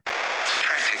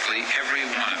practically every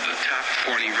one of the top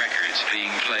 40 records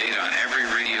being played on every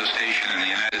radio station in the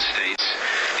United States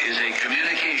is a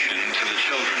communication to the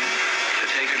children to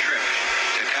take a trip,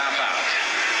 to cop out,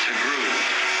 to groove.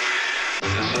 The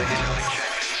psychedelic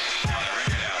jackets on the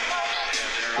record albums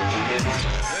have their own.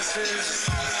 This is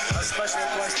a special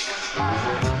question.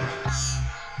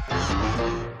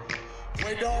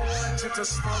 We don't want you to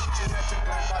smoke genetically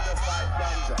modified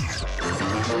ganja.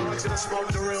 We want you to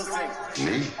smoke the real thing.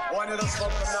 Me? We want you to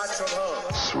smoke the natural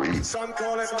herb. Sweet. Some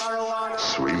call it marijuana.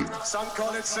 Sweet. Some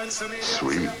call it sensimilla.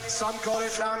 Sweet. Some call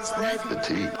it lamb's bread. The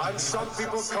tea. And some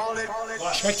people call it...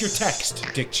 Check your text,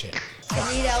 Dick Chin.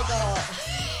 I need alcohol.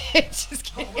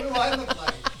 Just kidding. What do I look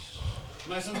like?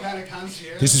 Am I some kind of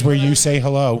concierge? This is where you say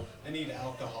hello, I need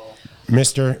alcohol.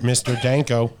 Mr.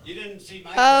 Danko. You didn't see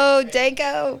my... Oh,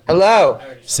 Danko. Hello.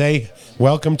 Say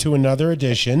welcome to another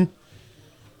edition.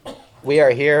 We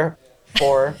are here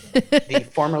for the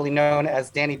formerly known as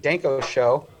Danny Danko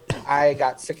show. I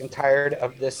got sick and tired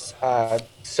of this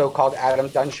so-called Adam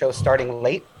Dunn show starting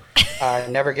late,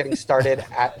 never getting started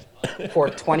at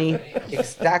 4:20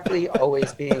 exactly,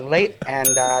 always being late, and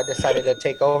decided to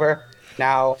take over.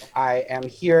 Now I am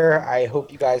here. I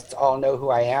hope you guys all know who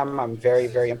I am. I'm very,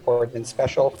 very important and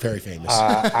special. Very famous.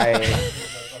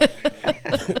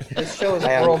 This show is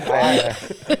worldwide.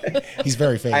 He's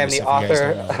very famous. I am the if you guys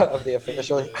author don't know. of the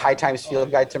official High Times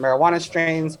Field Guide to Marijuana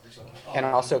Strains, and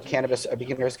also Cannabis: A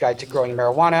Beginner's Guide to Growing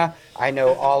Marijuana. I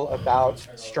know all about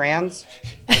strands.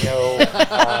 I know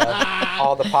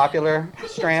all the popular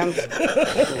strands.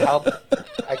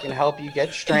 I can help you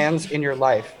get strands in your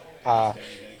life.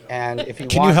 And if you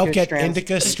Can want you help good get strands,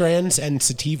 indica strands and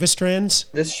sativa strands?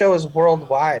 this show is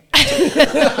worldwide.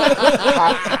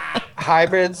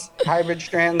 Hybrid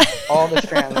strands, all the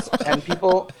strands, and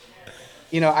people,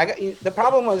 the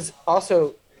problem was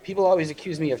also people always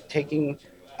accuse me of taking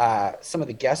some of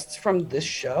the guests from this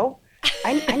show.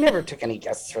 I never took any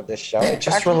guests from this show.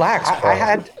 Just relax. I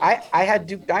had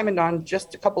Duke Diamond on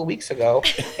just a couple of weeks ago,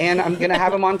 and I'm gonna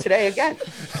have him on today again.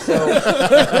 So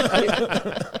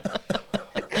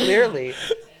clearly,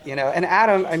 and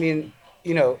Adam,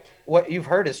 what you've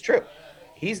heard is true.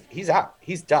 He's out.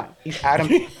 He's done. He's Adam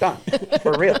done.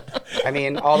 For real.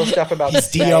 All the stuff about He's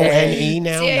the CIA. DONE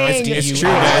now, CIA. not It's DUE. true,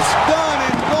 guys. Done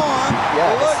and gone.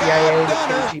 Yeah, the CIA, the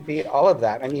KGB, all of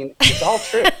that. It's all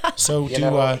true. So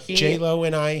do J-Lo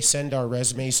and I send our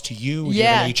resumes to you?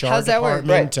 Yeah, You have an HR how's that work?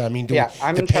 department? Right. Do Yeah,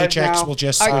 I'm the in charge paychecks now. will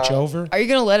just switch over? Are you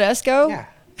going to let us go? Yeah.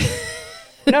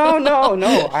 No.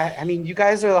 You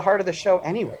guys are the heart of the show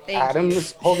anyway. Thank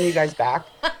Adam's holding you guys back.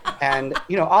 And,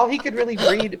 all he could really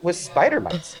breed was spider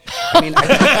mites.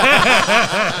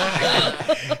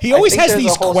 He always think has there's a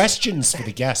these whole- questions for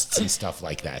the guests and stuff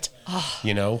like that.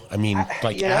 Asking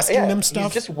them stuff.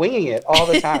 He's just winging it all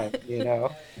the time.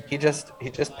 He just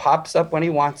pops up when he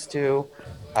wants to,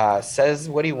 says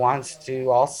what he wants to,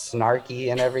 all snarky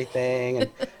and everything,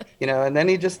 and then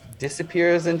he just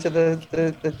disappears into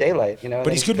the daylight.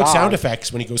 But he's good with sound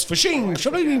effects when he goes fishing.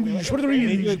 Getting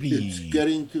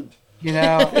to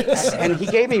And he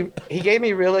gave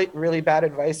me really, really bad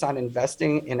advice on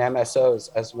investing in MSOs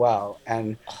as well.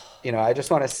 And I just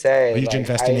want to say, Did you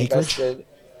invest in acreage?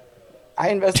 I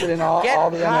invested in all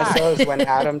the MSOs when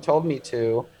Adam told me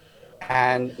to,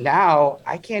 and now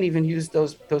I can't even use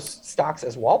those stocks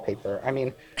as wallpaper.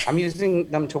 I'm using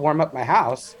them to warm up my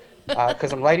house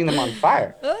because I'm lighting them on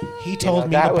fire. He told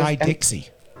me to buy Dixie.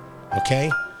 Okay?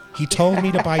 He told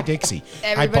me to buy Dixie.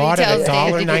 I bought it at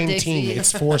 $1.19.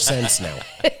 It's 4 cents now.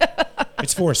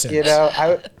 It's 4 cents.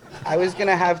 I was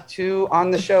gonna have two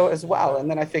on the show as well, and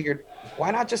then I figured, why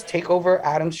not just take over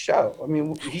Adam's show?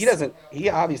 He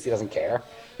obviously doesn't care.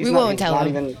 We won't tell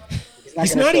him.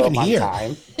 He's not even here.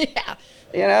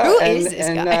 Yeah. Who is this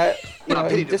guy?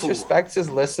 He disrespects his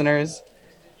listeners.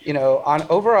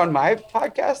 On my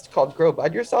podcast called Grow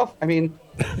Bud Yourself, we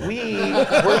worship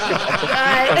at the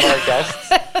feet of our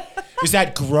guests. Is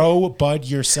that Grow Bud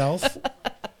Yourself?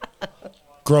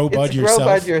 Grow Bud Yourself. Grow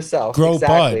Bud Yourself. Grow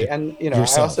exactly. Bud. And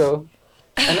yourself. I also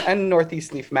and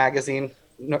Northeast Leaf Magazine,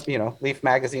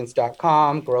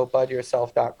 leafmagazines.com,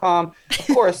 growbudyourself.com. Of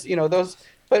course, those,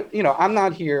 but I'm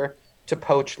not here to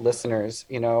poach listeners.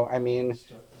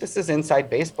 This is inside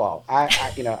baseball.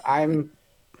 I'm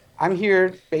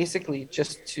here basically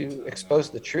just to expose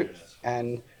the truth,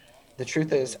 and the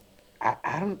truth is,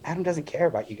 Adam doesn't care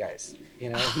about you guys.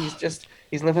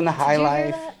 He's living the high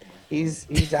life.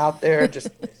 He's out there just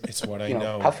It's what I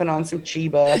know. puffing on some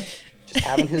chiba, just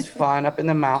having his fun up in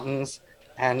the mountains,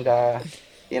 and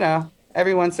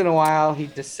every once in a while he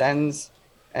descends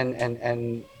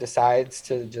and decides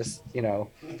to just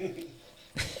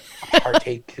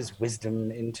partake his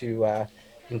wisdom into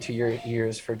into your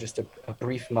ears for just a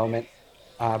brief moment.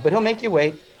 But he'll make you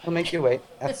wait. He'll make you wait.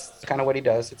 That's kind of what he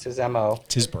does. It's his MO.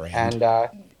 It's his brand.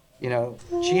 And,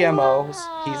 GMOs,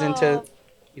 he's into,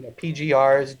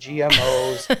 PGRs,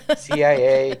 GMOs,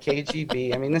 CIA,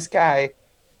 KGB. I mean, this guy.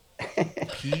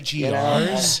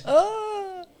 PGRs?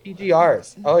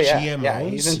 PGRs. Oh, yeah. GMOs? Yeah,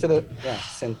 he's into the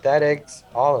synthetics,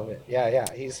 all of it. Yeah.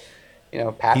 He's,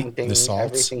 patenting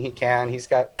everything he can. He's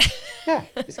got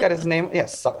his name. Yeah,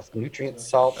 nutrients,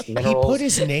 salts, minerals. He put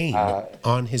his name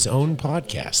on his own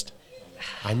podcast.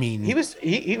 I mean, he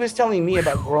was telling me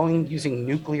about growing using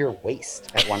nuclear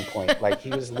waste at one point. Like he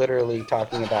was literally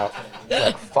talking about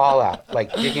like fallout,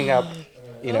 like digging up,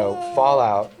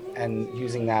 fallout and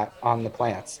using that on the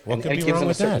plants. What could it be gives wrong them a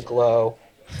with certain that? glow.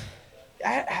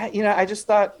 I just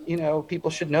thought, people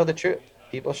should know the truth.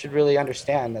 People should really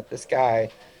understand that this guy,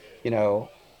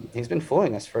 he's been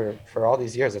fooling us for all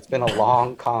these years. It's been a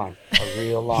long con, a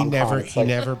real long con. He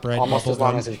never bred almost bubble as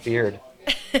long gum. as his beard.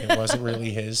 It wasn't really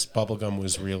his. Bubblegum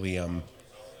was really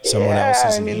someone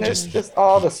else's. I mean, and he just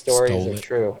all the stories stole are it.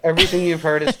 true. Everything you've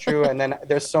heard is true, and then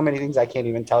there's so many things I can't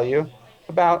even tell you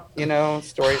about.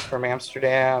 Stories from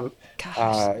Amsterdam.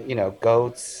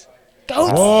 Goats.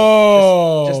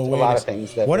 Whoa! Just a lot of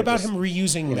things. What about him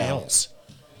reusing males?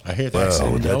 I hear that's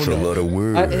Wow, that's a lot of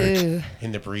words.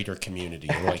 in the breeder community.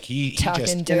 Like he Talking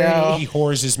just dirty. he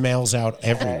whores his males out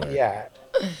everywhere. Yeah.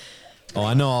 Oh,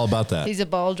 I know all about that. He's a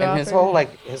ball dropper. And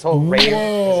his whole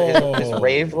rave, his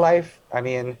rave life. I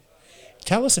mean,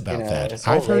 Tell us about his that.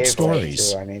 whole I've heard rave life,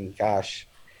 stories. too. I mean, gosh.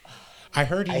 I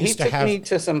heard he He used to took have. me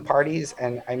to some parties,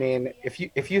 and I mean,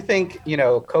 if you think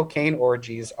cocaine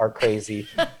orgies are crazy,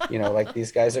 like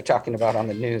these guys are talking about on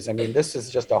the news. I mean, this is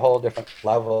just a whole different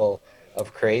level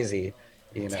of crazy.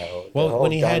 Well,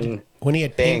 when he had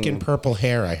pink thing. and purple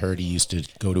hair, I heard he used to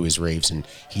go to his raves and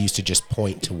he used to just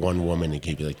point to one woman and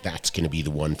he'd be like, "That's going to be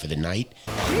the one for the night."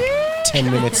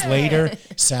 10 minutes later,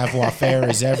 savoir faire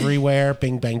is everywhere.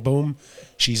 Bing, bang, boom.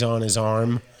 She's on his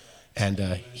arm, and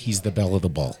he's the belle of the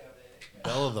ball.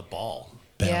 Bell of the ball.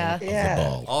 Belle Yeah. of the Yeah.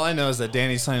 ball. All I know is that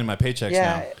Danny's signing my paychecks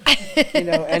Yeah,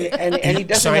 now. and he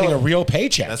doesn't Signing know, a real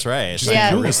paycheck. That's right. Which is Yeah.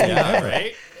 the coolest thing ever.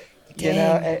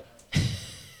 right?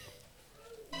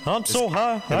 I'm so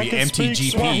high. That'd be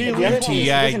MTGP. The other thing is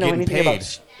he MTI doesn't know getting anything paid.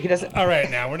 about. He doesn't. All right,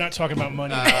 now we're not talking about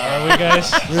money, are we, guys?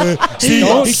 See,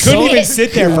 he couldn't even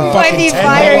sit there for Might fucking be 10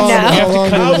 fired minutes. now.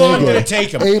 How long did it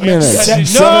take him? 8 minutes.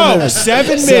 No, 7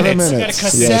 minutes. 7 minutes.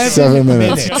 minutes. Yeah, 7 7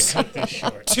 minutes. minutes. Cut this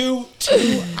short. Two.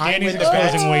 I Danny's win the bet.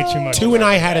 exposing way too much. Two and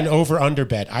I had an over/under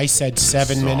bet. I said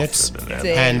 7 minutes,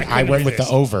 and I went with the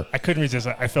over. I couldn't resist.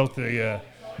 I felt you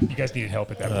guys needed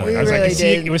help at that point. We I was really like,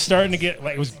 see, did. it was starting to get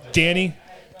like it was Danny.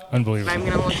 Unbelievable. I'm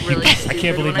gonna look really I stupid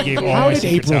can't believe when he I gave do all How my did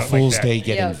secrets April out Fool's like that. Day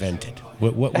get Yep. invented?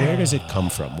 Where does it come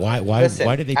from? Why Listen,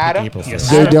 did they pick Adam? April Yes.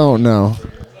 Fool's? They don't know.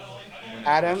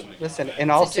 Adam, listen. In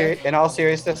all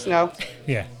seriousness, no.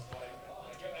 Yeah.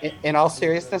 In all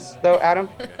seriousness, though, Adam,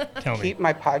 Tell me. keep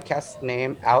my podcast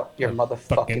name out your motherfucking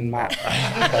fucking mouth.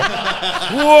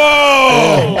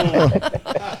 Whoa!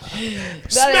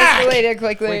 That escalated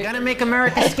quickly. We're gonna make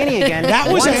America skinny again.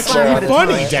 That was One actually slime at a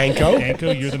funny, time. Danko.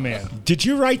 Danko, you're the man. Did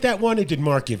you write that one, or did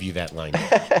Mark give you that line?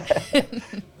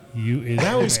 You is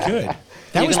That the was man. good.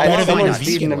 That was gonna better love than my your Someone's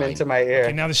feeding vegan them line. into my And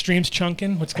ear. now the stream's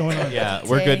chunking. What's going on? Yeah,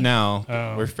 we're good now.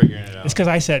 Oh. We're figuring it out. It's because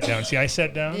I sat down. See, I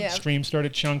sat down. Yeah. Stream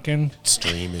started chunking.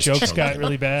 Stream is Jokes chunking. got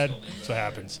really bad. That's what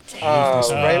happens.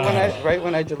 Right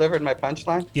when I delivered my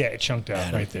punchline. Yeah, it chunked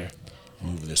out right there.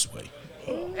 Move this way.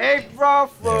 April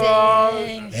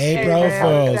Fools. April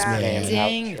Fools, man.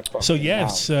 Ding. So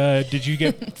yes, did you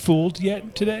get fooled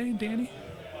yet today, Danny?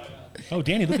 Oh,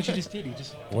 Danny, look what you just did. He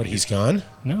just What? He's gone.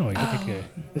 no. He looked like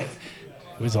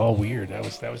it was all weird.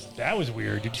 That was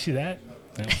weird. Did you see that?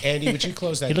 No. Andy, would you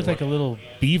close that? He looked door? like a little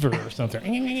beaver or something.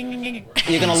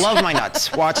 You're gonna love my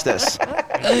nuts. Watch this.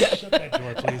 Shut that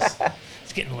door, please.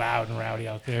 It's getting loud and rowdy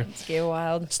out there. Let's get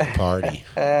wild. It's the party.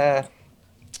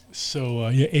 So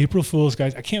yeah, April Fools,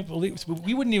 guys. I can't believe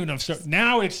we wouldn't even have started.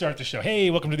 Now it starts the show. Hey,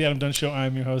 welcome to the Adam Dunn Show.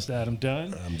 I'm your host, Adam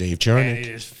Dunn. I'm Dave And Jarnick. it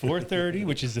is 4:30,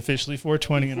 which is officially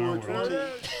 4:20 in our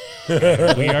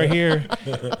world. We are here.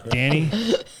 Danny,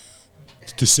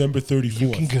 It's December you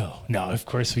can 34th. go. No, of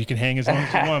course, you can hang as long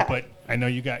as you want, but I know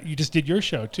you just did your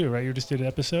show too, right? You just did an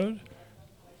episode?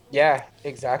 Yeah,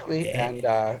 exactly. And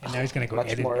now he's going to go much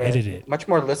edit, more edit it. much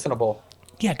more listenable.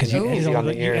 Yeah, because you, Easy on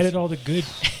the you ears. edit all the good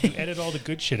you edit all the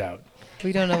good shit out.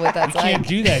 We don't know what that's You can't like.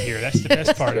 do that here. That's the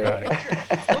best part about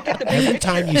it. Every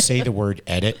time you say the word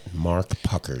edit, Mark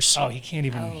puckers. Oh, he can't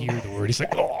even hear the word. He's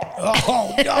like,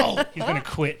 oh no. He's going to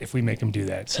quit if we make him do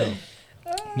that. So,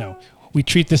 no. We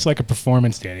treat this like a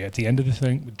performance, Danny. At the end of the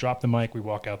thing, we drop the mic, we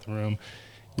walk out the room.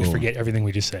 we Boom. forget everything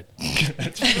we just said.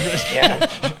 Yeah.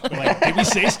 We're like, did we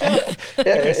say stuff? I think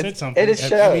I said something. It is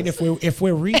shows. I mean, if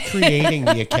we're recreating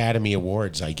the Academy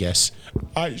Awards, I guess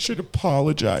I should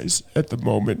apologize at the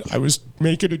moment. I was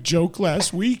making a joke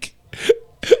last week,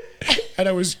 and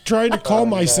I was trying to call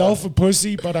myself a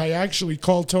pussy, but I actually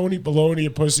called Tony Baloney a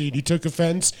pussy, and he took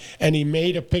offense, and he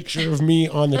made a picture of me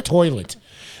on the toilet.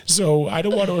 So I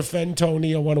don't want to offend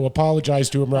Tony. I want to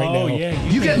apologize to him right now. Oh, yeah.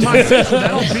 You get my fist, but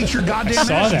that don't beat your goddamn I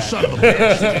saw ass, you that. son of a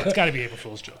bitch. It's got to be April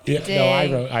Fool's joke. Yeah, no,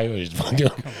 Dang. I always do.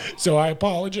 So I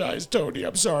apologize, Tony.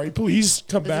 I'm sorry. Please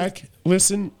come back.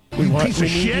 Listen, we piece of need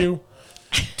shit. you.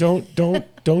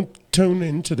 Don't tune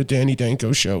into the Danny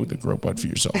Danko show, the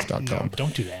growbudforyourself.com. No,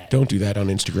 don't do that. Don't do that on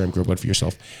Instagram, Grow Bud for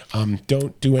Yourself.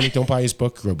 Don't buy his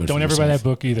book, Grow Bud Don't for ever Yourself. buy that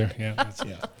book either. Yeah, that's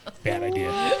a bad idea.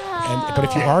 But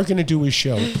if you are going to do his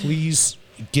show, please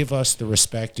give us the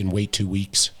respect and wait 2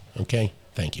 weeks. Okay?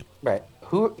 Thank you. Right.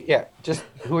 Who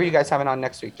are you guys having on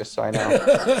next week? Just so I know.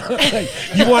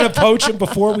 You want to poach him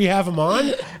before we have him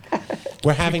on?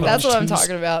 We're having That's what I'm Tu's-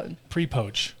 talking about.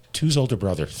 Pre-poach. 2's older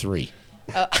brother, 3.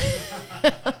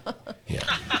 Yeah.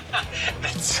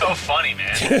 That's so funny,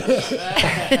 man.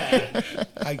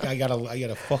 I got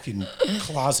a fucking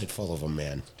closet full of them,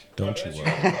 man. Don't you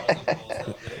worry.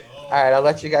 All right, I'll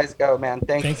let you guys go, man.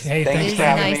 Thanks. Thanks. Hey, Thanks thanks for for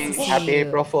having Nice to me. see Happy you.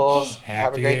 April Fools. Have a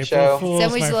Happy great April show. Fools,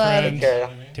 Sandwich my love. friend. Take care.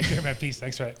 Take care, man. Peace.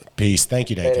 Thanks, right. Peace. Thank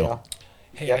you, Danko. Later.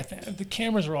 Hey, Yep. the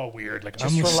cameras are all weird. Like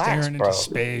Just I'm relax, staring bro. into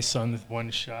space on the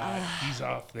one shot. He's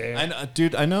off there. I know,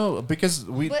 dude. I know because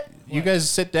What? you guys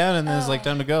sit down and then it's like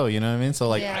time to go. You know what I mean? So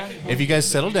like, Yeah. if you guys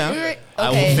settle down, We were- I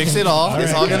okay. will fix it all.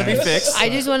 It's right, all gonna be guys. fixed. I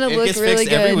just want to It look gets really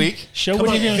fixed every good. week. Show Come when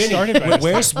on, you're gonna Vinny. start it.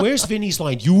 by Where's Vinny's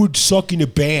line? You would suck in a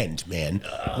band, man.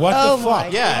 What Oh the my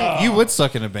fuck? Yeah, you would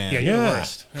suck in a band. Yeah, you're the Yeah.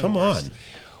 worst. You're Come the worst.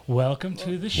 on. Welcome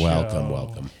to the show.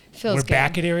 Welcome. Feels We're good.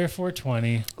 back at Area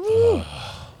 420.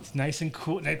 It's nice and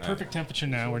cool. Perfect temperature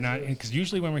now. We're not because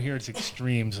usually when we're here it's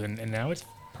extremes and now it's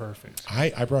perfect.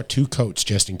 I brought 2 coats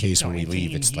just in case when we No, leave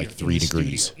in it's here, like in 3 the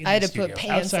degrees. studio, in I had the to put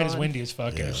studio. pants Outside is on. windy as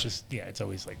fuck. And it's Yeah. just it's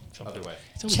always like something.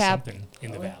 It's always Chap. something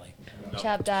in the valley.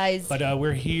 Chap dies. But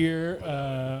we're here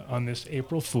on this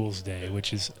April Fool's Day,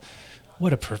 which is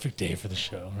what a perfect day for the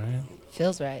show, right?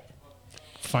 Feels right.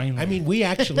 Finally. I mean, we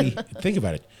actually think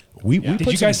about it. We did put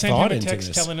you some guys send thought him a into text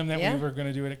this. telling him that Yeah. we were going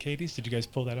to do it at Katie's? Did you guys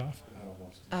pull that off?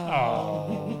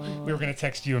 Oh. We were going to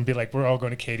text you and be like, we're all going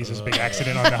to Katie's, this big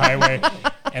accident on the highway,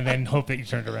 and then hope that you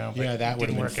turned around. but Yeah, that it would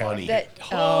have didn't been work out. funny. That,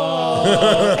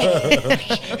 oh.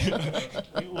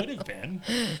 It would have been.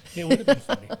 It would have been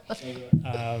funny.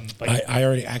 But I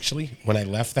already actually, when I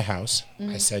left the house,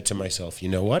 I said to myself, you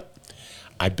know what?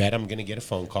 I bet I'm going to get a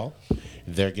phone call.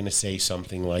 They're going to say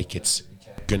something like it's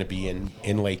going to be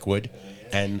in Lakewood,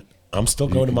 and I'm still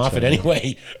going to Moffat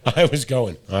anyway. I was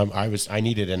going. I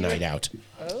needed a night out.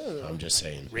 I'm just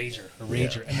saying. a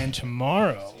rager. And then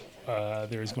tomorrow,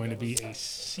 there is going to be a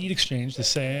seed exchange, the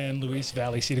San Luis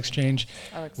Valley Seed Exchange,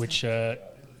 which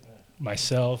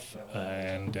myself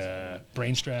and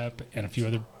Brainstrap and a few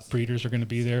other breeders are going to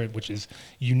be there, which is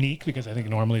unique because I think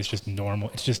normally it's just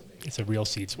normal. It's a real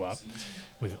seed swap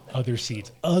with other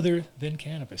seeds other than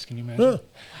cannabis. Can you imagine?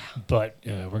 But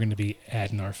we're going to be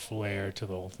adding our flair to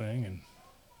the whole thing, and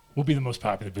we'll be the most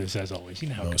popular booth as always. You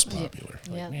know how it Most goes. popular.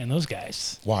 Yeah. Man, those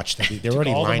guys. Watch, they're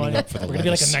already All the lining money. up for the We're gonna be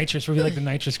like a lettuce. nitrous. We're gonna be like the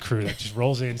nitrous crew that just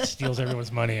rolls in, steals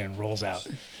everyone's money, and rolls out.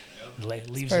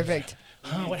 Leaves them. Perfect.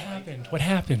 Huh? What happened? What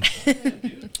happened?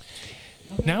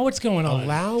 Now what's going on?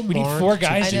 Allow we need Mark 4 to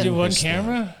guys to do do one his thing.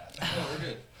 camera.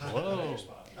 Whoa!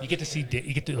 You get to see.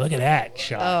 You get to look at that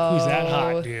shot. Who's that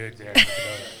hot dude? There.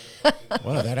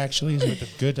 Wow, that actually is a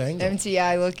good angle.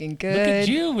 MTI looking good. Look at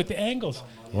you with the angles.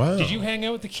 Wow. Did you hang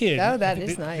out with the kid? Oh, that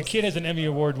is The nice. kid is an Emmy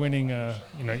award-winning,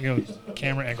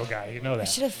 camera angle guy. You know I that.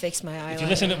 should have fixed my eyeliner. If you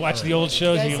listen to watch the old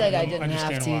shows, You guys you said I didn't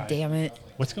understand have to. why. Damn it.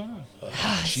 What's going on?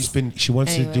 She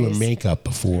wants to do a Anyways. makeup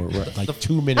before, like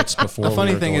 2 minutes before. The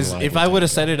funny we were thing going is, live if with I you. would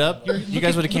have set it up, you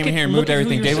guys would have came in here and moved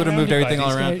everything. Dave would have moved everything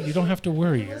all around. You don't have to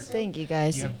worry. Thank you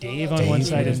guys. You have Dave on one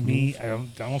side and me. I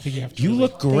don't think you have to. You really-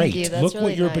 look great. you, that's Look really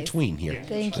what you're nice. between here.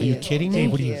 Thank Are you. you kidding Thank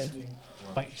me? What do you- you.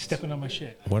 by stepping on my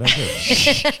shit. What I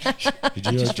did?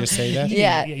 Did you just say that?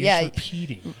 Yeah, you're yeah. just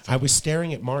repeating. I was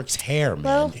staring at Mark's hair, man.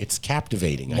 Well, it's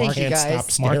captivating. I thank you, can't guys. stop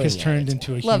staring Mark has at turned it.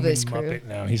 into a Love human this crew. Muppet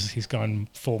now. He's gone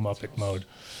full Muppet mode.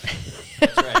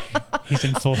 That's right. He's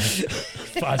in full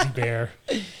Fozzie Bear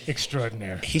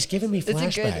extraordinaire. He's giving me It's a good-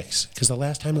 flashbacks because the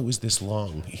last time it was this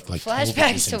long, he, like told me Flashbacks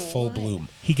he's in to full what? bloom.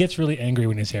 He gets really angry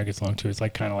when his hair gets long too. It's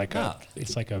like kind of like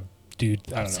it's like a dude.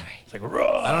 I don't know. It's like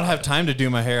raw. I don't have time to do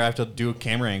my hair. I have to do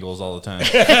camera angles all the time.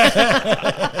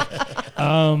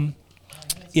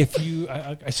 if you,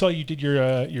 I saw you did your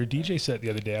DJ set the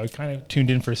other day. I kind of tuned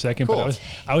in for a second, but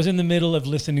I was in the middle of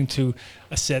listening to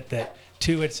a set that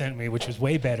 2 had sent me, which was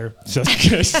way better. So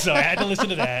I had to listen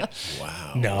to that.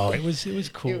 Wow. No, it was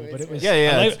cool, but it was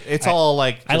It's all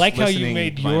like I like how you listening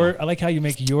made vinyl. I like how you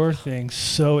make your thing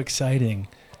so exciting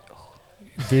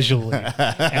visually,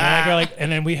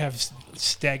 and then we have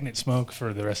stagnant smoke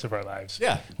for the rest of our lives.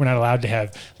 Yeah. We're not allowed to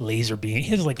have laser beam. He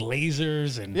has like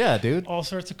lasers and dude. all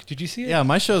sorts of. Did you see it? Yeah,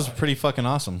 my show's pretty fucking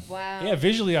awesome. Wow. Yeah,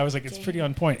 visually I was like, it's pretty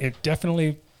on point. It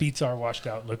definitely beats our washed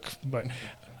out look, but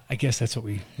I guess that's what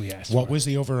we asked. What for. was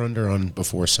the over-under on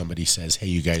before somebody says, hey,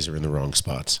 you guys are in the wrong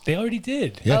spots? They already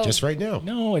did. Yeah, just right now.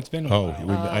 No, it's been a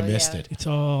while. I missed it. It's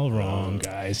all wrong,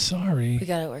 guys. Sorry. We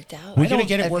got it worked out. We're going to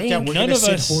get it worked out. We're going to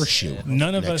sit horseshoe.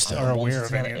 None of next us time. are aware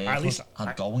of any. At least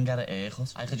I'd go and get it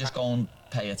Eagles. I could just go and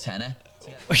pay a tenner.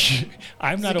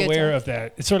 I'm not aware of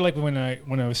that. It's sort of like when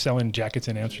I was selling jackets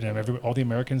in Amsterdam. All the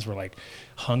Americans were like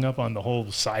hung up on the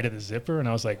whole side of the zipper, and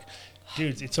I was like,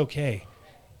 dudes, it's okay.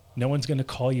 No one's going to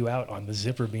call you out on the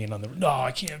zipper being on the. No,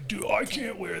 I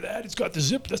can't wear that. It's got the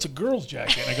zip. That's a girl's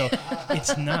jacket. And I go,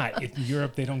 it's not. In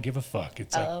Europe, they don't give a fuck.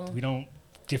 It's like we don't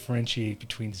differentiate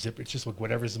between zipper. It's just like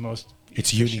whatever's the most.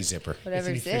 It's uni zipper. Whatever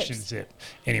it's an efficient zips. zip.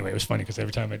 Anyway, it was funny because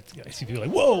every time I see people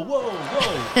like, whoa,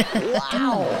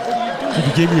 Wow.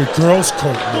 You gave me your girl's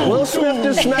coat. Will Smith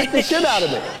just smacked the shit out of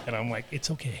me. and I'm like,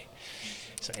 it's okay.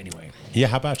 So anyway. Yeah,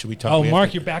 how about should we talk? Oh,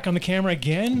 Mark, you're back on the camera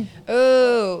again?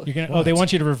 Oh. You're gonna. Oh, they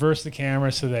want you to reverse the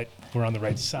camera so that we're on the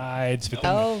right sides. But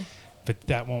then but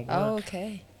that won't work. Oh,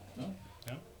 okay. No?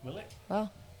 Will it?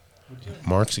 Well.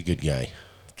 Mark's a good guy.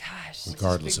 Gosh.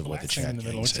 Regardless of what the Thing in chat the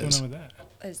middle. gang What's going says. on with that?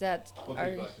 Is that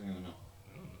our...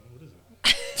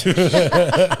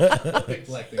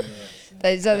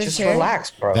 Is that the Just chair?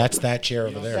 relax, bro. That's that chair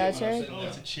over there. That chair? Oh,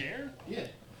 it's a chair? Yeah.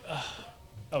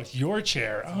 Oh, it's your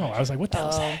chair. Oh, I was like, what the hell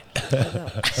is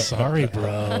that? Sorry,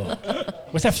 bro.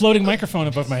 What's that floating microphone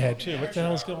above my head, too? What the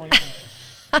hell's going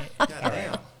on? All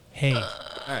right. Hey. All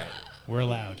right. We're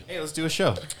allowed. Hey, let's do a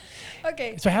show.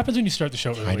 Okay. So what happens when you start the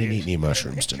show early? I didn't eat any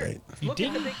mushrooms tonight. You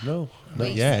didn't? No,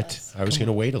 not yet. I was going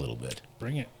to wait a little bit.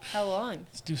 Bring it. How long?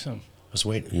 Let's do some. Let's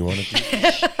wait. You want to do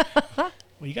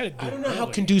Well, you got to do I don't know how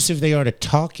conducive they are to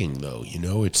talking, though. You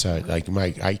know, it's like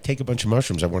I take a bunch of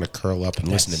mushrooms. I want to curl up and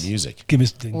listen to music. Give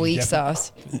us Weak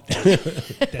sauce.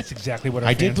 That's exactly what our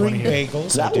I did fans wanna bring hear.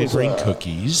 bagels. That I did was, bring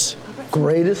cookies.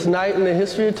 Greatest night in the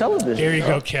history of television. There you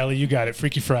go, Kelly. You got it.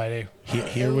 Freaky Friday.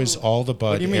 Here was all the bud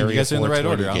What do you mean? You Area guys are in the right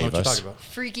 420 order. I don't know gave what you're us. talking about.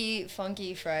 Freaky,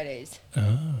 funky Fridays.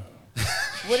 Oh.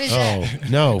 What is Oh that?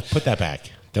 no! Put that back.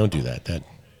 Don't do that.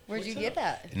 Where'd you get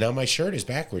that? Now my shirt is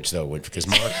backwards though, because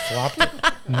Mark flopped it.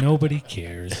 Nobody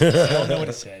cares. You don't know what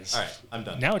it says. All right, I'm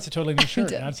done. Now it's a totally new shirt.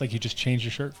 done. Now it's like you just changed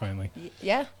your shirt finally.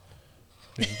 Yeah.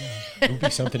 There you go. It would be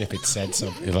something if it said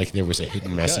something, like there was a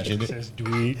hidden message in It it. says,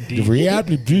 The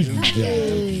reality.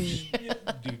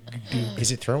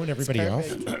 Is it throwing everybody off?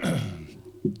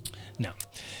 No.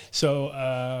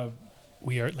 So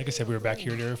we are, like I said, we were back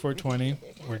here at Area 420.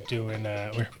 We're doing,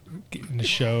 we're getting the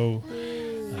show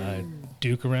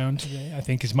Duke around today. I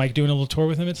think, is Mike doing a little tour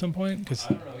with him at some point? Cause, I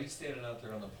don't know. He's standing out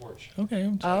there on the porch. okay,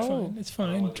 it's fine. It's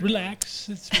fine. Relax.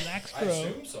 It's relax, I bro.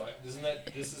 assume so. Isn't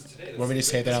that this is today? Want me to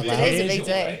say that out loud? Today's a big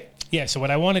day. Yeah, so what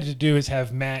I wanted to do is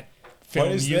have Matt film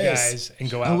What is you this? guys and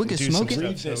go out we and could do smoke some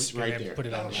it? stuff. Read this So right and there. put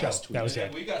it on the show. That was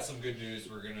it. We got some good news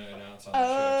we're gonna announce on the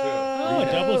Oh,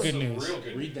 show double too. good Some news. Real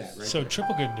good Read news. that. Right So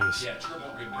triple good news. Yeah,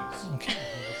 triple good news. Okay.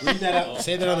 Read that out.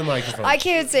 Say that on the microphone. I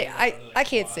can't say I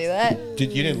can't say that. You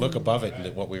didn't look above it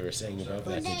and what we were saying above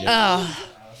that, did you? Oh.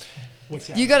 What's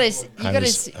that? You gotta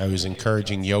I was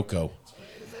encouraging Yoko.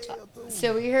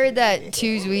 So we heard that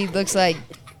Two's weed looks like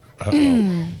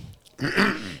Uh-oh.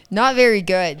 not very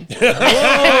good. It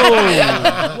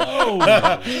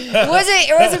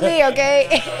wasn't me,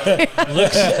 okay?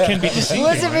 Looks can be deceiving.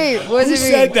 Wasn't me. Who Wasn't me.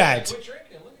 said that?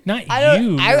 Not I don't-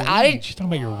 you. I- your I weed. didn't- She's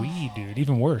talking about your weed, dude.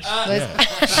 Even worse.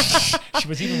 She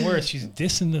was even worse. She's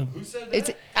dissing the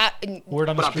It's word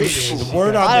on the street. The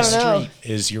word on I the don't know.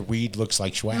 street is your weed looks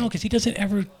like swag. No, because he doesn't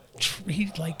ever. He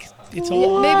like it's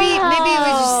all. maybe it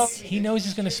was just He knows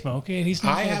he's gonna smoke it. He's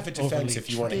not I gonna have a defense. overly If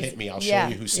you want to hit me, I'll Yeah,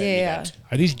 show you who sent yeah, me yeah. that.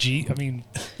 Are these G? I mean,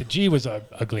 the G was a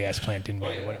ugly ass plant in me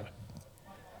or whatever.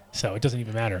 So it doesn't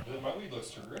even matter. My weed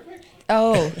looks terrific.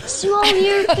 Swallow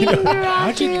your finger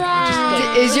How'd you just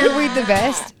like Is your weed the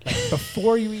best?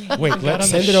 before you eat? Wait, got let's on the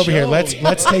send it over here. show.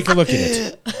 Let's take a look at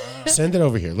it. Send it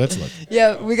over here. Let's look.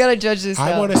 Yeah, we gotta judge this.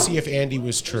 I out. want to see if Andy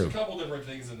was true. A couple different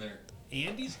things in there.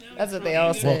 Andy's now. That's what they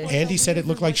all say. Well, Andy said it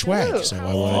looked like swag, so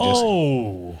I want to just.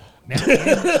 Oh. Now, So there's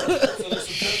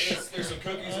some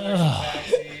cookies and there's some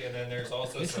taxi, and then there's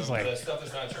also This some is like- the stuff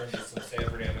that's not turned into some San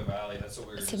Bernardino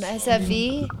Some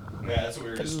SFE. Yeah, that's what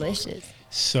we were just Delicious.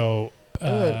 So,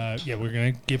 yeah, we're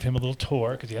going to give him a little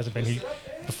tour because he hasn't been here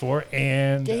before.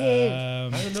 And I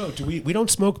don't know. Do we don't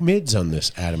smoke mids on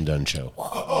this Adam Dunn show.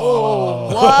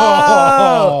 Whoa.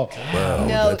 Wow,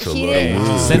 No, that's a he lot of didn't.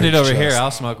 weed. Send it over here.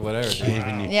 I'll smoke whatever.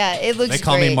 Yeah, it looks They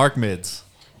call great. me Mark Mids.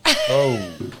 Oh.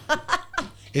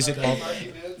 Is it all?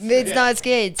 Mids, not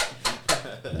skates.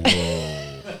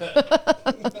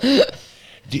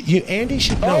 Andy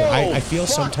should know. I feel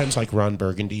sometimes like Ron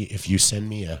Burgundy. If you send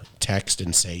me a text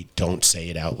and say, "Don't say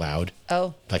it out loud,"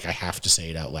 Oh. like I have to say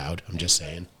it out loud. I'm just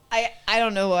saying. I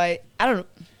don't know why. I don't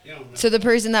know. So the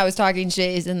person that was talking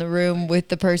shit is in the room with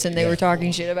the person they were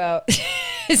talking shit about.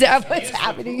 Is that what's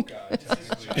happening?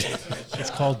 it's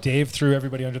called Dave threw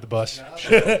everybody under the bus.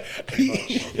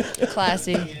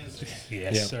 Classy.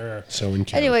 Yes, sir. So in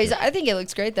character. Anyways, I think it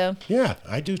looks great though. Yeah,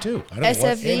 I do too. I don't know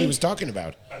what SFV. Andy was talking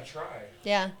about.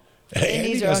 Yeah. Andy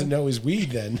Andy's doesn't wrong. know his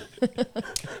weed then.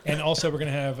 And also, we're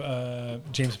going to have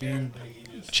James Bean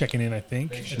checking in, I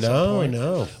think. at some No, point.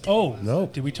 no. Oh, No.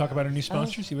 Did we talk about our new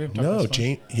sponsors? We haven't talked No, about sponsors.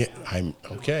 Jane. Yeah, I'm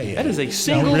okay. That is a You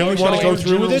single. really want to go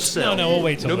through with it? No, we'll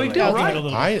wait till No a big little deal, later.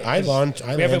 right? I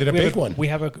landed a big one. We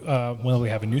have a we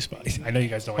have a new spot. I know you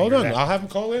guys don't want Hold to on, hear that. I'll have him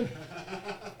call in.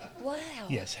 Wow.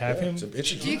 Yes, have him. Do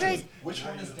you guys?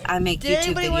 I make Did YouTube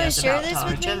anybody want videos to share about this Dollar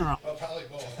with me? General.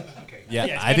 Yeah,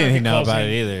 Yeah, it's I better if didn't he know calls about in.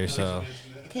 it either. So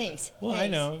Thanks. Well, I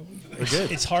know.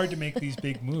 It's hard to make these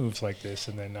big moves like this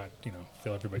and then not,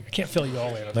 fill everybody. I can't fill you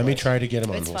all in. Let me try to get him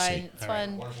on. It's We'll fine. see. It's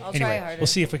fun. I'll Anyway, try harder. we'll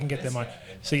see if we can get them on.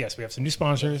 So yes, we have some new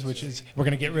sponsors, which is we're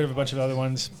going to get rid of a bunch of other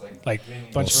ones, like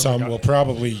Well, some will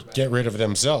probably get rid of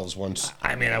themselves once.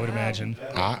 I mean, I would imagine.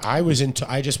 I was into.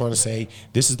 I just want to say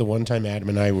this is the one time Adam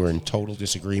and I were in total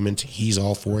disagreement. He's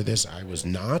all for this. I was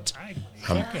not.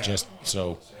 I'm just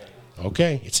so.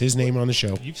 Okay, it's his name on the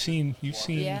show. You've seen.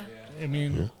 Yeah. I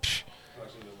mean,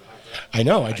 I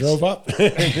know. I drove up.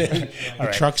 The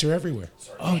right. trucks are everywhere.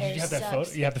 oh, did you have that photo?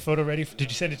 You have the photo ready? Did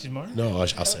you send it to Mark? No, I'll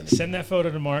send it. Send that photo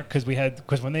to Mark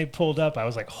because when they pulled up, I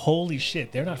was like, holy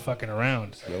shit, they're not fucking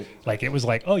around. Nope. Like it was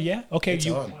like, oh yeah, okay, It's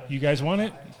on. you guys want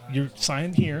it? You're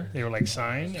signed here. They were like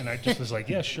sign, and I just was like,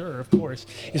 yeah, sure, of course.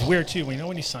 It's weird too.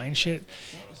 When you sign shit,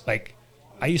 like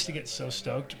I used to get so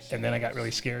stoked, and then I got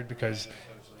really scared because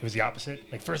it was the opposite.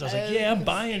 Like first I was like, yeah, I'm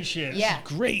buying shit. Yeah.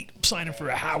 This is great. I'm signing for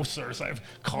a house or a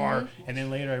car. And then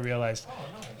later I realized,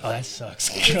 oh, that sucks.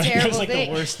 It's a it terrible was like thing.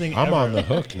 the worst thing I'm ever. on the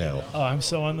hook now. Oh, I'm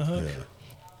so on the hook. You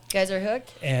guys are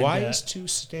hooked? And, Why is two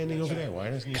standing over there?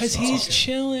 Why doesn't he? because sit he's there?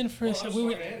 chilling for a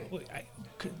second.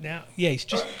 He's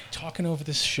just talking over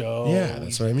this show. Yeah,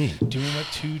 that's what I mean. Doing what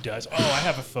two does. Oh, I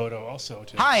have a photo also.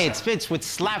 Too. Hi, it's Fitz with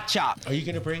Slap Chop. Are you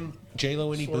gonna bring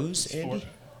J-Lo any booze, Andy?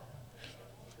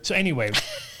 So anyway,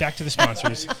 back to the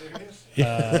sponsors.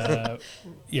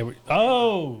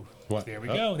 What? There we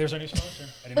go. There's our new sponsor.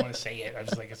 I didn't want to say it. I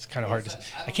was like, it's kind of hard to.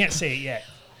 I can't say it yet.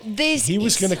 This He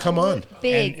was is gonna come on.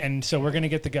 big. And so we're gonna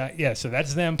get the guy. Yeah. So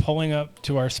that's them pulling up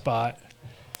to our spot,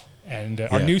 and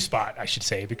our Yeah. new spot, I should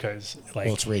say, because like.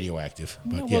 Well, it's radioactive.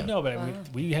 But No, yeah. well, no,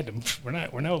 but we had to.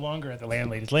 We're no longer at the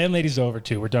landlady's. Landlady's over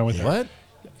too. We're done with her. what?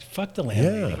 Fuck the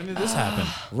landlady. When did this happen?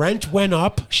 Rent went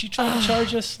up. She tried to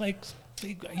charge us like,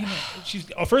 she's.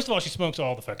 Oh, first of all, she smokes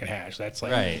all the fucking hash. That's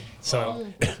like Right. So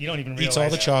you don't even realize. Eats all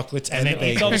the chocolates and and then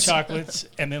the eats all the bagels. chocolates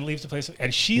and then leaves the place.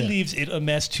 And she leaves it a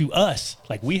mess to us.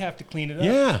 Like we have to clean it up.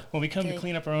 Yeah. When we come to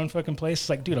clean up our own fucking place, it's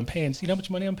like, dude, I'm paying. You know how much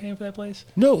money I'm paying for that place?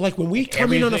 No, like when we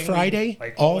come in on a Everything, Friday,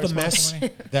 like, all all the our mess sponsor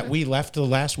money. that we left the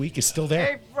last week is still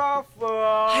there.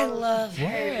 I love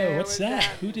Whoa, what's that?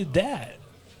 Who did that?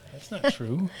 That's not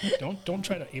true. Don't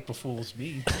try to April Fool's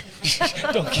me.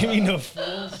 Don't give me no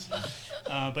fools.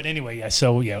 But anyway, yeah.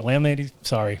 So yeah, landlady.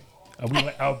 Sorry,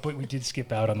 but we did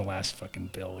skip out on the last fucking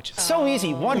bill, which is So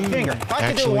easy, one finger. If I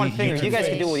can do it with one finger, you guys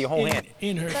can do it with your whole hand.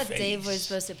 in her I thought face. Dave was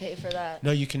supposed to pay for that.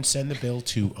 No, you can send the bill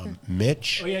to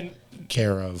Mitch, Oh yeah.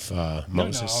 care of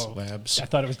Moses no. Labs. I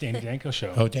thought it was Danny Danko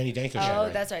show. Oh, Danny Danko. Oh,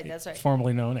 right. that's right. That's right.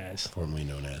 Formerly known as. Formerly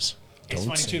known as. It's Don't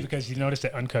funny say too it. because you noticed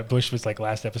that Uncut Bush was like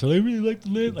last episode. I really like to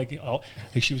live. Like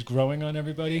she was growing on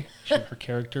everybody. Her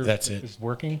character That's it. was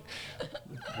working.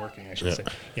 I should say.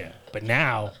 Yeah, but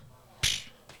now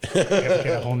we have to get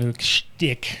a whole new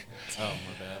shtick. Oh,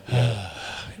 my bad.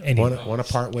 Anyway, Want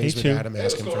to part ways with too. Adam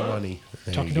asking for money.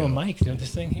 There Talking you to go. a mic. You know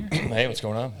this thing here? Hey, what's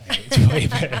going on? It's way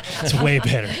better. It's way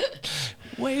better.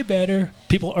 Way better.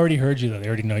 People already heard you though. They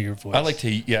already know your voice. I like to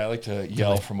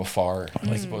yell from afar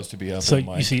as opposed to be up So in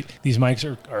the mic. you see, these mics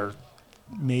are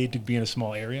made to be in a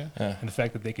small area, Yeah. and the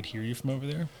fact that they could hear you from over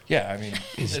there. Yeah, I mean,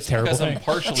 It's a it's terrible because I'm thing.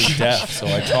 partially deaf, so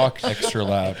I talk extra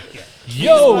loud.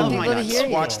 Yo, Love my people to nuts. hear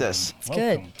you. Watch this. It's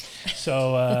good.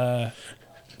 So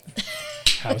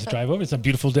How was the drive over? It's a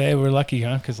beautiful day. We're lucky,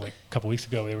 huh? Because like a couple weeks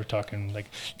ago, they were talking like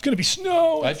it's gonna be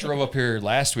snow. I drove up here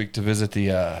last week to visit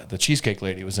the cheesecake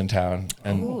lady was in town,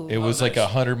 and it was like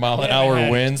 100-mile-an-hour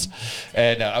winds.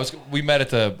 And we met at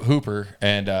the Hooper,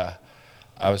 and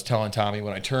I was telling Tommy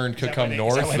when I turned to come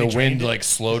north, the wind like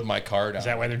slowed my car down. Is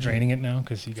that why they're draining it now?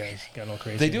 Because you guys got a little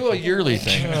crazy. They do a yearly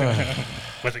thing.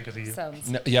 Was it because of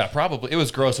you? No, yeah, probably. It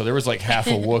was gross. So there was like half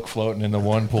a wook floating in the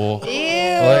one pool. Ew.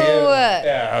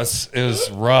 Yeah, it was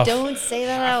rough. Don't say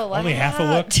that out loud. Only half a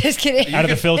wook? Just kidding. Out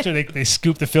of the filter, they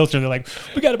scoop the filter. They're like,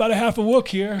 we got about a half a wook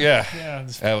here. Yeah, Yeah.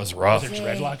 that was rough. Was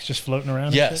there dreadlocks just floating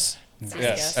around? Yes,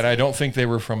 yes, and I don't think they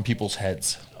were from people's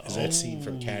heads. Is that scene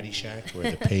from Caddyshack where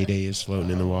the payday is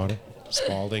floating in the water?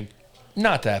 Spalding?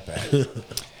 Not that bad.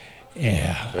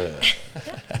 Yeah.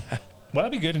 Well,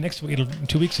 that'll be good. And next week, in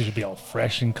 2 weeks, it should be all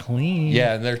fresh and clean.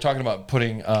 Yeah, and they're talking about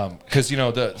putting, because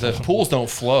the pools don't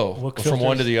flow from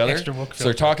one to the other. Extra wook So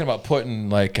they're talking about putting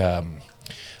like a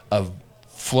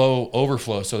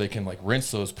overflow so they can like rinse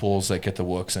those pools that get the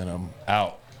wooks in them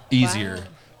out easier.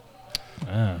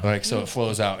 Wow. Like so it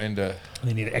flows out into.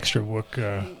 They need an extra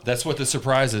wook. That's what the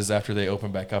surprise is after they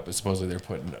open back up. Is supposedly they're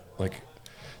putting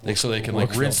so they can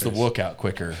like rinse the wook out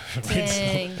quicker.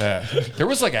 Dang. There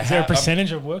was like Is there a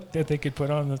percentage of wook that they could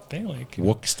put on the thing? Like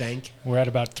wook stank. We're at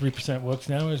about 3% wooks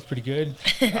now. It's pretty good.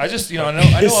 I just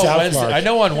I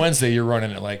know on Wednesday you're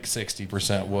running at like 60%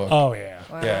 wook. Oh yeah.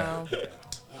 Wow. Yeah.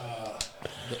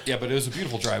 Yeah, but it was a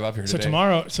beautiful drive up here So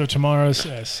today. tomorrow's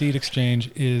seed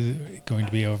exchange is going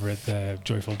to be over at the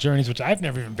Joyful Journeys, which I've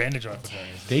never even been to Joyful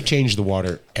Journeys. They change the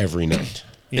water every night.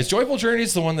 Is Joyful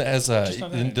Journeys the one that has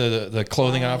the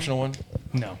clothing optional one?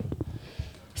 No.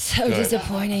 So Good.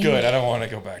 disappointing. Good. I don't want to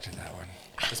go back to that one.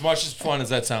 As much as fun as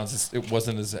that sounds, it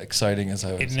wasn't as exciting as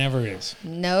I was. It never is.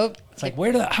 Nope. It's like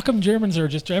how come Germans are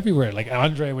just everywhere? Like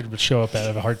Andre would show up out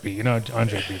of a heartbeat. You know,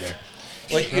 Andre would be there.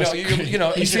 Like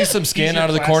you see some skin out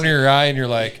of the corner of your eye, and you're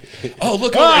like, "Oh,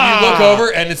 look over!" And you look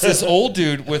over, and it's this old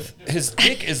dude with his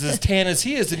dick is as tan as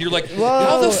he is, and you're like,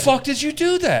 "How the fuck did you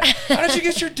do that? How did you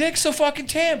get your dick so fucking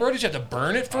tan, bro? Did you have to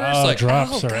burn it first?" Oh, like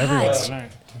drops are everywhere.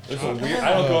 It was weird.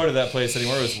 I don't go to that place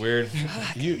anymore. It was weird.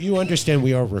 You understand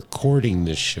we are recording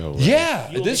this show, right? Yeah,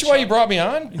 this is why you brought me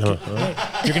on. You're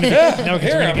gonna get sound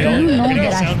bites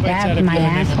out of you,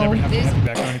 and then we'll never have to have you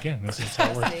back on again. This is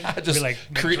how it works. Just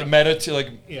create meta to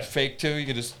fake too. You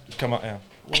can just come on. Yeah.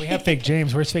 Well, we have fake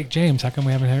James. Where's fake James? How come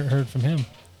we haven't heard from him?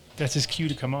 That's his cue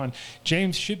to come on.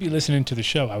 James should be listening to the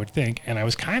show, I would think. And I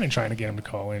was kind of trying to get him to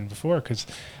call in before because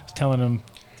I was telling him,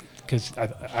 because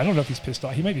I don't know if he's pissed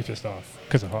off. He may be pissed off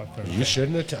because of hot. You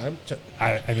shouldn't have.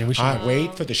 I mean, we should.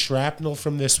 Wait for the shrapnel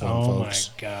from this one, folks.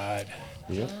 Oh my God.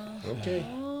 Yep. Okay.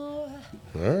 All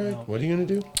right. What are you gonna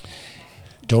do?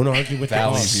 Don't argue with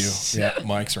Valley the View. Yeah,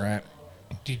 Mike's right.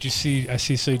 Did you see?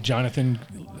 So Jonathan,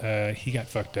 he got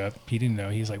fucked up. He didn't know.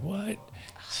 He's like, what?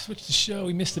 Switched the show.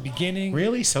 We missed the beginning.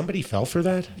 Really? Somebody fell for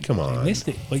that? Come on. I missed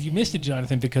it. Well, you missed it,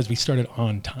 Jonathan, because we started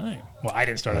on time. Well, I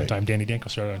didn't start on time. Danny Danko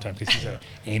started on time because he's an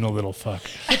anal little fuck.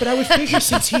 Yeah, but I would figure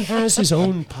since he has his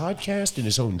own podcast and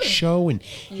his own show and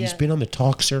he's been on the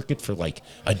talk circuit for like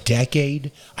a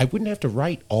decade, I wouldn't have to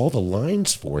write all the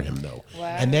lines for him, though. Wow.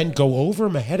 And then go over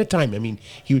them ahead of time. I mean,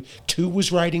 Tu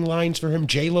was writing lines for him.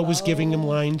 J-Lo was giving him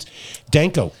lines.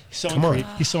 Danko, come on.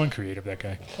 He's so uncreative, that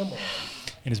guy. Come on.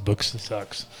 And his books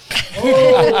sucks.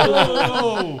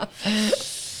 Oh!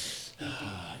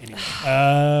 Anyway.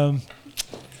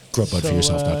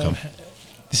 Grubbudforyourself.com.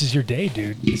 This is your day,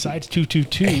 dude. Besides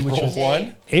 222, which was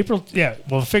one. April. Yeah.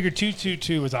 Well, I figured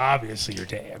 222 was obviously your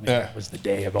day. I mean, that was the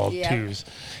day of all twos.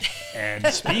 And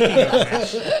speaking of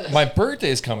which, my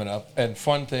birthday is coming up, and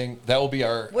fun thing that will be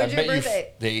our. When's your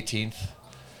birthday? The 18th.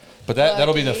 But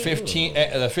that'll be the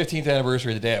 15th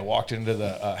anniversary of the day I walked into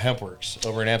the Hempworks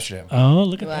over in Amsterdam. Oh,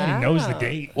 look at that. He knows the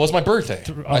date. Well, it's my birthday.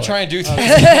 I try and do things.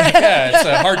 Yeah, it's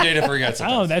a hard day to forget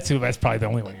sometimes. Oh, that's probably the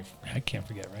only one I can't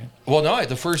forget, right? Well, no,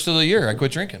 the first of the year, I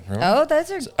quit drinking. Remember? Oh,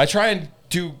 that's I try and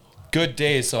do good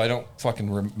days so I don't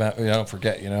fucking I don't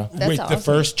forget, you know? That's Wait, awesome. the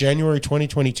first January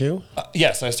 2022?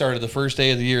 Yes, I started the first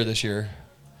day of the year this year.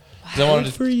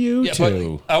 Good for you,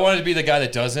 too. I wanted to be the guy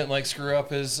that doesn't like screw up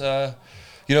his...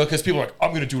 you know, because people are like, I'm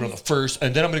going to do it on the first,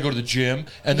 and then I'm going to go to the gym,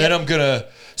 and then I'm going to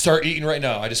start eating right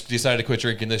now. I just decided to quit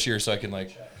drinking this year so I can,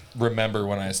 like, remember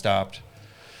when I stopped.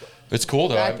 It's cool,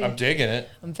 though. I'm digging it.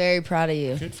 I'm very proud of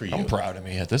you. Good for you. I'm proud of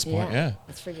me at this point, yeah.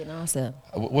 That's freaking awesome.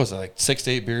 What was it, like 6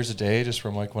 to 8 beers a day just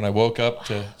from, like, when I woke up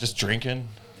to just drinking,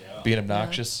 being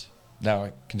obnoxious? Now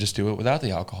I can just do it without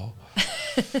the alcohol.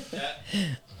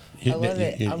 You're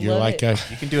like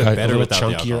you can do it better without the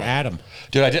chunkier alcohol. Adam.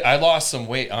 Dude, I lost some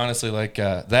weight, honestly. Like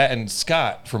that and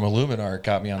Scott from Illuminar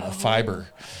got me on the fiber.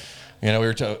 You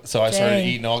know, so I started Dang.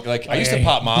 eating all I used to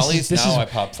pop Molly's. Now I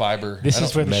pop fiber. This I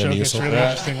is don't- where the show gets really Yeah.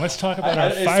 interesting. Let's talk about our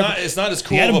It's fiber. It's not as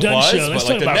cool The of Adam a Dunn buzz, Show. Let's but like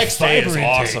talk the about next day is fiber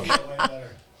awesome.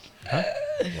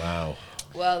 intake. Wow.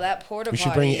 Well, that porta We should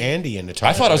potty. bring Andy in to talk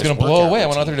I thought I was about going to his blow workout away. I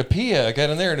went out routine. there to pee. I got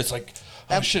in there, and it's like,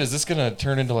 oh shit, is this going to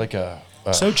turn into like a?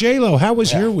 So J-Lo, how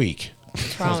was your week?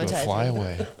 I was going to fly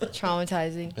away.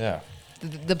 Traumatizing. Yeah.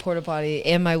 The porta potty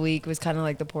and my week was kind of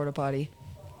like the porta potty.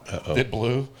 Uh-oh. It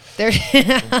blew. There.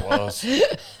 It blows.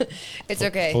 It's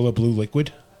okay. Full of blue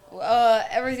liquid?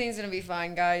 Everything's gonna be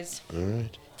fine, guys. All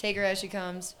right. Take her as she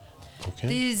comes. Okay.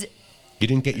 These You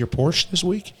didn't get your Porsche this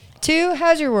week? 2,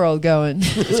 how's your world going?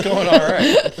 It's going all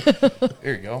right.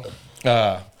 There you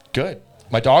go. Good.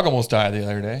 My dog almost died the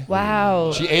other day.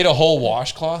 Wow. She ate a whole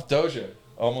washcloth. Doja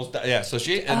almost died. Yeah. So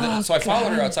so I followed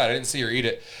her God. outside. I didn't see her eat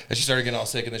it, and she started getting all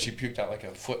sick, and then she puked out like a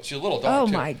foot. She's a little dog. Oh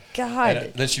too. my God.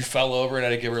 And then she fell over, and I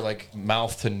had to give her like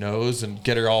mouth to nose and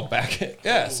get her all back.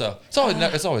 Yeah. So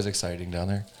it's always exciting down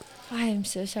there. I am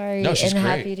so sorry No, she's and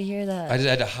great. happy to hear that. I just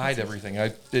had to hide everything.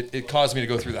 It caused me to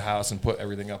go through the house and put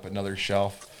everything up another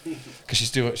shelf because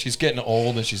she's getting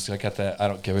old and she's got that I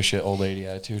don't give a shit old lady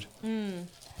attitude.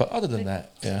 But other than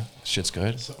that, yeah, shit's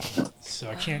good. So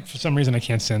I can't, for some reason, I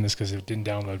can't send this because it didn't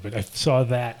download. But I saw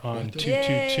that on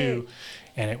 222,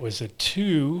 and it was a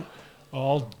 2,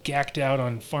 all gacked out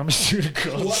on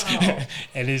pharmaceuticals, Wow.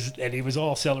 and he was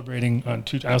all celebrating on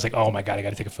 2. I was like, oh my god, I got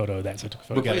to take a photo of that. So I took a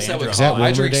photo. We got of Andrew.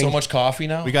 I drink so much coffee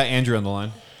now. We got Andrew on the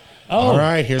line. Oh, All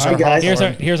right, here's our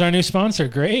here's our new sponsor.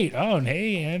 Great. Oh, and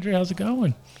hey, Andrew, how's it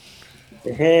going?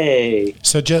 Hey.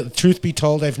 So, truth be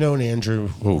told, I've known Andrew,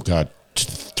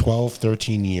 12,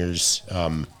 13 years.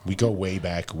 We go way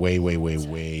back,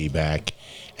 way back.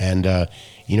 And,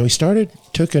 he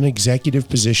took an executive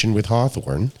position with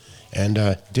Hawthorne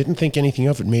and didn't think anything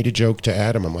of it, made a joke to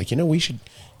Adam. I'm like, we should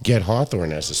get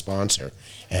Hawthorne as a sponsor.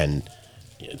 And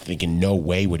thinking, no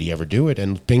way would he ever do it.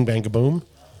 And bing, bang, boom.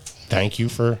 Thank you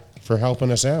for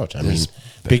helping us out. I mean,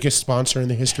 biggest sponsor in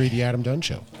the history of the Adam Dunn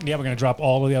Show. Yeah, we're gonna drop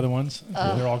all of the other ones.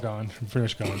 They're all gone.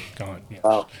 Finished gone. Yeah.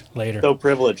 Wow. Later. So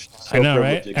privileged. So I know,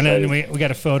 right? privileged, And then excited. we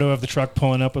got a photo of the truck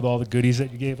pulling up with all the goodies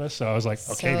that you gave us. So I was like,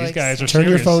 okay, So these guys are Turn serious.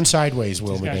 your phone sideways, These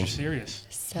guys Wilmington. are serious.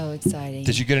 So exciting.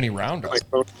 Did you get any Roundup?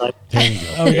 There you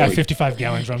go. Oh, we got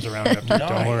 55-gallon drums around up.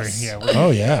 Don't worry. Yeah.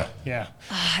 Oh, yeah. Yeah.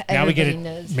 Now we get it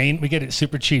everybody knows. we get it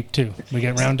super cheap too. We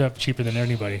get Roundup cheaper than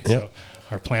anybody. So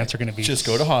our plants are going to be Just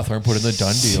go to Hawthorne, put in the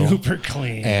Dunn deal, super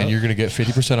clean, and you're going to get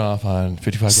 50% off on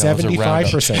 55 gallons of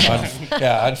Roundup. 75% off.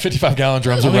 Yeah, on 55 gallon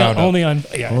drums of Roundup. only on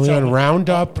Only on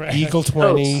Roundup, Eagle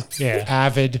 20, Yeah.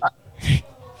 Avid,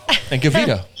 and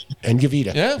Gavita. and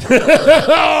Gavita. Yeah.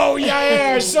 Oh,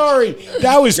 yeah, sorry.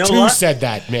 That was No two luck? said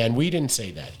that, man. We didn't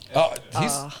say that. Oh,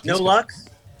 No Lux?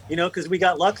 Because we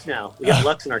got Lux now. We got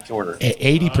Lux in our corner.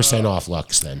 80% off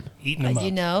Lux then. eating them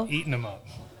up. Eating them up.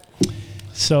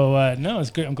 So no, it's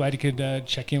good. I'm glad you could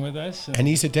check in with us. And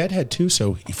he's a deadhead too,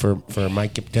 so for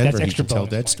Mike That's Denver, he extra can tell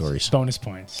bonus dead points. stories. Bonus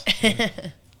points.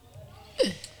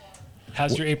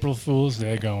 How's your April Fool's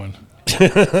Day going?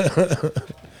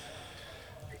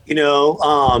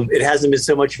 It hasn't been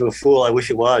so much of a fool. I wish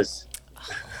it was.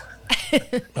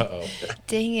 Uh-oh.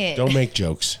 Dang it. Don't make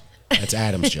jokes. That's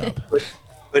Adam's job.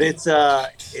 But it's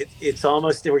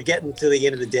almost, we're getting to the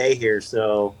end of the day here,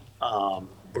 so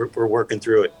we're working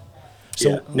through it.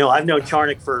 So- No, I've known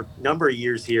Charnick for a number of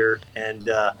years here, and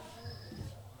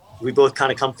we both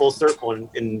kind of come full circle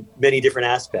in many different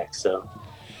aspects. So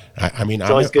I mean, It's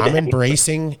always good to I'm have you.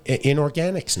 embracing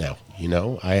inorganics now.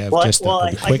 I have well, just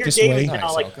I the hear quickest Dave way. is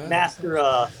now like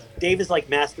master. Dave is like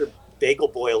master bagel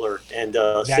boiler and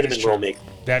That cinnamon is true. roll maker.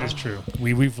 That is true.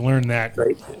 We've learned that.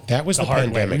 That was the hard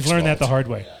way. pandemic. We've learned that the hard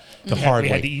way. The We hard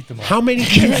had way. to eat them all. How many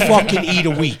do you fucking eat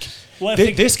a week? Well, I Thi-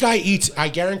 think- this guy eats. I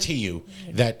guarantee you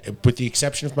that, with the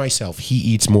exception of myself, he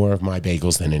eats more of my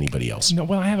bagels than anybody else. No,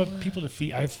 well, I have people to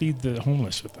feed. I feed the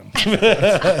homeless with them.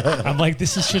 I'm like,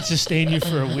 this should sustain you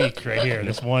for a week right here.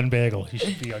 This one bagel, you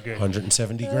should be all good.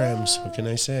 170 grams. What can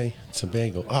I say? It's a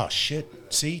bagel. Oh shit!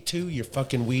 See, too, your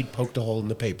fucking weed poked a hole in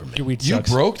the paper. Man. Your weed You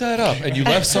sucks. broke that up, and you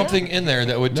left something in there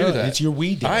that would do No, that. it's your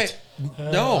weed.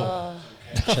 No.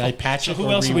 Should I patch it? Who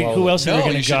or else are we re-roll it? going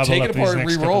to you should gobble take up it apart these and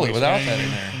next re-roll couple it without weeks? that Any in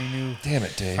new- there. any new- Damn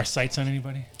it, Dave. Are sights on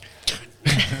anybody?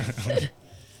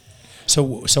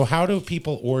 So how do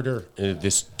people order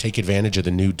this? Take advantage of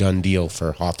the new Dunn deal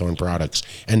for Hawthorne products,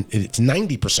 and it's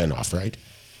 90% off, right?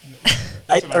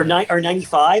 Or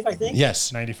 95, I think.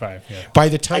 Yes, 95. Yeah. By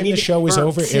the I time need the to show is confirm.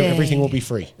 over, everything will be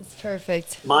free. It's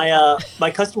perfect.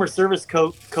 My customer service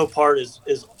co-part is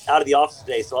out of the office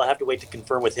today, so I'll have to wait to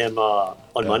confirm with him on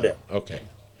Monday. Okay,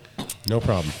 no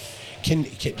problem.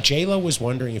 J-Lo was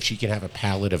wondering if she can have a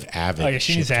pallet of Avid. Oh yeah,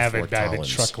 she needs shipped to Avid Fort by the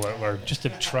Collins. truckload, or just a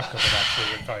truck of it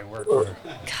actually would probably work for her.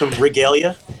 Some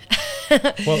regalia.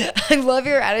 I love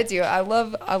your attitude. I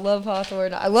love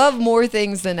Hawthorne. I love more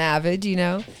things than Avid, you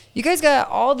know. You guys got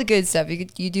all the good stuff.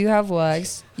 You do have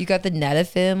Lux. You got the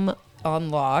Netafim on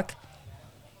lock.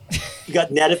 We got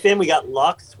Netafim, we got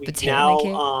Lux. We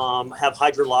Botanicate. now have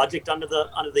Hydrologic under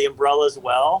the umbrella as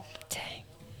well.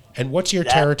 And what's your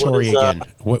That territory was, again?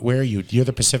 Where are you? You're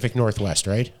the Pacific Northwest,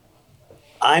 right?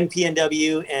 I'm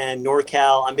PNW and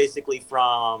NorCal. I'm basically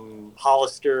from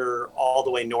Hollister all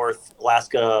the way north,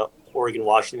 Alaska, Oregon,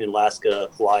 Washington, Alaska,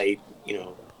 Hawaii, you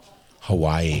know.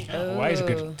 Hawaii. Hawaii's a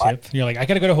good tip. You're like, I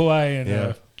gotta go to Hawaii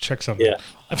and check something. Yeah.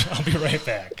 I'll be right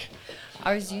back.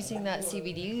 I was using that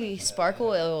CBD sparkle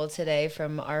oil today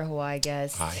from our Hawaii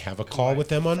guest. I have a call with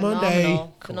them on Monday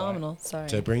Phenomenal. Sorry.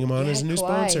 to bring them on as a new Kauai.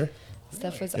 sponsor.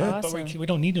 Stuff was But awesome. we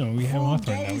don't need them. We have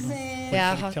Hawthorne now.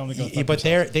 Yeah, Tell them to go Yeah, fuck but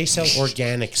themselves. they sell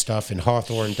organic stuff, and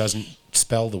Hawthorne doesn't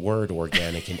spell the word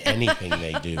organic in anything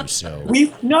they do. So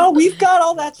We've got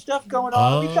all that stuff going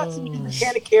on. We've got some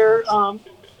organic care.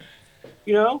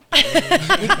 You know, we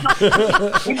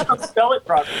just don't spell it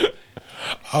properly.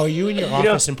 Oh, are you in your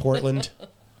office in Portland?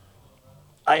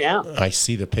 I am. I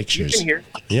see the pictures. You've been here.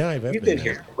 Yeah, I've You've been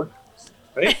here,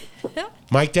 right?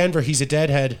 Mike Denver, he's a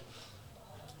deadhead.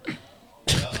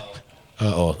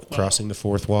 Uh-oh, crossing the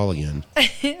fourth wall again.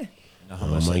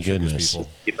 Oh my goodness.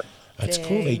 That's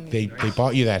cool. They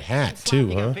bought you that hat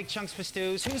too, huh? Big chunks for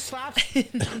stews. Who slaps?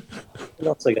 What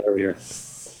else I got over here?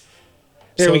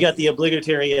 Here So- we got the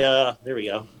obligatory. There we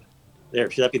go. There,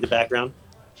 should that be the background?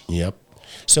 Yep.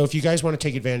 So if you guys want to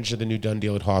take advantage of the new Dunn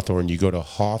deal at Hawthorne, you go to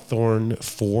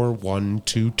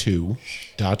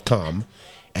hawthorne4122.com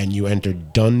and you enter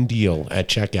Dunn deal at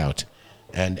checkout.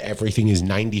 And everything is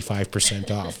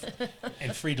 95% off.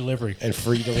 And free delivery. And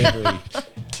free delivery.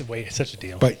 It's such a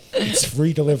deal. But it's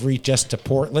free delivery just to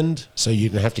Portland, so you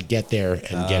don't have to get there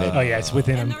and get it. Oh yeah, it's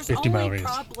within a 50-mile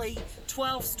radius. Probably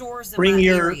 12 stores in Bring my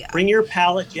your area.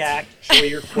 pallet jack or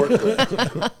your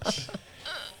forklift.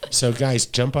 So guys,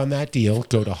 jump on that deal.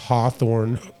 Go to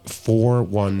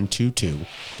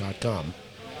hawthorne4122.com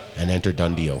and enter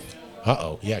Dunn deal.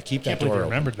 Uh-oh. Yeah, keep that Can't believe door you open.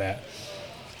 remembered that.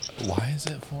 Why is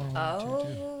it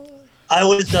 4122? I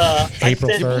was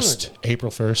April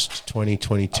 1st,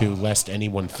 2022, lest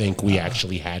anyone think we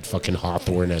actually had fucking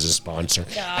Hawthorne as a sponsor.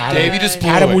 Dave, you just blew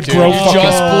Adam it, would dude. grow You fucking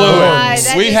just blew God, it.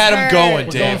 that We just had him hurt. going,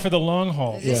 We're going Dave. for the long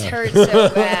haul. This hurts so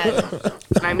bad.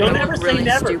 I'm Don't gonna ever look say really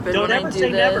never. stupid Don't when ever I do say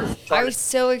this. never. I was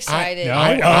so excited.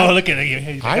 Look at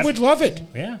it. I would love it.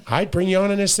 Yeah. I'd bring you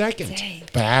on in a second.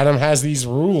 But Adam has these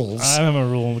rules. I'm a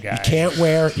rule guy. You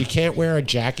can't wear a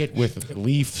jacket with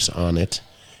leaves on it.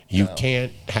 You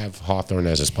can't have Hawthorne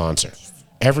as a sponsor.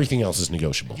 Everything else is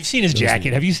negotiable. You've seen his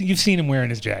jacket. You've seen him wearing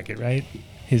his jacket, right?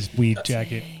 His weed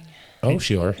jacket. Oh,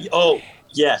 sure. Oh,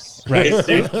 yes. Right. His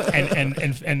suit.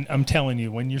 and I'm telling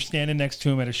you, when you're standing next to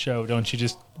him at a show, don't you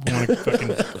just want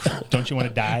to don't you want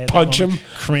to die? At that Punch moment? him?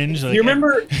 Cringe. Like, You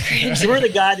remember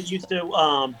the guy that used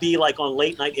to be like on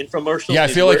late night infomercials? Yeah, I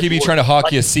feel like he'd be trying to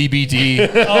hawk you a CBD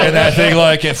and that thing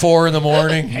like at 4 in the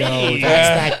morning. No, that's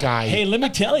that guy. Hey, let me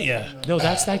tell you. No,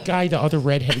 that's that guy, the other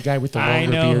redheaded guy with the I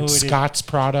longer know who beard. it is. Scott's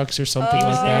Products or something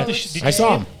was like there that. did I you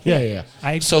saw see him. Yeah.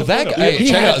 I So took a that photo. guy, He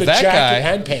check had out the that jacket guy.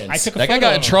 and pants. I took a That guy photo got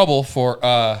of in him. trouble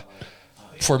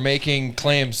for making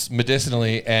claims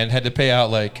medicinally and had to pay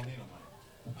out like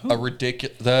a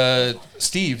ridiculous.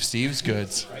 Steve's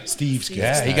goods. Steve's good.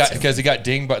 Yeah, he got because he got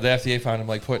dinged, but the FDA found him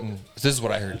like putting. This is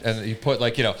what I heard, and he put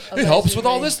like it helps with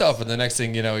all this stuff, and the next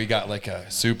thing you know, he got like a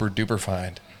super duper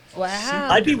fine. Wow.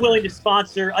 I'd be willing to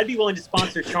sponsor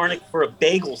Charnick for a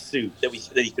bagel suit that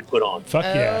he could put on. Fuck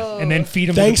yeah. And then feed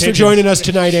him. Thanks to for the joining pigeons. us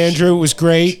tonight, Andrew. It was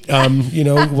great.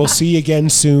 We'll see you again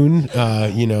soon.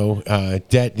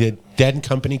 Dead and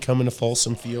Company coming to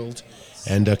Folsom Field,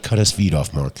 and cut his feet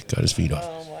off, Mark. Cut his feet off.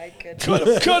 Oh my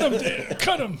goodness.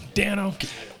 Cut him, Dano.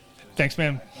 Thanks,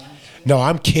 man. No,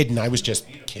 I'm kidding. I was just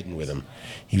kidding with him.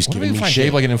 He was What if giving we me find shit.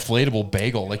 Dave like an inflatable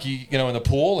bagel, like in the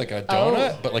pool, like a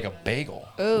donut, but like a bagel?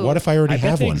 Ooh. What if I already I bet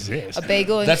have they one? exist. A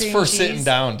bagel and That's cream for cheese? sitting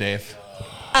down, Dave.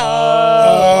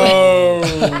 Oh.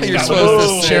 You're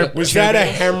supposed to sit. Was that a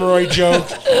hemorrhoid joke?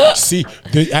 See,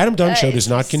 the Adam Dunn Show does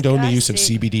not condone the use of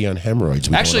CBD on hemorrhoids.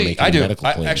 We don't Actually, want to I make do. any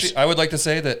medical claims. Actually, I would like to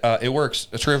say that it works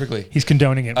terrifically. He's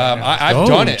condoning it. Right now. I've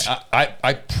done it.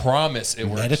 I promise it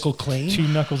works. Medical claims? 2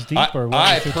 knuckles deep, or what?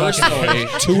 I is it talking about?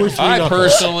 personally, 2 or 3 I knuckles.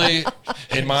 personally,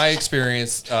 in my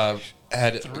experience,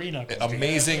 had 3 knuckles.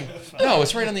 amazing. No,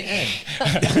 it's right on the end.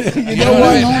 You know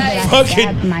what?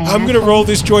 Fucking, I'm going to roll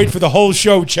this joint for the whole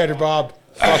show, Cheddar Bob.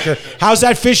 Fucker. How's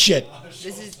that fish shit? This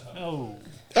is. Oh.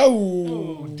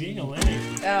 Oh, ding-a-ling.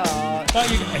 Oh.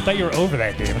 I thought you were over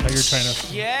that, Dave. I thought you were trying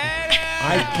to.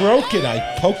 I broke it.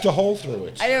 I poked a hole through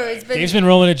it. I know it's been. Dave's been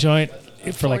rolling a joint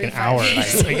for like an 45 hour.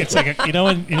 minutes. Like, it's like you know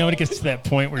when it gets to that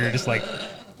point where you're just like,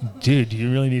 dude, do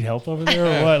you really need help over there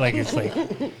or what? Like it's like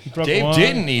you broke Dave one.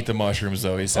 didn't eat the mushrooms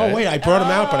though. He said. Oh wait, I brought them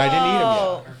out, but I didn't eat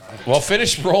them yet. Well,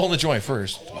 finish rolling the joint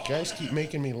first. You guys keep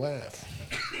making me laugh.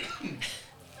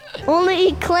 Only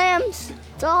eat clams.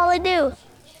 That's all I do.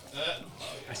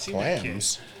 I seen that kid.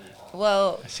 Clams.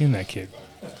 Well, I seen that kid.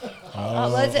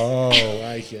 let's-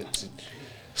 I get it.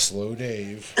 Slow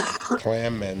Dave.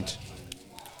 Clam meant.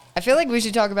 I feel like we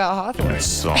should talk about Hawthorne.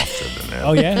 Softer than that.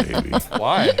 Oh, yeah? Baby.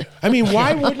 Why? I mean,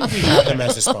 why wouldn't we have them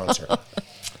as a sponsor?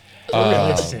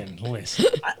 Listen.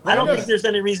 I don't think there's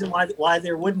any reason why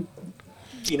there wouldn't,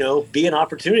 be an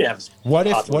opportunity to have. What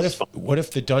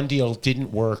if the Dunn deal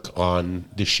didn't work on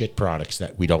the shit products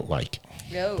that we don't like,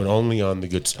 No. but only on the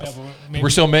good stuff? We're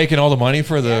still making all the money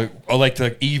for the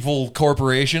evil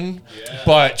corporation,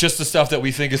 but just the stuff that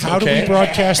we think is How okay. do we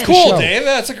broadcast the Cool, show? Dave.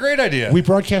 That's a great idea. We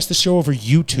broadcast the show over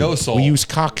YouTube. No soul. We use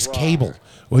Cox Cable.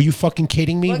 Are you fucking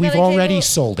kidding me? What We've kind of already cable?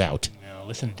 sold out. No,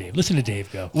 listen to Dave. Listen to Dave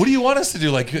go. What do you want us to do?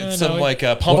 Like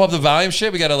pump up the volume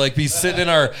shit? We got to be sitting in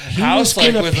our He house was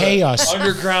gonna with pay a us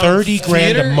underground 30 grand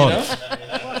theater, a you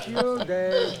month.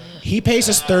 know? He pays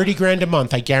us 30 grand a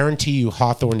month. I guarantee you,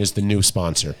 Hawthorne is the new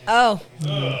sponsor. Oh.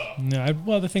 No.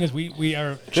 Well, the thing is, we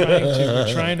are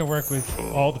trying to work with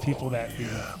all the people that we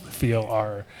feel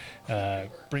are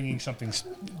bringing something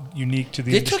unique to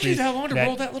the It industry. took you that long to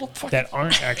roll that little fucking... That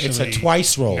aren't actually. It's a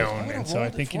twice roll. known. And so I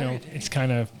think it's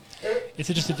kind of. It's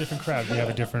just a different crowd. We have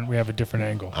a different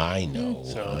angle. I know.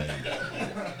 So,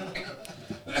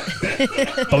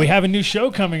 but we have a new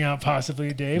show coming out,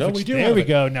 possibly, Dave. No, which- we do There have we it.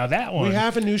 go. Now that one. We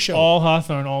have a new show. All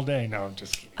Hawthorne all day. No, I'm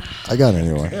just. I got it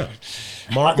anyway. Yeah.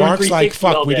 Hawthorne Mark's like, 360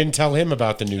 fuck, all we day. didn't tell him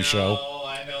about the new show.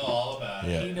 I know all about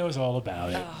it. Yeah. He knows all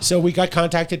about it. So we got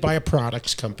contacted by a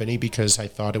products company because I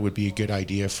thought it would be a good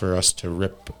idea for us to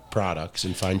rip products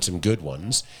and find some good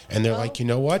ones. And they're like, you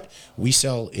know what? We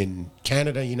sell in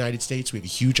Canada, United States. We have a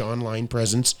huge online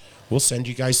presence. We'll send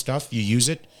you guys stuff. You use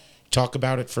it. Talk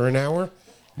about it for an hour.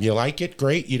 You like it?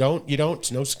 Great. You don't? You don't?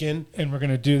 It's no skin. And we're going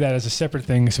to do that as a separate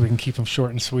thing so we can keep them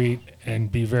short and sweet and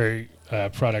be very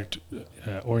product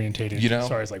orientated as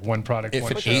far as like one product. If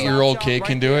one an show. 8-year-old kid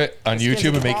can do it on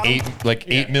YouTube and make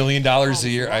 $8 million a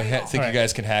year, I think you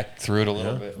guys can hack through it a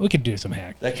little bit. We can do some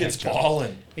hack. That kid's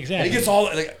balling. Exactly. And he gets all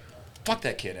fuck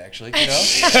that kid, actually. You know?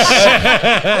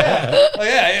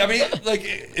 I mean,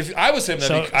 if I was him,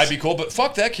 I'd be cool. But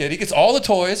fuck that kid. He gets all the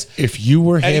toys. If you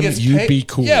were and he him, gets you'd paid. be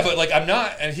cool. Yeah, but I'm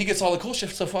not, and he gets all the cool shit.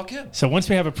 So fuck him. So once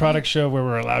we have a product show where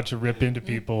we're allowed to rip into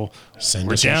people,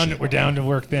 we're down to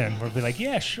work. Then we'll be like,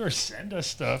 yeah, sure, send us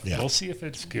stuff. Yeah. We'll see if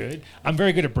it's good. I'm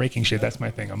very good at breaking shit. That's my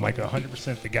thing. I'm like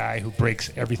 100% the guy who breaks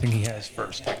everything he has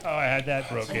first. Like, oh, I had that,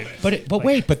 broke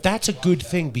it. But that's a good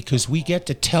thing because we get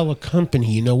to tell a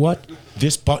company, you know what?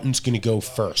 This button's going to go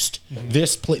first.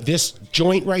 Mm-hmm. This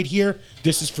joint right here,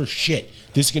 this is for shit.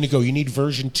 This is going to go. You need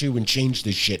version 2 and change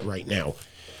this shit right now.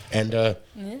 And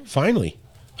finally,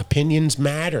 opinions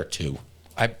matter too.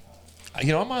 I'm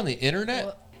on the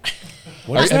internet.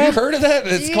 What is Have you that? heard of that?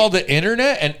 It's called the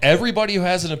internet, and everybody who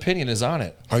has an opinion is on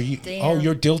it. Are you? Damn. Oh,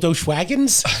 you're dildo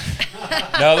schwaggins?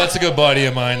 No, that's a good buddy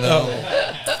of mine, though.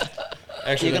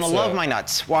 Actually, You're gonna love my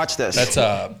nuts. Watch this. That's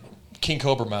King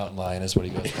Cobra Mountain Lion is what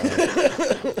he goes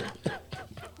by.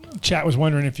 Chat was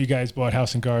wondering if you guys bought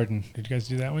House and Garden. Did you guys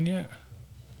do that one yet?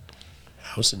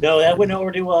 House and No, that went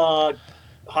over to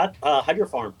Hydro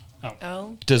Farm.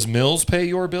 Oh. Does Mills pay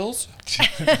your bills?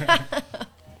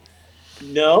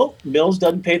 No, Mills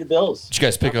doesn't pay the bills. Did you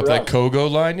guys pick up that Kogo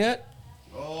line yet?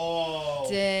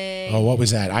 Dang. Oh, what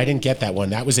was that? I didn't get that one.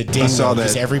 That was a ding I saw one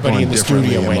because that everybody going in the differently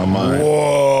studio in went, my mind.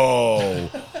 whoa.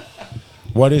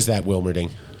 What is that,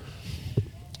 Wilmerding?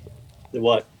 The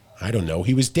what? I don't know.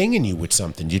 He was dinging you with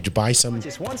something. Did you buy some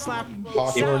Just one slap.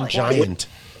 Hawthorne giant?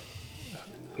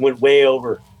 Went way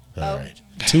over. All right.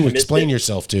 To explain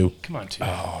yourself to. Come on, two.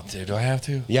 Oh, dude, do I have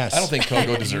to? Yes. I don't think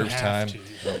Kogo deserves have time.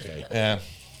 to. Okay. Yeah.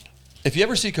 If you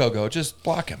ever see Kogo, just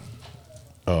block him.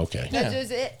 Oh, okay. That's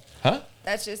just it. Huh?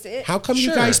 That's just it. How come you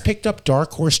Sure. guys picked up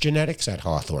Dark Horse Genetics at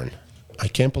Hawthorne? I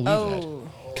can't believe that. Oh.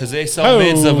 Because they sell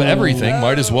mids of everything.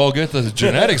 Might as well get the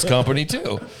genetics company,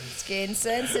 too. It's getting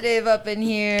sensitive up in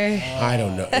here. I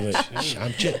don't know. I'm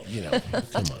just,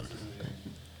 come on.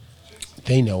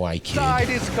 They know I kid. Side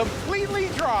is completely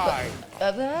try.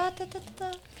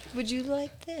 Would you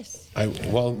like this?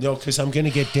 Well, no, because I'm going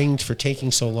to get dinged for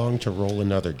taking so long to roll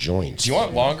another joint. Do you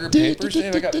want longer papers,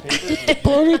 Dave? I got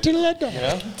papers.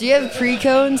 Do you have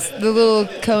pre-cones? The little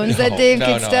cones that Dave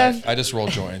can stuff? I just roll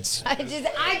joints. I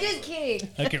just kidding.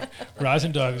 Okay,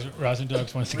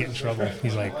 Rosendogs wants to get in trouble.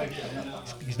 He's like,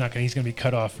 he's gonna be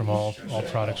cut off from all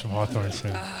products from Hawthorne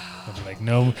soon. He'll be like,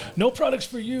 no products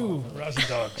for you,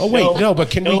 Rosendogs. Oh wait, no, but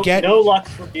can we get no luck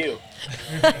for you?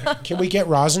 Can we get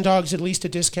Rosendogs at least a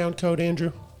discount code,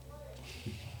 Andrew?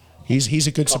 He's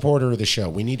a good supporter of the show.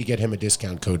 We need to get him a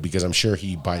discount code because I'm sure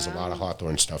he buys a lot of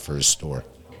Hawthorne stuff for his store.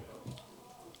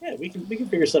 Yeah, we can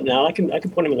figure something out. I can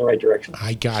point him in the right direction.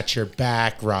 I got your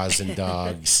back,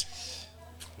 Rosendogs.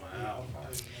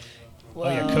 Oh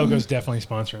yeah, Kogo's definitely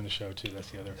sponsoring the show too. That's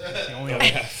the only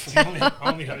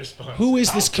other sponsor. Who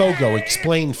is this Kogo?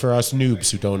 Explain for us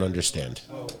noobs who don't understand.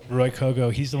 Roy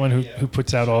Kogo, he's the one who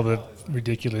puts out all the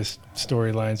ridiculous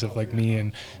storylines of like me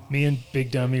and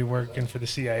Big Dummy working for the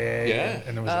CIA. Yeah.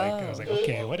 And it was I was like,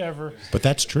 okay, whatever. But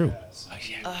that's true. I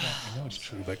know it's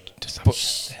true, but to some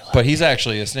But he's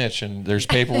actually a snitch, and there's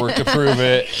paperwork to prove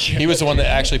it. He was the one that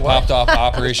actually popped off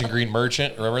Operation Green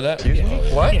Merchant. Remember that?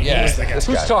 What? Yeah.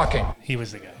 Who's talking? He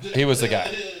was the guy. He was the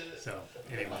guy. So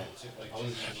anyway.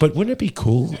 But wouldn't it be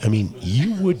cool? I mean,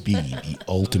 you would be the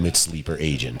ultimate sleeper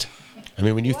agent. I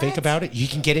mean, when you think about it, you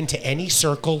can get into any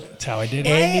circle. That's how I did it.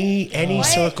 Any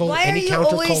circle, any counterculture.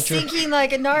 Why are you always thinking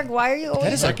like a narc? Why are you always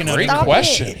That is a thinking great Stop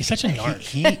question. it. He's such a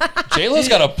narc.J-Lo's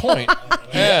got a point.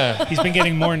 Yeah. He's been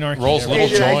getting more narky. Rolls little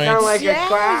Did I sound joints. like a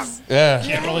crap? Yeah.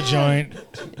 Can't roll a joint.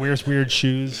 Wears weird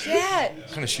shoes. Yeah. What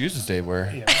kind of shoes does Dave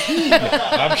wear?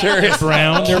 I'm curious.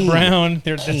 Brown. They're brown.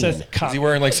 That says cop. Is he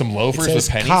wearing like some loafers It with says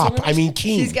pennies cop. in them? I mean,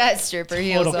 Keen. He's got stripper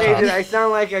heels on. Hey, did I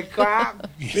sound like a cop?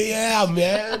 Yeah,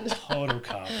 man. Total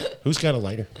cop. Who's got a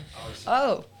lighter?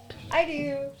 Oh, I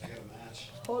do.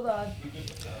 Hold on.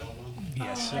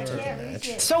 Yes, I can't reach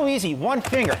it. So easy, one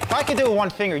finger. If I could do it with one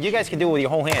finger, you guys can do it with your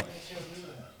whole hand.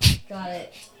 Got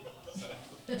it.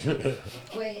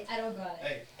 Wait, I don't got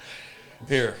it.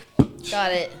 Here.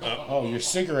 Got it. Oh, your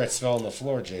cigarettes fell on the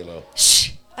floor, J-Lo.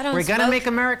 Shh. I don't We're gonna smoke. make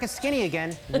America skinny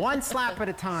again, one slap at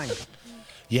a time.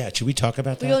 Yeah, should we talk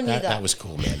about that? We don't need that. that. Was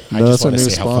cool, man. No, I just that's our want to new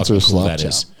say how sponsor, fucking cool Slap that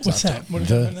is. What's that? What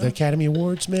The Academy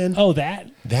Awards, man. Oh, that?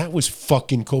 That was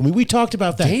fucking cool. I mean, we talked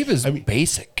about that. Dave is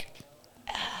basic.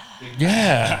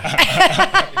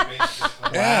 Yeah.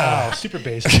 Wow, super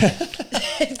basic.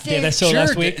 Yeah, that's so Sure.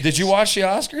 last week. Did you watch the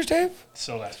Oscars, Dave?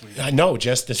 So last week. No,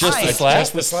 just the slap.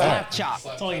 Just the slap.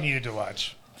 That's all you needed to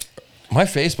watch. My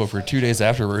Facebook for 2 days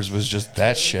afterwards was just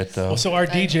that shit, though. Well, so our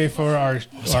DJ for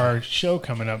our show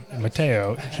coming up,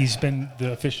 Mateo, he's been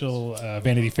the official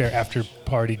Vanity Fair after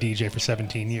party DJ for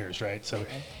 17 years, right? So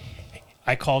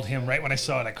I called him right when I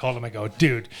saw it. I called him. I go,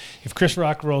 dude, if Chris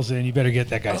Rock rolls in, you better get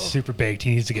that guy super baked.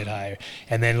 He needs to get higher.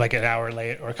 And then like an hour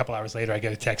later or a couple hours later, I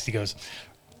get a text. He goes,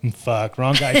 fuck,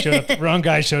 wrong guy showed up. Wrong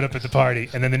guy showed up at the party.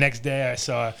 And then the next day I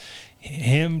saw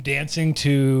him dancing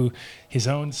to his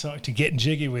own song, to Getting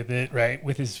Jiggy with It, right?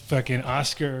 With his fucking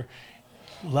Oscar,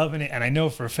 loving it. And I know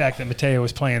for a fact that Mateo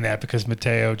was playing that because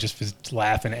Mateo just was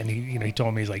laughing. And he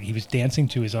told me, he's like, he was dancing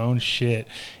to his own shit.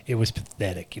 It was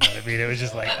pathetic. You know what I mean? It was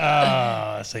just like,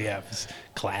 so yeah, it was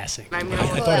classic. I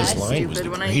thought his line was the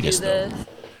greatest, though.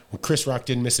 When Chris Rock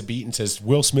didn't miss a beat and says,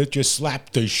 Will Smith just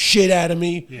slapped the shit out of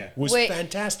me, was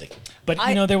fantastic. But,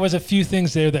 there was a few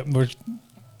things there that were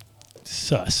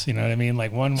sus, you know what I mean?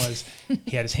 Like one was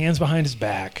he had his hands behind his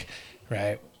back,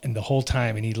 right? And the whole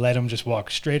time, and he let him just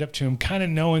walk straight up to him, kind of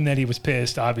knowing that he was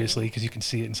pissed, obviously, because you can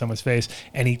see it in someone's face.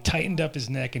 And he tightened up his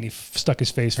neck and he stuck his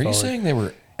face forward. Are you saying they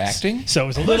were acting? So it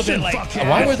was a little bit like,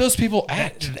 why would those people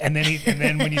act? And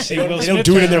then when you see They Will don't Smith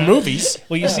do it in turn their around- movies.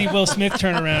 Well, you see Will Smith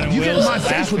turn around and You get in Will's my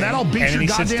face laughing, with that, I'll beat and your then he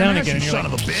sits goddamn down ass, again, and you you're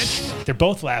son like, of a bitch. they're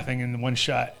both laughing in one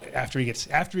shot. After he gets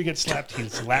slapped,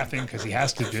 he's laughing because he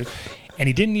has to do. And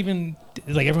he didn't even,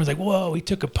 like, everyone's like, whoa, he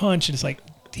took a punch, and it's like,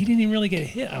 he didn't even really get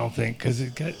hit, I don't think, because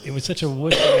it was such a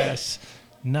wussy ass.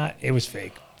 It was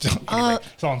fake. So, anyway,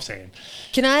 that's all I'm saying.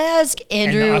 Can I ask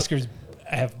Andrew? And the Oscars,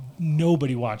 I have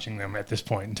nobody watching them at this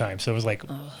point in time. So it was like,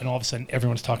 and all of a sudden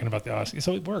everyone's talking about the Oscars.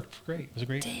 So it worked great. It was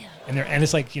great. Damn. And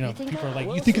it's like, people are like,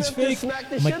 you think it's fake?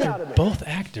 I'm like, they're both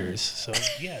actors. So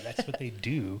yeah, that's what they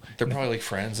do. They're probably like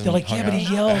friends. And They're like, yeah, but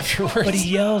he yelled. afterwards. But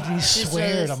he yelled and he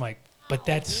sweared. I'm like, but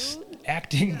that's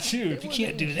acting too. If you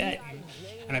can't do that.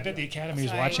 And I bet the Academy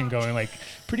is watching going like,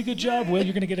 pretty good job, Will.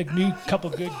 You're going to get a couple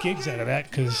good gigs out of that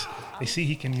because they see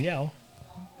he can yell.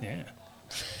 Yeah.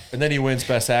 And then he wins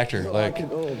Best Actor. Like,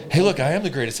 hey, look, I am the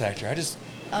greatest actor. I just...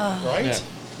 Right? Yeah.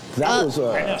 That was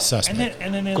a suspect.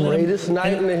 And then greatest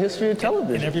night in the history of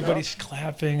television. And everybody's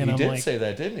clapping, and He I'm did like, say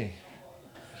that, didn't he?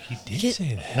 He did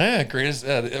say that. Yeah, greatest.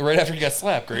 Right after he got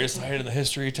slapped, greatest night in the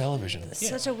history of television. It's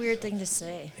such a weird thing to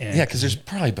say. Yeah, because there's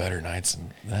probably better nights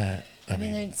than that. I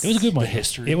mean, It was a good one.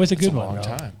 History. It was a good it's one. long though.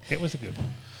 time. It was a good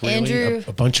one. Really, Andrew-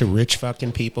 a bunch of rich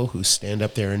fucking people who stand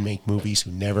up there and make movies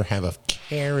who never have a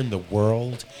care in the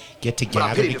world get to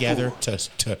gather together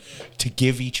to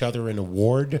give each other an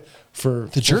award for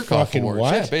The jerk off fucking awards.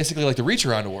 what? Yeah, basically like the reach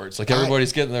around awards. Like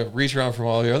everybody's getting the reach around from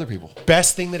all the other people.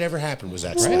 Best thing that ever happened was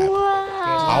that slap.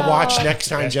 I'll watch next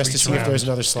time just to see if there's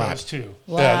another slap. Those two.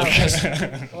 Wow.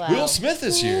 Will Smith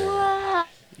this year.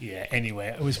 Yeah. Anyway,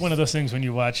 it was one of those things when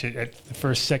you watch it at the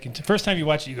first time you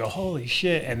watch it, you go, "Holy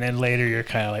shit!" And then later you're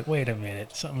kind of like, "Wait a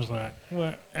minute, something's not."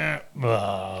 What?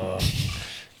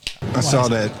 I saw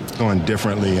that going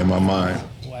differently in my mind.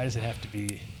 Why does it have to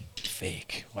be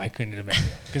fake? Why couldn't it have been?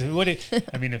 Because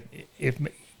I mean,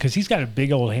 because he's got a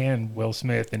big old hand, Will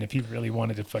Smith, and if he really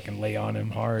wanted to fucking lay on him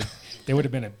hard, there would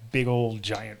have been a big old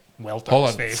giant welt on Hold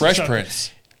his on, face. Fresh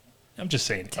Prince. I'm just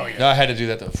saying. Oh yeah. No, I had to do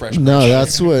that though. Fresh Prince. No,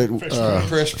 that's what.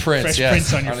 Fresh Prince. Fresh Yes.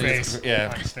 Prince on your his- face.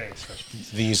 Yeah. On his face. Fresh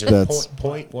Prince. These are That's-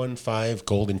 0.15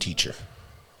 golden teacher.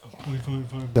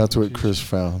 That's what Chris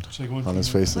found on his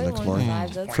face the next morning.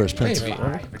 0.15, that's Fresh Prince. Maybe.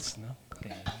 It's not.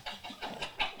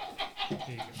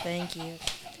 Thank you.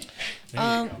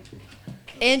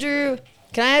 Andrew,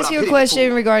 can I ask you a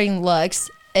question regarding Lux?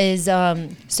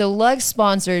 So Lux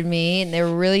sponsored me, and they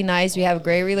were really nice. We have a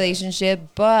great relationship,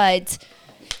 but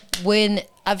when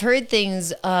I've heard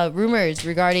things, rumors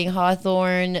regarding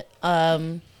Hawthorne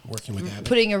Working with Abbott.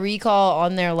 putting a recall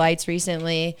on their lights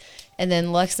recently, and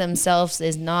then Lux themselves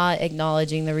is not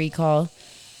acknowledging the recall.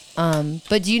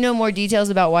 But do you know more details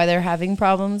about why they're having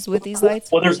problems with these lights?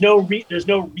 Well, there's no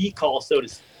recall, so to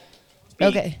speak.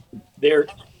 Okay.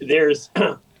 There's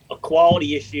a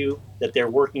quality issue that they're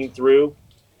working through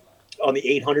on the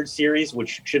 800 series,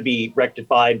 which should be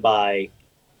rectified by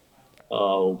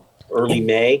early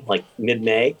May, like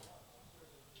mid-May.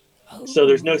 So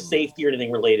there's no safety or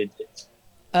anything related.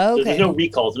 Oh, So okay. there's no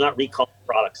recalls. They're not recalling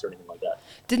products or anything like that.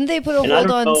 Didn't they put a And I hold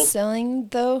don't on know- selling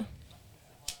though?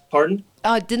 Pardon?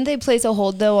 Didn't they place a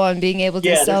hold though on being able to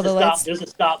Yeah, sell the lights? there's a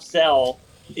stop sell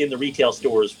in the retail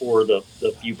stores for the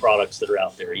few products that are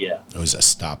out there. Yeah. It was a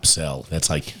stop sell. That's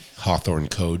like Hawthorne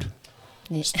code.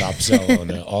 Stop sell on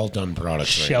all Dunn products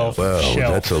Shelf. right now. Wow,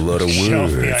 Shelf. that's a lot of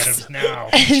Shelf the words. items now.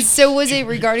 And so was it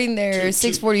regarding their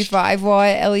 645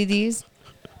 watt LEDs?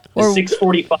 The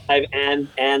 645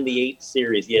 and the 8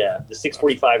 series, yeah. The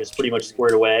 645 is pretty much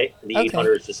squared away, and the Okay.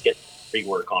 800 is just getting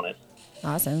rework on it.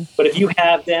 Awesome. But if you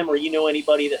have them, or you know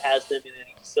anybody that has them in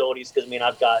any facilities, because I mean,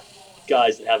 I've got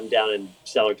guys that have them down in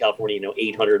Southern California,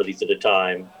 800 of these at a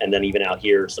time, and then even out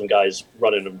here, some guys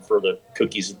running them for the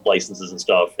cookies licenses and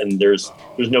stuff, and there's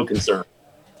no concern.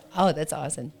 Oh, that's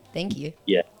awesome. Thank you.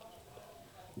 Yeah.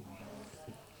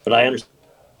 But I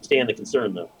understand the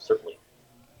concern, though, certainly.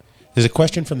 There's a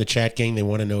question from the chat gang. They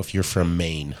want to know if you're from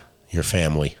Maine, your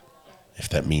family, if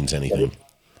that means anything.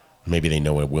 Maybe they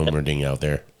know a Wilmerding out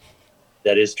there.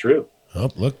 That is true. Oh,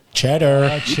 look,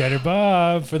 Cheddar. Cheddar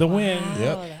Bob for the win.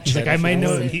 Yep. He's like, Cheddar I might for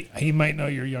the know. win. He might know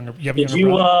your younger. You have a Did younger you,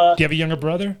 brother? Do you have a younger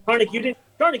brother?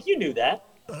 Karnik, you knew that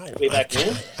way back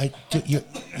when.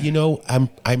 You know,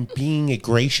 I'm being a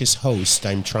gracious host.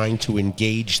 I'm trying to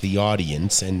engage the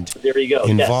audience and There you go.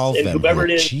 involve Yes. And them. whoever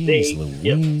it is, Jeez, they-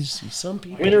 Louise. Some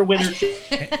people. Winner.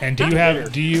 And do you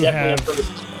have Definitely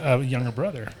a younger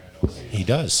brother? He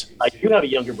does. I do have a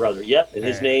younger brother. Yep, and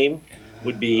his name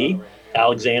would be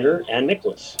Alexander and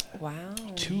Nicholas. Wow.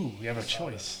 Two. You have a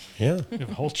choice. Yeah. You have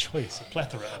a whole choice, a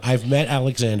plethora. I've met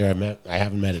Alexander. I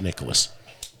haven't met Nicholas.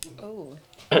 Oh.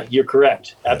 You're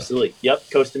correct. Absolutely. Yep.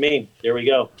 Coast of Maine. There we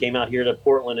go. Came out here to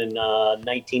Portland in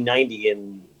 1990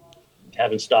 and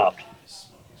haven't stopped.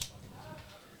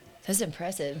 That's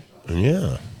impressive.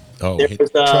 Yeah. Oh, There was,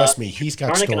 trust me, he's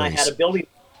got Karnik and I had stories. a building.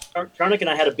 Karnik and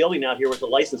I had a building out here with a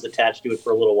license attached to it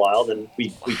for a little while. Then we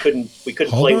couldn't Hold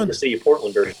play on. with the city of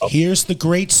Portland very well. Here's the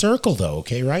great circle, though,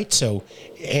 okay, right? So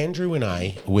Andrew and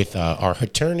I, with our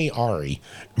attorney Ari,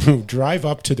 who drive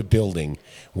up to the building.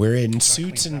 We're in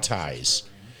suits and ties.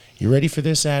 You ready for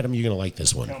this, Adam? You're going to like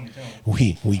this one.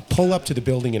 We pull up to the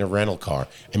building in a rental car.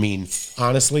 I mean,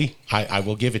 honestly, I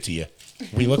will give it to you.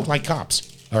 We look like cops.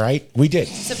 All right, we did.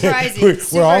 Surprising.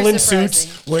 we're all in Super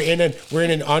suits. We're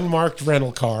in an unmarked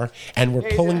rental car, and we're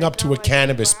pulling up to a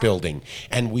cannabis building.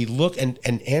 And we look, and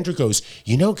Andrew goes,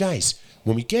 you know, guys,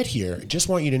 when we get here, I just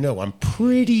want you to know, I'm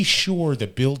pretty sure the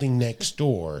building next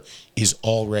door is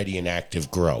already an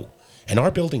active grow, and our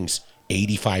building's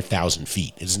 85,000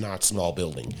 feet. It's not a small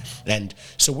building, and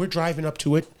so we're driving up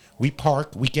to it. We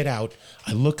park, we get out.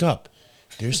 I look up.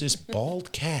 There's this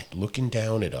bald cat looking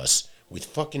down at us with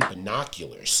fucking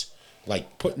binoculars,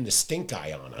 like putting the stink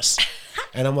eye on us.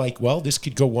 And I'm like, well, this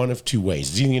could go one of two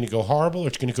ways. It's either going to go horrible or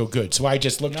it's going to go good. So I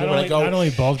just look to him and I go, not only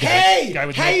bald guy, hey, guy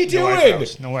with how no, you doing?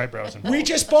 No eyebrows. We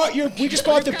just bought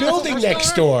the building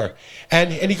next door.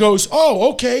 And he goes,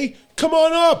 oh, okay, come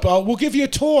on up. We'll give you a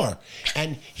tour.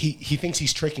 And he thinks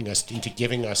he's tricking us into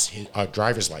giving us our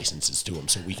driver's licenses to him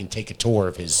so we can take a tour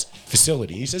of his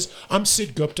facility. He says, I'm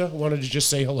Sid Gupta. I wanted to just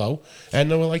say hello. And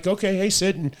then we're like, okay, hey,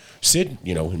 Sid. And Sid,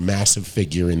 massive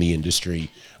figure in the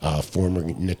industry, former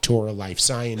Natura Life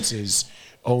Sciences,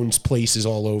 owns places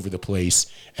all over the place.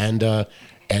 And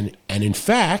in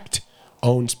fact,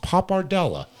 owns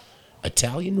Pappardella,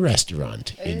 Italian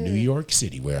restaurant in New York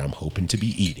City, where I'm hoping to be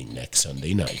eating next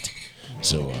Sunday night.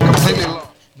 So,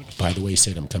 by the way,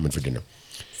 Sid, I'm coming for dinner.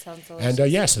 Sounds delicious.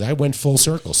 And so that went full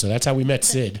circle. So that's how we met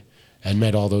Sid and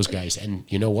met all those guys. And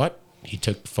you know what? He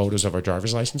took photos of our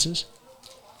driver's licenses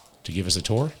to give us a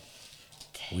tour.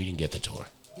 We didn't get the tour.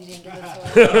 You didn't get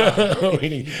the tour?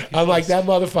 I'm like, that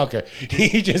motherfucker.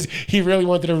 He really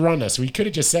wanted to run us. We could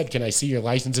have just said, can I see your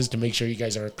licenses to make sure you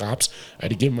guys aren't cops? I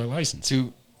had to give him my license.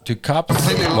 Do cop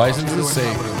licenses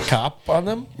say cop on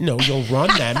them? No, you'll run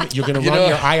them. You're going to run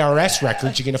your IRS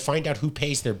records. You're going to find out who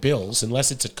pays their bills,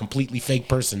 unless it's a completely fake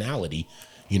personality,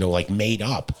 like made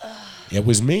up. It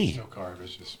was me. No carb.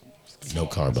 It's just no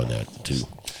carb on that, too.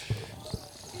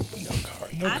 No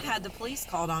carb. I've had the police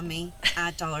called on me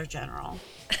at Dollar General.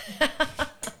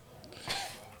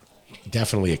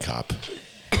 Definitely a cop.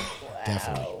 Wow.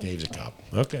 Definitely. Dave's a cop.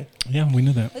 Okay. Yeah, we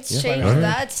knew that. Let's change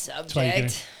that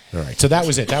subject. All right, so that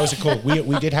was it. That was a cool.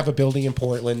 We did have a building in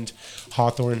Portland.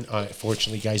 Hawthorne,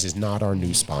 fortunately, guys, is not our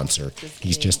new sponsor.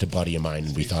 He's just a buddy of mine,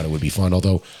 and we thought it would be fun.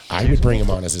 Although I would bring him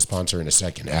on as a sponsor in a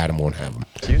second. Adam won't have him.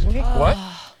 Excuse me? What?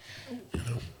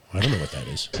 I don't know what that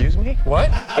is. Excuse me?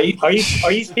 What? Are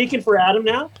you speaking for Adam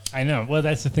now? I know. Well,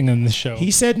 that's the thing on the show.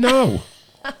 He said no.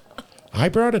 I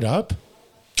brought it up.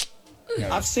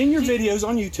 Yeah. I've seen your videos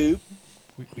on YouTube.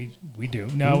 We do.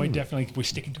 No, we're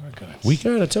sticking to our guns. We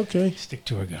got it. It's okay. Stick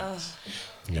to our guns.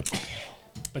 Yep.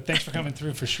 But thanks for coming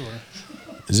through for sure.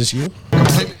 Is this you?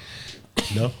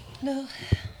 No. No.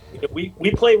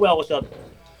 We play well with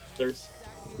others.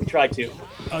 We try to.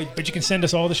 Oh, but you can send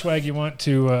us all the swag you want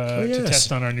to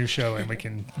test on our new show, and we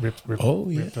can rip.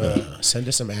 Send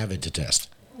us some Avid to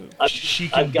test.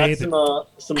 I've got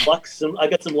some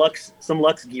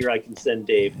Lux gear I can send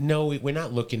Dave. No, we're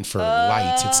not looking for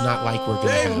lights. It's not like we're gonna.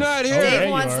 Dave's not here.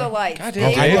 Dave wants the lights.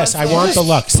 Yes, I want the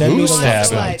Lux. Send me the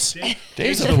Lux lights.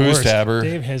 Dave's a poo stabber.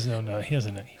 Dave has no. He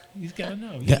doesn't know. He's got to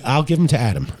know. Yeah, I'll give them to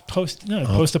Adam.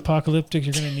 Post-apocalyptic.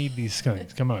 You're gonna need these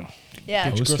things. Come on.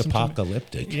 Yeah.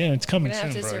 Post-apocalyptic. Yeah, it's coming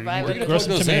soon, have to bro. survive Grow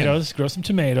some tomatoes. Grow some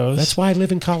tomatoes. That's why I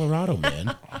live in Colorado,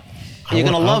 man. You're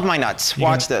going to love my nuts.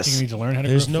 Watch this. You need to learn how to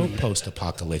There's grow no food.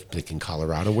 post-apocalyptic in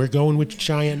Colorado. We're going with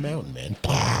Cheyenne Mountain, man.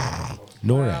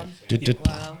 NORAD.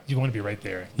 You want to be right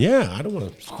there. Yeah, I don't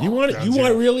want to. You want to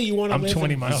live I'm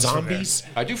 20 in miles zombies?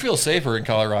 I do feel safer in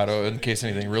Colorado in case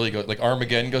anything really goes, like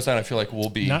Armageddon goes down. I feel like we'll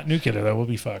be not nuclear though. We'll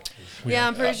be fucked. Yeah,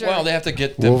 I'm pretty sure. Well, they have to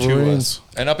get them to Wolverines. us.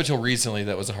 And up until recently,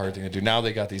 that was a hard thing to do. Now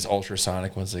they got these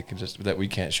ultrasonic ones that we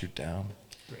can't shoot down.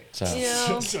 So,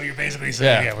 so you're basically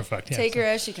saying, yeah, we're fucked. Yeah, Take her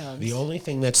as she comes. The only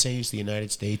thing that saves the United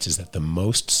States is that the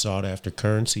most sought after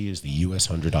currency is the U.S.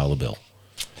 $100 bill.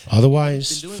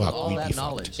 Otherwise, fuck, we'd be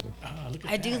fucked.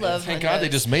 I do love. Thank God they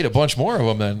just made a bunch more of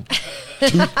them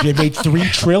then. They made 3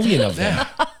 trillion of them.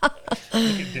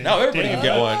 Now everybody can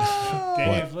get one.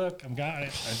 Dave, look, I got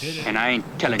it. I did it. And I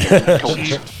ain't telling you. I told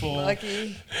you.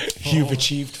 Lucky. You've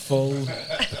achieved full.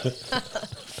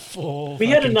 We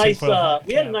had a nice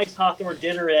Hawthorne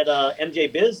dinner at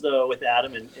MJ Biz though with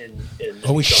Adam and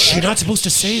Oh, you're not supposed to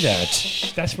say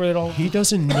that. That's where it all. He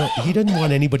doesn't know. He doesn't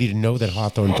want anybody to know that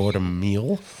Hawthorne bought a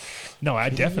meal. No, I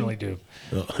definitely do.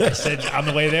 I said on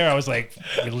the way there, I was like,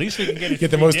 at least we can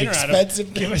get the most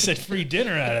expensive. Give us a free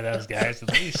dinner out of those guys,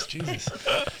 at least. Jesus.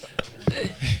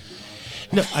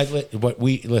 No,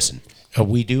 listen.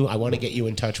 We do. I want to get you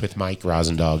in touch with Mike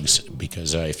Rosendogs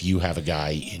because if you have a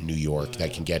guy in New York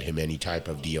that can get him any type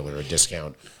of deal or a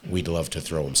discount, we'd love to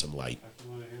throw him some light.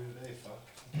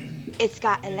 It's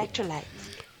got electrolytes.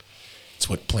 It's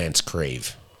what plants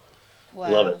crave.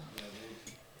 Wow. Love it.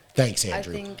 Thanks,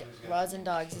 Andrew. I think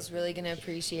Rosendogs is really going to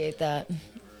appreciate that.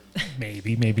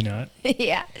 Maybe, maybe not.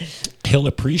 Yeah. He'll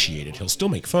appreciate it. He'll still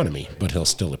make fun of me, but he'll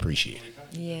still appreciate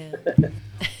it. Yeah.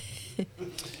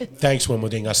 Thanks,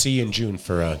 Wimbledon. I'll see you in June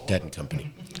for Dead and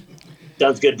Company.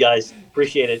 Sounds good, guys.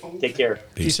 Appreciate it. Take care.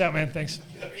 Peace out, man. Thanks.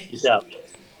 Peace out.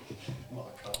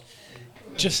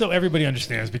 just so everybody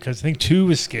understands, because I think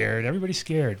 2 is scared. Everybody's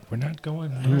scared. We're not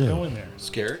going. We're not going there.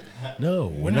 Scared? No,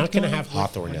 we're not going to have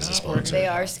Hawthorne as a sponsor. They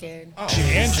are scared.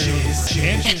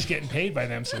 Andrew's getting paid by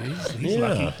them, so he's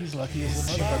lucky. He's lucky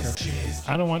as a motherfucker.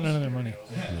 I don't want none of their money.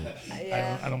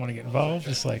 I don't want to get involved.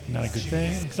 It's like not a good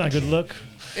thing. It's not a good look.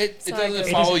 It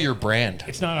doesn't follow your brand.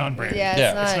 It's not on brand.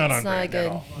 Yeah, it's not on not brand at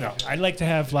all. No, I'd like to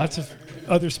have lots of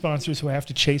other sponsors who have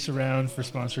to chase around for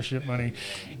sponsorship money,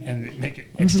 and make it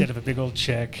instead of a big old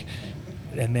check,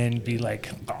 and then be like,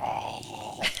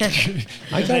 oh.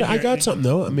 I got something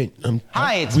though. I mean,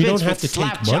 Hi, it's we Vince don't have with to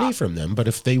take Slap money Chop. from them, but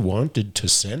if they wanted to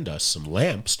send us some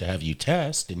lamps to have you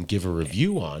test and give a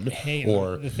review on,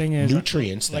 or the thing is,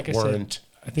 nutrients like that I said, weren't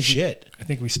I think shit. I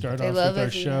think we start They off love with our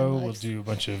it, yeah, show. nice. We'll do a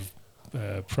bunch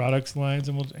of products lines,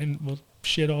 and we'll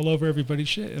shit all over everybody's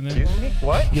shit, and then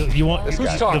What? you want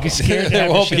you'll be scared. To There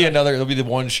have won't shit be on. another. It'll be the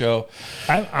one show.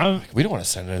 We don't want to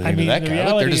send anything I mean, to that the guy. Look, they're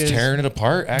reality just is- tearing it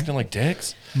apart, acting like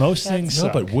dicks. Most things No,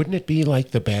 suck. but wouldn't it be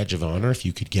like the badge of honor if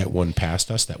you could get one past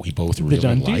us that we both The really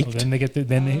done deal. liked? Then they get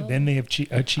then they have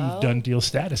achieved done deal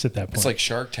status at that point. It's like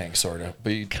Shark Tank, sort of.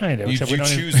 But you, Kind of, You, except you we don't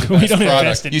choose in- the we best don't invest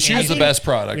product. in You choose the anything. best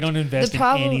product. We don't invest The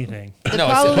problem- in anything. The No,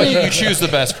 problem but with- you choose the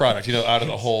best product. Out of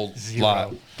the whole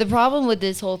lot. The problem with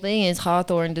this whole thing is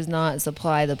Hawthorne does not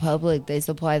supply the public. They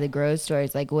supply the grow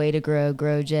stores, like Way to Grow,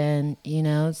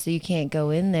 GrowGen, so you can't go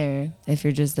in there if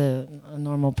you're just a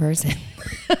normal person.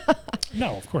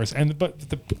 No, of course, but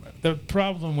the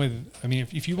problem with, I mean,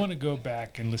 if you want to go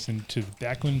back and listen to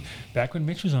back when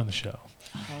Mitch was on the show,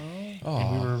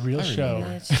 and we were a real I show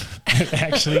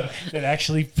remember. that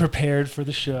actually prepared for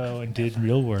the show and did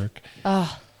real work,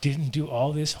 didn't do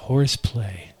all this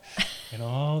horseplay and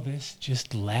all this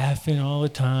just laughing all the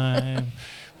time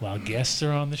while guests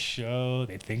are on the show.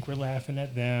 They think we're laughing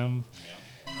at them.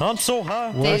 I'm so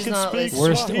high. Dave's not listening.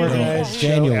 Worst organized show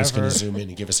Daniel is going ever. to zoom in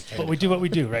and give us a But we do what we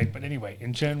do, right? But anyway,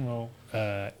 in general,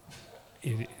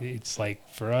 it's like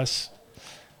for us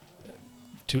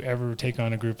to ever take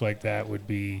on a group like that would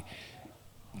be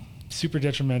super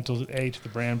detrimental, to the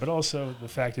brand, but also the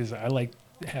fact is I like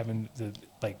having the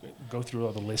go through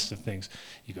all the lists of things.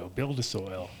 You go build a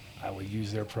soil, I will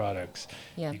use their products.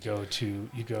 Yeah. You go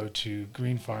to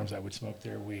Green Farms, I would smoke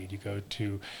their weed. You go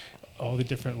to all the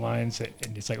different lines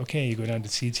and it's like, okay, you go down to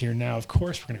Seeds Here Now. Of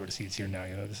course we're gonna go to Seeds Here Now.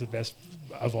 This is the best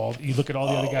of all. You look at all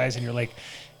the other guys and you're like,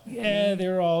 yeah,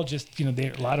 they're all just,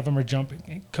 a lot of them are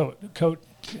jumping coat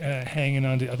hanging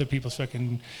onto other people's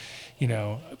fucking,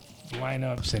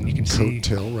 lineups, and you can see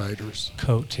Coattail riders.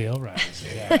 Coattail riders.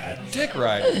 Yeah. Dick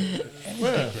rider. Dick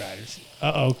riders.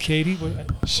 Katie.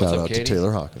 Shout out to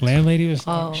Taylor Hawkins. Landlady was.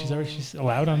 She's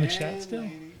allowed on the chat still.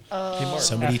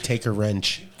 Somebody take a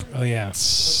wrench. Oh yeah,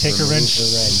 take a wrench.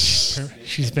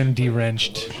 She's been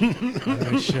de-wrenched on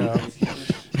this show.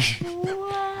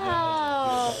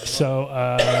 So,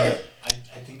 I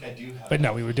think I do have. but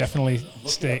no, we would definitely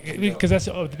stay because that's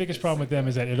the biggest problem with them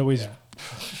is that it always.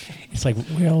 It's like,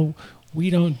 well, we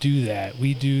don't do that.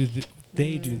 We do.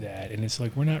 They do that, and it's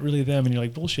like we're not really them, and you're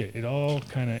like bullshit. It all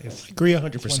kind of agree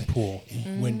 100%. Pool.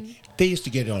 When they used to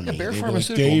get it on The me, Bear they were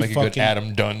Pharmaceutical like, will make a good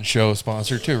Adam Dunn show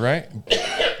sponsor too, right?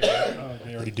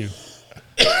 They already do.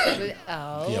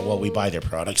 Yeah, well, we buy their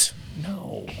products.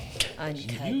 No.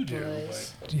 Uncut You do,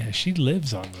 boys. but yeah, she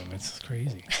lives on them. It's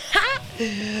crazy.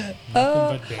 Nothing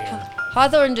but Bear.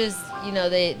 Hawthorne just,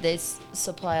 they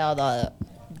supply all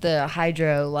the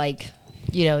hydro,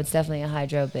 it's definitely a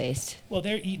hydro based. Well,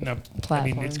 they're eating up.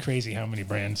 Platform. I mean, it's crazy how many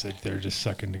brands that they're just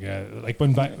sucking together. Like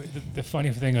the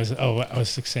funny thing was, I was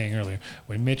saying earlier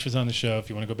when Mitch was on the show. If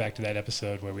you want to go back to that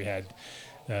episode where we had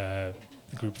the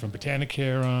group from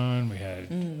Botanicare on, we had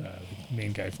the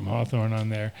main guy from Hawthorne on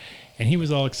there, and he was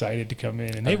all excited to come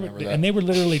in, and they were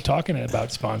literally talking about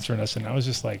sponsoring us, and I was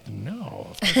just like, no,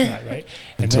 of course not, right?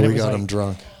 And Until then we it was got like- him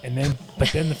drunk. But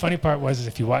then the funny part was, is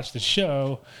if you watch the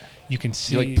show, you can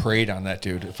see. You preyed on that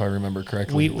dude, if I remember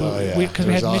correctly. Because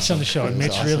we had Mitch on the show, and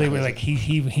Mitch really were like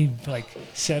he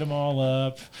set them all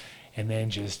up, and then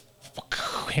just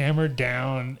hammered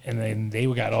down, and then they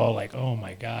got all like, oh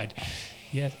my god,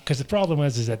 yeah. Because the problem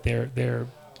was is that they're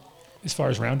as far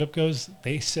as Roundup goes,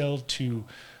 they sell to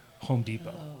Home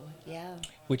Depot, Yeah.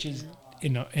 which is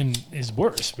and is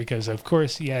worse because of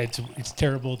course it's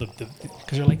terrible because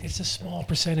they're like it's a small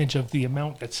percentage of the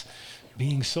amount that's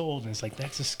being sold, and it's like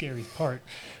that's a scary part,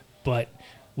 but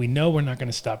we know we're not going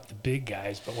to stop the big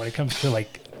guys. But when it comes to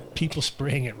like people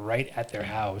spraying it right at their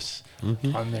house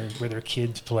on where their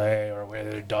kids play or where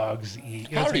their dogs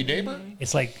eat, Howdy, neighbor.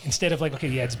 It's like instead of like, okay,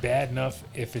 yeah, it's bad enough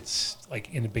if it's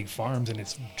like in the big farms and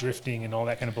it's drifting and all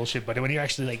that kind of bullshit, but when you're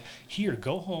actually like, here,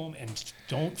 go home and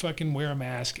don't fucking wear a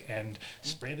mask and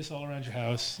spray this all around your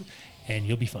house and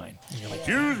you'll be fine. And you're like,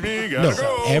 Excuse me,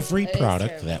 No, every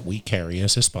product that we carry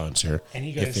as a sponsor, And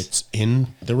you if guys- it's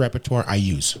in the repertoire, I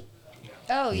use.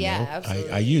 Oh You yeah, know?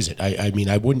 absolutely. I use it. I mean,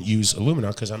 I wouldn't use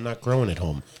Illumina because I'm not growing at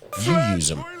home. You use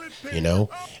them, you know.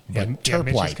 But terp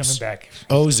Mitch is wipes, coming back.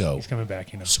 Ozo, He's coming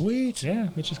back, you know. Sweet. Yeah,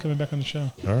 Mitch is coming back on the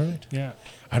show. All right. Yeah.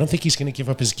 I don't think he's going to give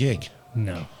up his gig.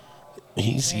 No.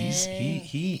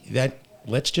 That.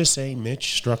 Let's just say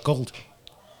Mitch struck gold.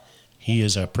 He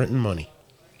is printing money.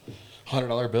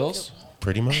 $100 bills.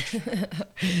 Pretty much.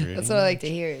 That's what I like to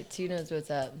hear. Two knows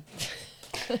what's up.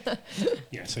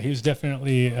 Yeah, so he was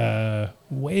definitely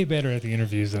way better at the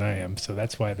interviews than I am. So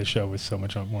that's why the show was so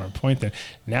much more on point then.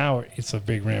 Now it's a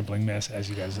big rambling mess, as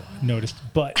you guys noticed.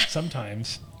 But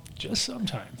sometimes, just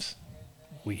sometimes,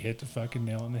 we hit the fucking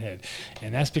nail on the head.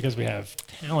 And that's because we have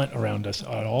talent around us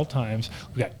at all times.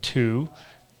 We've got two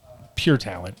pure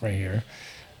talent right here.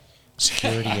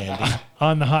 Security Andy.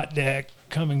 On the hot deck,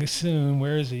 coming soon.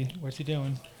 Where is he? What's he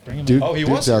doing? Bring him Dude, in. Oh, he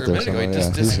dude's was here out a there minute ago. He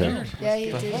somewhere, just yeah, he's here. disappeared. Yeah, he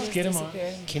did. Let's get him on.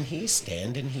 disappear. Can he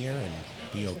stand in here and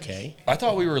be okay? I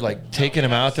thought we were like taking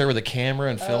him out there with a camera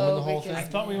and filming the whole I thing.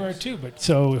 thought we were too, but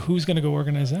so who's going to go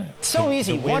organize that? So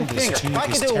easy, The one wind is finger. too- If I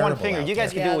is could do it with one terrible finger, out you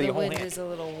guys there. can do it Yeah, with the your whole wind hand. is a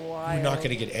little wild. We're not going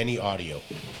to get any audio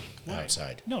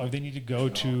outside. No, they need to go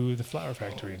to the flower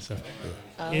factory and stuff.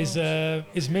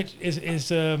 Is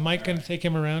Mike going to take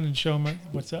him around and show him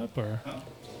what's up, or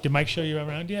did Mike show you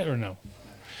around yet, or no?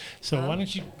 So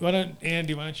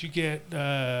Andy, why don't you get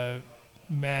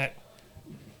Matt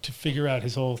to figure out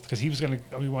his whole, because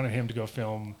we wanted him to go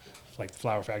film like the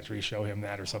flower factory, show him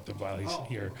that or something while he's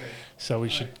here. Okay. So we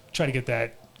should try to get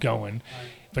that going.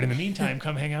 But in the meantime,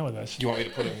 come hang out with us. Do you want me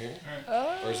to put him here?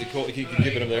 Or is he cool? He can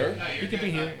keep him there? He could be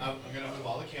here. I'm going to move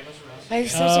all the cameras around. I have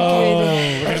such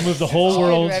a We're going to move the whole good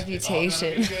world.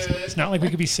 reputation. It's not like we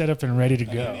could be set up and ready to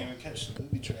go.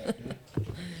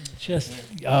 Just,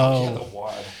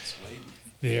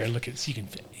 there, look at, so you can,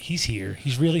 he's here.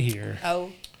 He's really here.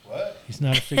 Oh. What? He's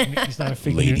not a figment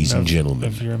Ladies and gentlemen.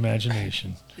 of your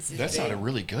imagination. That sounded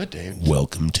really good, Dave.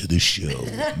 Welcome to the show,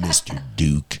 Mr.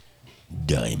 Duke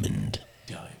Diamond.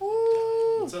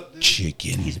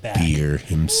 Chicken beer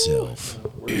himself.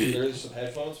 There's some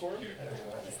headphones for him?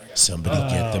 Somebody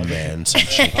get the man some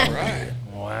chicken beer.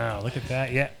 Wow, look at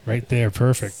that. Yeah, right there.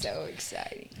 Perfect. So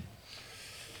exciting.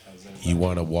 You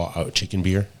want a chicken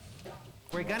beer?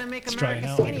 We're gonna make Let's try it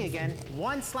America out. skinny again,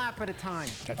 one slap at a time.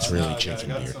 That's really chicken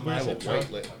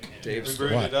beer. Dave's We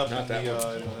brewed it up Not in that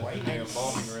the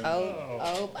embalming room.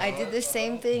 Oh, I did the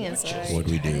same thing. And sorry. What'd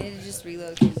we do? I need to just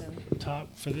relocate them. Top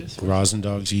for this. Rosin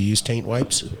dogs, you use taint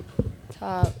wipes?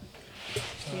 Top.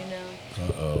 Do you know?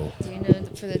 Uh-oh. Do you know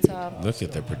for the top? Look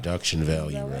at the production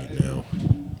value right now.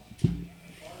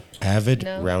 Avid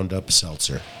No. Roundup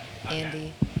Seltzer.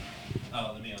 Andy.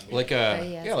 Like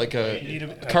yes. like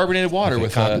a carbonated water Like a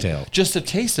with cocktail. Just a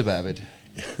taste of Avid.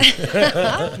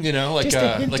 You know, like Just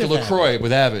a hint like a of LaCroix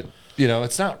with Avid. You know,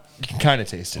 it's not. You can kind of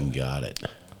taste it. Got it.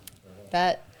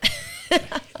 That.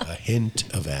 A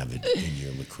hint of Avid in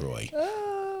your LaCroix.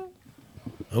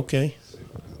 Okay.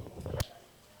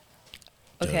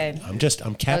 Okay. I'm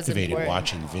captivated important.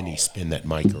 watching Vinny spin that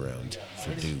mic around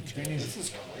for Duke.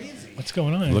 What's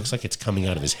going on? It looks like it's coming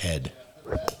out of his head.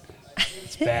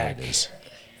 It's back. There it is.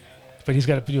 But he's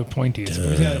got to do a pointy. It's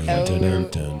Dun, dun,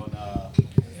 dun.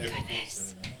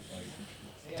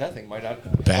 That thing might not.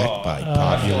 Backed by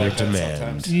popular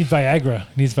demand. He needs Viagra.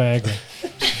 Needs Viagra.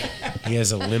 He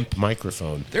has a limp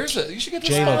microphone. You should get the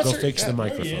J-Lo, go sponsor. fix the Yeah.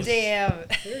 microphone. Damn.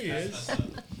 There he is.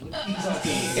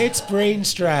 It's Brain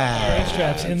Strap. Brain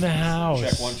Strap's in the house.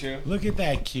 Check 1, 2. Look at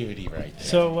that cutie right there.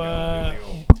 So,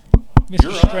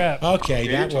 Mr. Strap. Okay,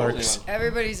 Yeah, that you're totally works. on.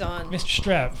 Everybody's on. Mr.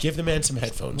 Strap. Give the man some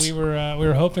headphones. We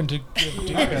were hoping to give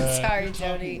Duke, Sorry,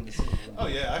 Tony. Oh,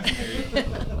 yeah, I can hear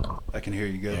you. I can hear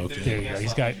you good. Okay. There you go.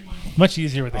 He's got much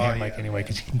easier with the hand mic anyway,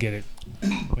 because you can get it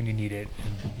when you need it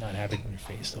and not have it in your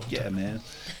face the whole Yeah, time. man.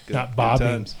 Not bobbing.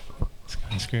 times. It's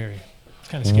kind of scary. It's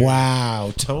kind of scary.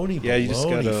 Wow, Tony Yeah, you just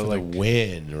Baloney gotta, for like, the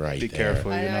win right Be there.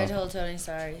 careful, I you know. I know. told Tony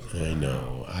sorry. I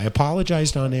know. I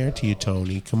apologized on air to you,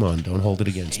 Tony. Come on, don't hold it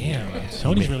against me. Damn,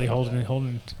 Tony's really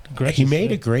holding grudges. He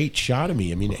made a great shot of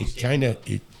me. I mean, it kind of,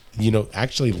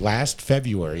 actually last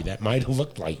February, that might have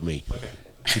looked like me.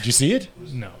 Did you see it?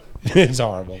 No. It's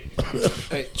horrible.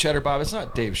 Hey, Cheddar Bob, it's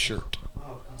not Dave's shirt.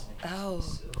 Oh.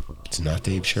 It's not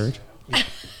Dave's shirt?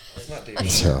 It's not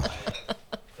Dave's So,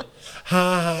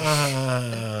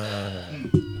 Ha!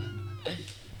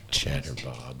 Cheddar Bob.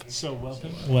 Bob. So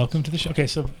welcome to the show. Okay,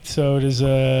 so does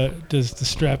the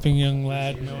strapping young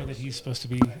lad know that he's supposed to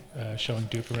be showing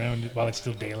Duke around while it's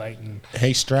still daylight? And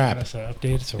Hey, Strap. giving us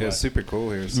updates. Or Yeah, what? it's super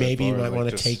cool here. So Maybe you far, might like, want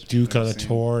to just take Duke on a never seen-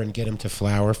 tour and get him to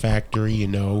Flower Factory,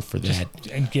 for that.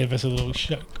 And give us a little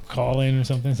call in or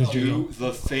something. Since Do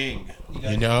the thing.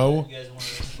 You know?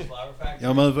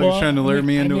 Y'all motherfuckers trying to lure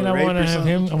me into a rape or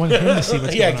something? I want him to see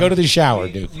what's Yeah, going go on. to the shower,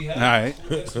 Duke. All right.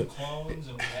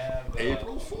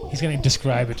 He's going to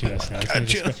describe it to us now.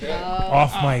 He's gonna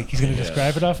off mic. He's going to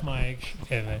describe it off mic.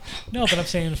 And no, but I'm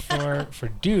saying for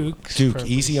Duke's Duke, purpose,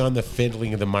 easy on the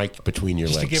fiddling of the mic between your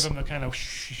just to legs. give him the kind of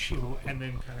and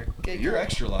then kind of You're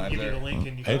extra live give you there. the link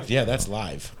and you Yeah, that's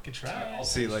live. can try.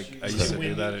 See, like, I used to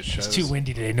do that at shows. It's too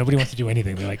windy today. Nobody wants to do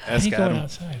anything. They're like, I Ask ain't going Adam.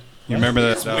 outside. You remember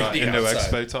that windy Indo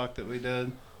outside. Expo talk that we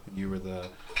did? You were the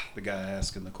guy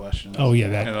asking the questions. Oh, yeah,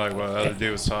 that- And like while the other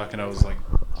dude was talking, I was like,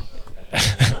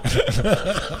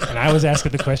 And I was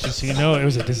asking the question, so it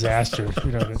was a disaster.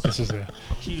 This is a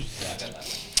huge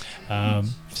disaster.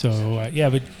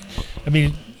 But I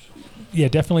mean, yeah,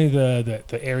 definitely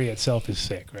the area itself is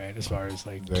sick, right? As far as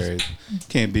like, very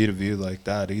can't beat a view like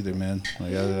that either, man.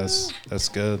 Like that's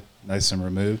good, nice and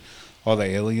removed. All the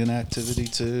alien activity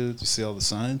too. Do you see all the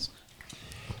signs?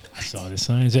 I saw the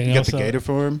signs. You got the gator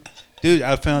for him, dude.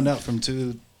 I found out from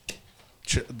the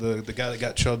guy that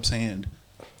got Chubb's hand.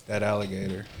 That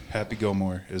alligator, Happy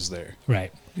Gilmore, is there.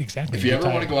 Right, exactly. If you ever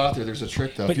want to go out there, there's a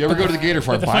trick though. But- If you ever go to the gator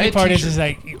farm, But the buy funny a part t-shirt. is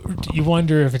like you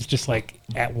wonder if it's just like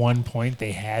at one point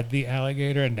they had the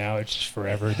alligator and now it's just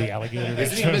forever the alligator.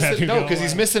 Isn't he missing? No, because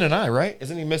he's missing an eye, right?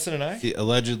 Isn't he missing an eye? He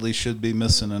allegedly should be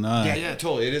missing an eye. Yeah,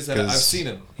 totally. It is. I've seen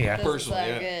him. Yeah. personally.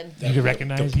 Yeah. You could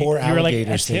recognize the poor me. You were like, alligators,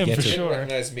 that's they him get for to- He didn't sure.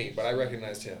 recognize me, but I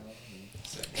recognized him.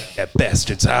 That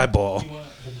bastard's eyeball.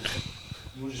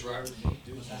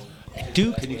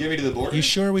 Duke, Can you give me to the board? you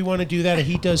sure we want to do that?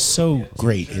 He does so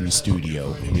great in the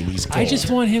studio. I mean, he's I just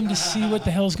gold. want him to see what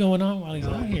the hell's going on while he's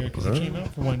out here because he came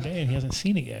out for one day and he hasn't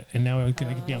seen it yet. And now he's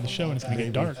going to be on the show and it's going to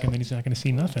get dark and then he's not going to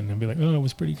see nothing and be like, oh, it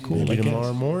was pretty cool. Maybe I guess.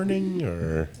 tomorrow morning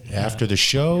or after the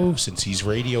show, since he's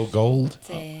radio gold.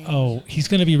 Oh, he's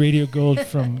going to be radio gold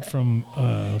from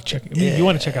check. I mean, you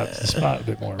want to check out the spot a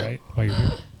bit more, right? While you're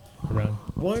here around.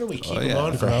 Why don't we keep Oh, him yeah.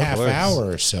 on for a Of half course. hour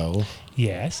or so?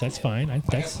 Yes, that's fine.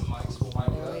 That's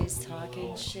Always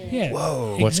talking shit. yeah.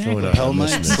 Whoa, what's going on? Hell I'm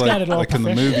nights, listening. got it all like in the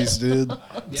professional. movies, dude.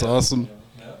 It's awesome.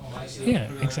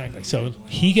 Yeah, exactly. So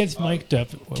he gets mic'd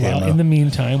up. While Camo. in the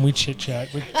meantime, we chit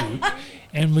chat with Duke,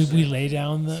 and we lay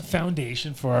down the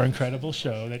foundation for our incredible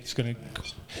show that's going to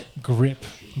grip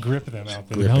them out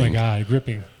there. Oh my Gripping. God,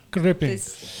 gripping.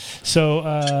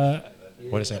 So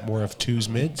What is that? More of twos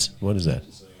mids? What is that?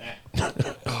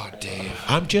 Oh, Dave.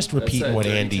 I'm just repeating what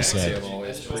Andy said. I'm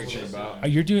always preaching about.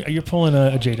 you're pulling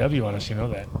a JW on us. You know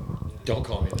that. Don't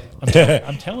call me that.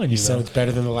 I'm telling you. You sounds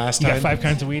better than the last You got time. 5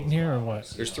 kinds of weed in here, or what?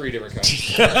 There's 3 different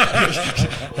kinds.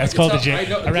 That's called a J. I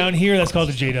know- Around here, that's called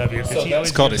a JW. So that's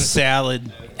It's called a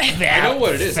salad. I know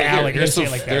what it is. Like, here, Salad. here's Say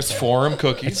it like that. there's Forum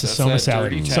cookies. It's a That's Soma that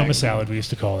salad. dirty Soma tag. salad, we used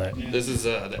to call that. This is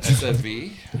the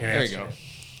SFV. There you go.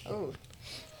 Oh.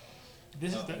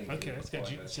 This is okay.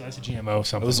 So that's a GMO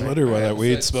something. I was right? wondering why that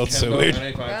weed smelled so weird.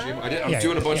 I was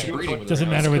doing a bunch of breeding with it. Doesn't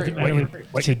right matter now.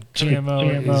 what a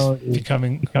GMO is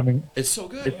becoming. It's so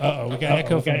good. Uh oh, we got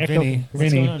echo from Vinny.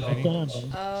 What's going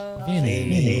on, Vinny?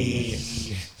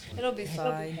 Vinny. It'll be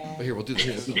fine. But here, we'll do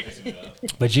this.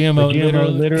 But GMO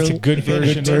literally, it's a good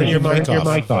version. Turn your mic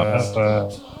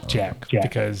of Jack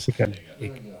because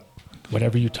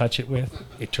whatever you touch it with,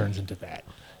 it turns into that.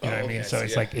 You know what I mean? So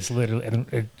it's like it's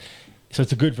literally. So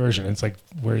it's a good version. It's like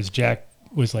whereas Jack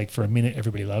was like for a minute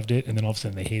everybody loved it, and then all of a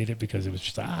sudden they hated it because it was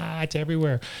just it's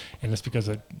everywhere, and it's because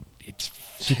it's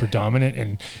super dominant.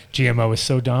 And GMO is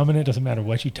so dominant, it doesn't matter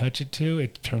what you touch it to,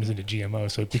 it turns into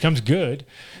GMO. So it becomes good,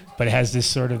 but it has this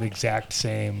sort of exact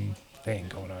same thing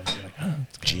going on. So you're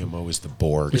like, GMO is the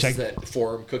Borg. This is that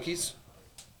Forum cookies.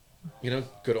 You know,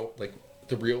 good old like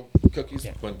the real cookies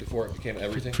when before it became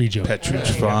everything. Pre-Joe.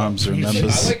 Petridge Farms or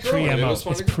members. I like growing it. It Pre-MO. was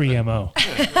fun It's to grow. pre-MO.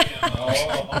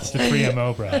 It's the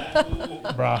pre-MO,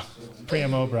 brah.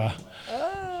 Pre-MO, brah.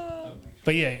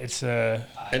 But yeah, it's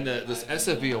And this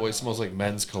SFV always smells like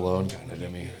men's cologne, kind of to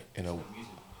me. You know,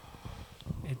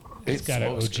 it's got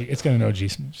an smokes OG. good. It's got an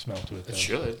OG smell to it. Though. It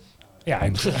should. Yeah,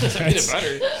 I'm Get it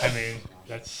better. I mean,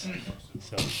 that's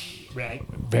so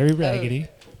very raggedy,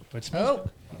 but smells.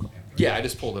 Yeah, I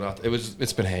just pulled it off.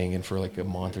 It's been hanging for like a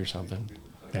month or something.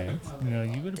 Yeah, you know,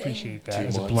 you would appreciate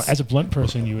that 2 months. as a blunt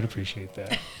person. You would appreciate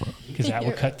that because that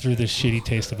will cut through the shitty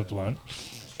taste of a blunt.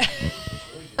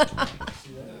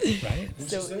 Right?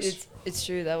 So it's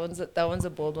true. That one's a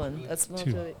bold one. That smells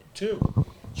 2. really. 2.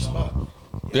 Spot.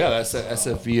 Yeah, that's a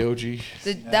SFVOG.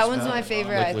 That one's my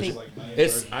favorite. I think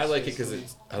I like it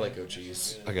because I like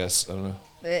OGs. I guess I don't know.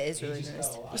 it is really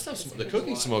nice. This stuff, the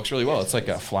cookie smokes really well. It's like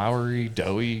a floury,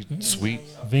 doughy, sweet.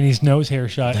 Vinny's nose hair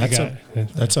shot.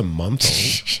 That's a month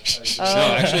old.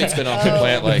 No, actually, it's been off the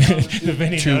plant like The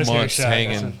Vinny 2 nose hair months shot.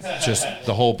 hanging, just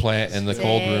the whole plant in the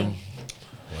cold room.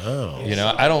 Wow. You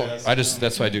know,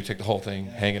 that's why I do take the whole thing,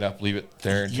 hang it up, leave it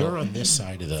there. Until You're on this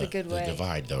side of the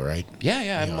divide, though, right?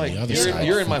 Yeah, I'm like, on the other side.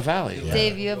 you're in my valley. Yeah.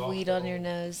 Dave, you have weed on your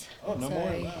nose. Oh, no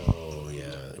Sorry. more. Oh, yeah.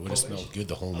 It would have smelled good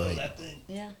the whole night.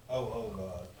 Yeah.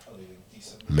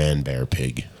 Man, bear,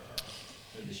 pig.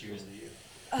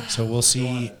 So we'll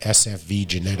see SFV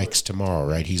Genetics tomorrow,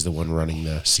 right? He's the one running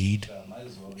the seed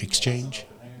exchange.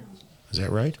 Is that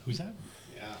right? Who's that?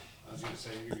 Yeah, I was going to say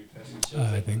you're going to be testing.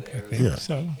 I think Yeah.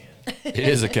 so. It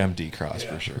is a ChemD cross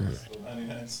for sure.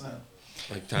 99 cents.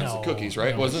 Like times the No, cookies,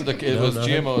 right? no. Wasn't it was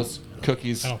GMO's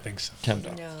cookies? I don't think so. Chem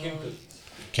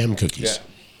Chem cookies.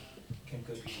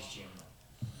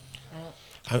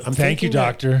 I'm Thank you, thinking that-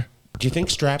 Doctor. Do you think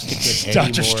Strap could get any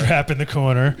Dr. more? Strap in the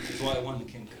corner. That's why I wanted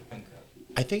the Kim Cup.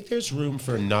 I think there's room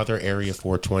for another Area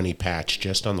 420 patch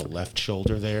just on the left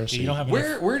shoulder there. So You don't have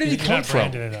Where did he You're come not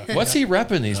from? branded enough. What's he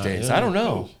repping these days? yeah. I don't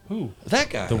know. Who? That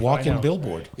guy. the I walk-in know.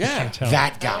 billboard. Yeah. Can't tell.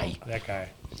 That guy. That guy.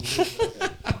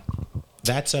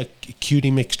 That's a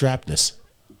cutie McStrapness.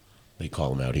 They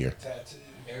call him out here.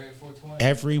 Area 420.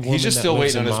 Every woman He's just that still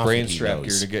lives waiting on in his Moffat, brain he strap gear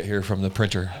knows. to get here from the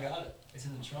printer. I got it. It's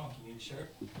in the trunk. You need a shirt?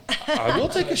 I will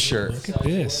take a shirt. Look at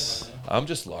this. I'm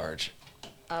just large.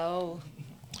 Oh,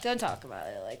 don't talk about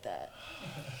it like that.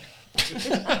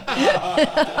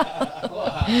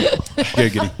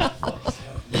 Giggity.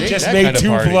 Just that made kind of two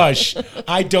party. blush.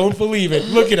 I don't believe it.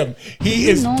 Look at him. He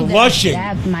is blushing.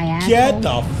 Get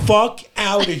the fuck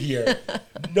out of here.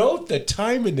 Note the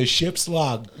time in the ship's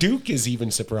log. Duke is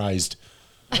even surprised.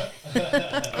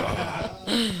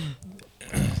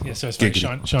 Yeah, so it's funny.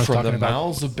 Sean's From talking the about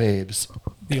mouths of babes.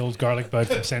 the old garlic bud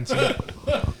from Sensi.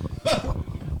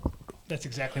 That's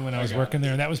exactly when I was working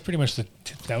there, and that was pretty much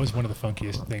that was one of the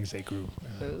funkiest things they grew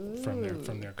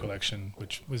from their collection,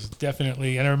 which was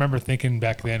definitely. And I remember thinking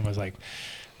back then was like,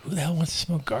 who the hell wants to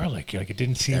smoke garlic? Like it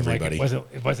didn't seem Everybody. like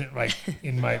it wasn't like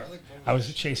in my. I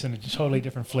was chasing a totally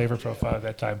different flavor profile at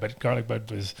that time, but garlic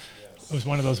bud was. It was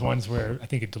one of those ones where I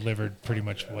think it delivered pretty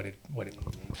much what it.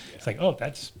 It's like, oh,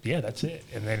 that's it,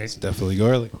 and then it's Definitely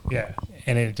garlic. yeah,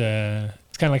 and it's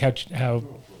kind of like how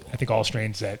I think all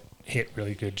strains that hit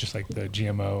really good, just like the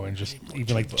GMO and just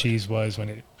even like the cheese was when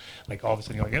it, like all of a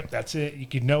sudden you're like, yep, that's it. You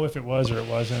could know if it was or it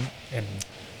wasn't, and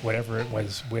whatever it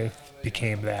was with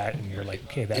became that, and you're like,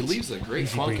 okay, that's. It leaves a great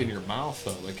easy funk breathing. in your mouth,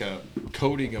 though, like a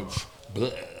coating of.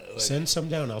 Bleh, like, Send some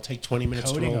down. I'll take 20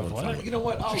 minutes Coating to roll of one what? for you. you know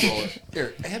what? I'll roll it.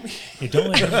 Here, hand me. You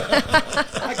don't.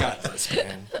 I got this,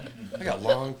 man. I got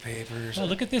long papers. Oh,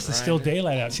 look at this! It's still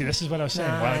daylight out. See, this is what I was saying.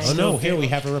 Wow, it's Oh still no! Here we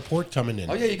daylight. have a report coming in.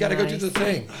 Oh yeah, you got to go do the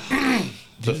thing.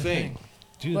 The thing.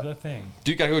 Do the thing.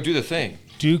 Dude, got to go do the thing.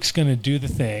 Duke's gonna do the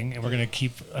thing, and we're gonna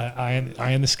keep eye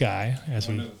in the sky as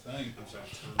we.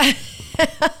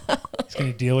 He's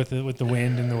gonna deal with the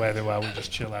wind and the weather while we just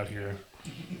chill out here.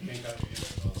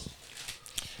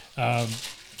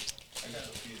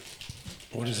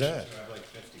 What is that?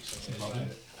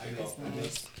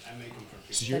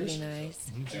 Is yours? That'd be nice.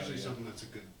 It's usually something that's a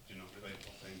good,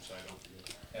 relatable thing, so I don't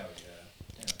forget. Hell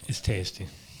yeah. It's tasty.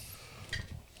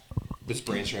 This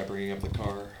brain strap bringing up the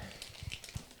car.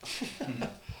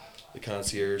 The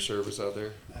concierge service out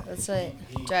there. That's what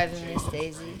driving Miss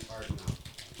Daisy.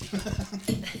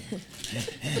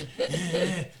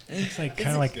 It's like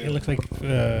kind of like it looks like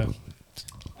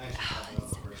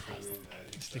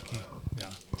sticky. Yeah,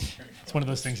 it's one of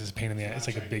those things that's a pain in the ass.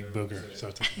 It's like a big booger, so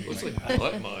it's like, Looks like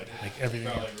butt mud. like everything.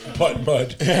 Butt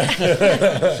mud.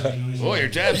 Boy, your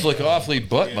dabs look awfully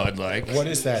butt mud like. What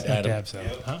is that, It's not Adam? dabs, though.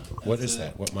 Huh? What is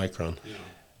that? What micron?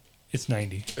 It's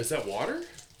 90. Is that water?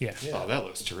 Yeah. Oh, that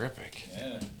looks terrific.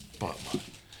 Butt mud.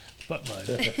 Butt mud.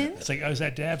 It's like, oh, is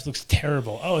that dabs? Looks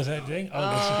terrible. Oh, is that thing? Oh,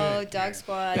 looks Oh, good. dog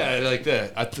squad. Yeah, like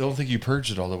that. I don't think you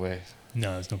purged it all the way.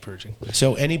 No, there's no purging.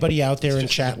 So anybody out there in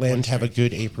Chatland have a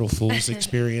good April Fool's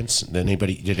experience? Did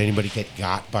anybody get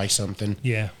got by something?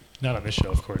 Yeah. Not on this show,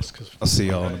 of course. Cause I'll see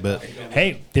y'all in a bit.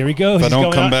 hey, there we go. If I He's don't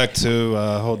going come on. back to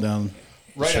hold down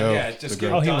the show, just the give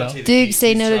group. Oh, he will. Dante the Duke, keys. say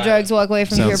He's no to trying. drugs, walk away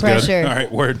from peer Sounds good. pressure. All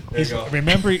right, word.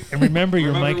 Remember you're Remember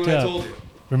mic'd when I up. told you?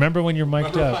 Remember when you're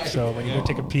mic'd Remember up. when So when you go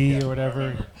take a pee or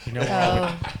whatever, you know,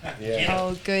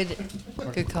 Oh, good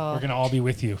call. we're gonna all be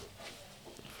with you.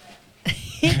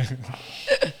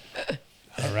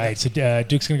 All right, so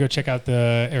Duke's gonna go check out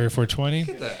the Area 420.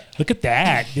 Look at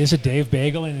that. There's a Dave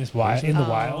Bagel in the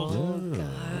wild.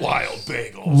 Wild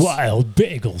bagels. Wild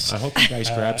bagels. I hope you guys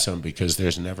grab some because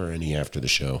there's never any after the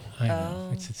show. I know.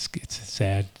 It's a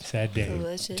sad day.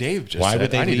 Delicious. Dave just Why said,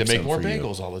 would they I need to leave make some more for you?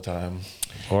 bagels all the time.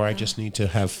 Or I just need to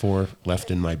have 4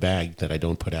 left in my bag that I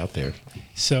don't put out there.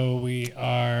 So we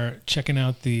are checking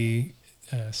out the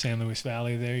San Luis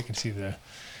Valley there. You can see the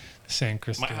San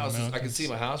Cristobal My house is, I can Mountains. see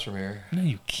my house from here. No,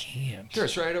 you can't. Sure,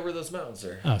 it's right over those mountains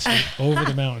there. Oh, so over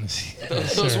the mountains.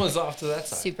 Those Sir. ones off to that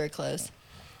side. Super close.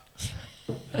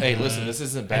 Hey, listen, this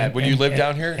isn't bad. and- When you and- live and-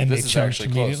 down here, and this they is charge actually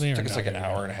close. immediately It or took us like not? an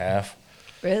hour and a half.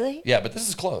 Really? Yeah, but this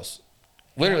is close.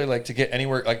 Literally, like to get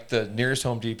anywhere, like the nearest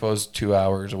Home Depot is 2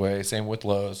 hours away. Same with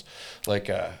Lowe's. Like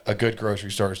a good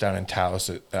grocery store is down in Taos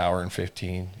at an hour and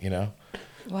 15. You know?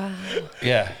 Wow.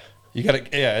 Yeah, you gotta.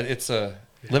 Yeah, it's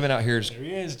living out here is. There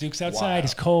he is. Duke's outside.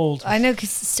 It's cold. I know, because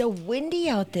it's so windy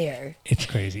out there. It's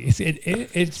crazy.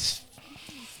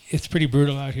 It's pretty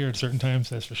brutal out here at certain times,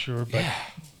 that's for sure. But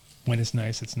when it's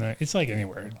nice, it's nice. It's like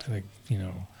anywhere. It's like, you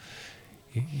know,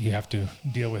 you have to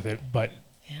deal with it. But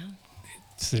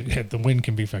the wind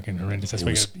can be fucking horrendous. That's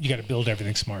why you got to build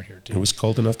everything smart here too. It was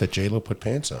cold enough that J-Lo put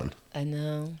pants on. I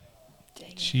know.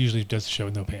 She usually does the show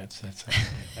with no pants. That's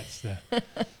the.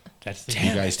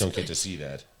 You guys don't get to see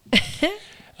that.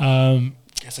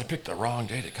 Guess I picked the wrong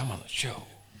day to come on the show.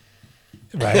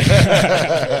 Right.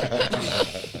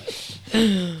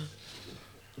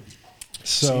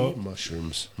 So See,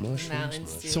 mushrooms.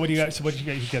 So what do you got? So what you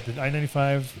got? You got the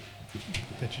I-95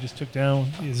 that you just took down.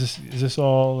 Is this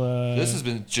all? This has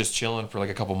been just chilling for like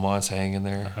a couple months, hanging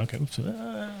there. Okay. Oops.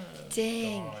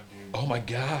 Dang. Oh my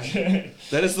gosh,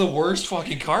 that is the worst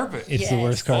fucking carpet. It's the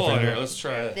worst carpet. Hold on ever. here, let's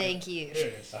try it. Thank you.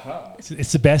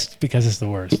 It's the best because it's the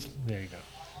worst. There you go.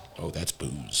 Oh, that's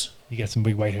booze. You got some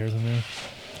big white hairs in there.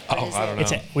 Oh, I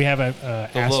don't know. We have a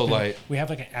The low aspen, light. We have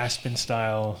like an aspen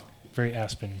style, very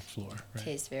aspen floor. Right?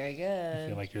 Tastes very I good.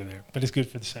 feel like you're there, but it's good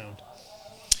for the sound.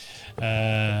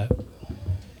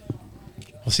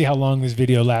 We'll see how long this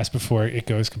video lasts before it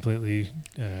goes completely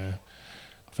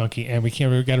funky, and we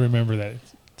got to remember that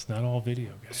it's not all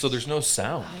video, guys. So there's no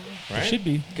sound, right? There should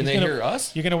be. Can He's they gonna- hear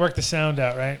us? You're gonna work the sound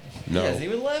out, right? No. He hasn't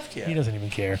even left yet. He doesn't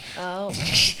even care. Oh.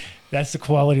 That's the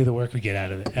quality of the work we get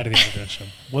out of the introduction.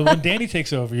 Well, when Danny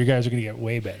takes over, you guys are gonna get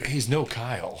way better. He's no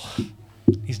Kyle.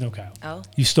 He's no Kyle. Oh.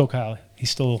 You stole Kyle. He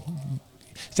stole.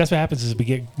 That's what happens is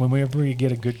whenever we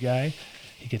get a good guy,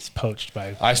 he gets poached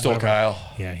by. I stole whatever. Kyle.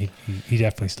 Yeah, he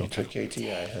definitely stole. Kyle.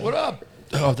 KTI. Huh? What up?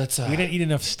 Oh, that's We didn't eat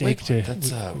enough steak wait, to.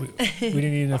 that's, we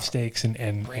didn't eat enough steaks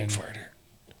and brain farter.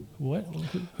 what?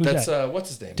 Who's That's that? what's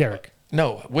his name? Derek.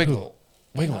 No, Wiggle.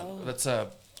 Wiggle. That's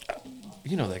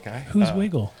you know that guy. Who's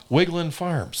Wiggle? Wigglin'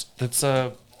 Farms. That's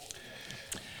come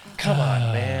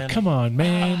on, man. Come on,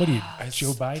 man. What are you,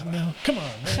 Joe Biden now? Come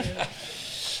on,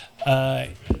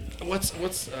 man. What's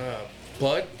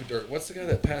Bud, or what's the guy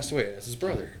that passed away? It's his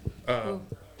brother.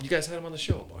 You guys had him on the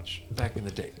show a bunch back in the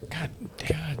day. God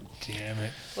damn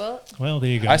it. Well, there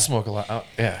you go. I smoke a lot.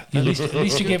 Yeah. At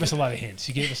least you gave us a lot of hints.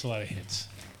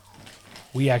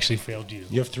 We actually failed you.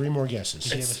 You have 3 more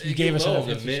guesses. You gave us enough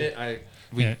the hints. minute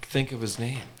we think of his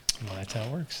name. Well, that's how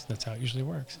it works. That's how it usually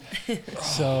works.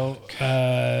 So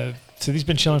he's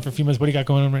been chilling for a few months. What do you got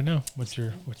going on right now? What's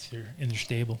your in your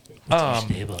stable? What's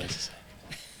your stable?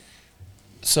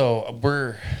 So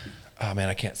we're, oh man,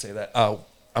 I can't say that.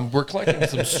 We're collecting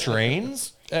some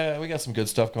strains. We got some good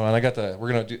stuff going on. I'm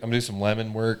gonna do some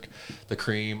lemon work, the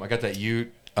cream. I got that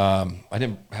Ute. I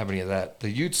didn't have any of that. The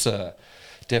Ute's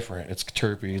different. It's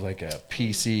terpy, like a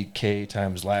PCK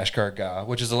times Lashkar Gah,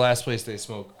 which is the last place they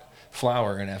smoke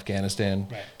flour in Afghanistan,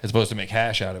 as opposed to make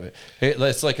hash out of it.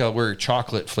 It's like a weird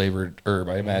chocolate flavored herb.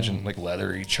 I imagine like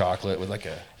leathery chocolate with like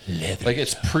a like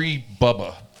it's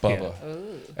pre-Bubba. Yeah.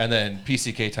 And then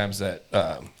PCK times that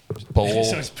bowl.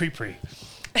 So it's pre-pre.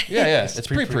 Yeah, it's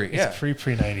pre-pre. Yeah, It's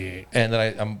pre-pre 98. And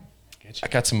then I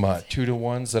got some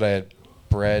 2-to-1s that I had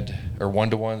bred, or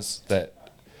 1-to-1s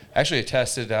that actually I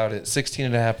tested out at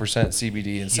 16.5%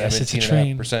 CBD and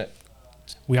 17.5%.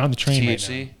 We on the train right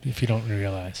THC. now, if you don't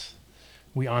realize.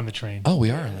 We on the train. Oh, we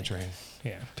are on the train.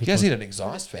 Yeah. You guys need an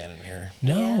exhaust fan in here.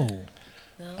 No.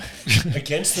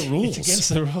 Against the rules. It's against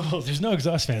the rules. There's no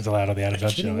exhaust fans allowed on the Adam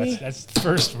Dunn show. That's the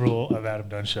first rule of Adam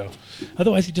Dunn show.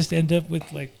 Otherwise, you just end up with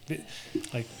like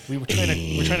we're trying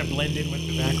to blend in with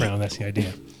the background. That's the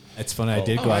idea. It's funny. I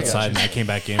did go outside and I came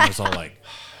back in. It was all like,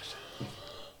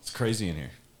 it's crazy in here.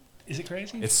 Is it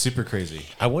crazy? It's super crazy.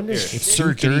 I wonder It's if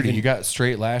so dirty. You got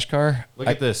straight lash car. Look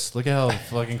at this. Look at how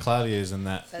fucking cloudy it is in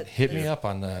that. Hit me up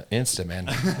on the Insta, man.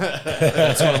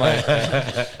 That's one of my.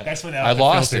 That's what I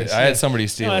lost it. I had somebody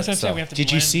steal it. That's what I'm saying. So. We have to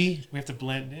Did you see? We have to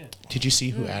blend in. Did you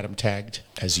see who Adam tagged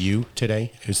as you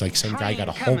today? It was like some guy got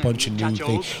a whole bunch of new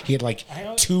things. He had like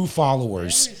 2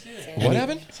 followers. What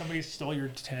happened? Somebody stole your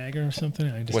tag or something.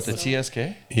 I just What, the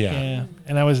TSK? Yeah.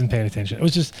 And I wasn't paying attention. It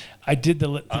was just I did the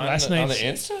last night. On the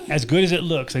Insta? As good as it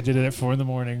looks, I did it at 4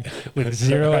 a.m. with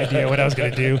zero idea what I was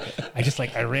gonna do. I just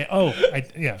I ran.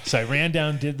 So I ran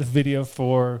down, did the video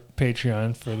for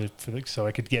Patreon for the so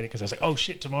I could get it because I was like, oh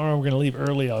shit, tomorrow we're gonna leave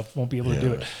early. I won't be able to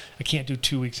do it. I can't do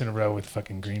 2 weeks in a row with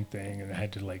fucking green thing, and I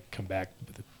had to come back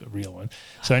with a real one.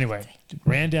 So anyway,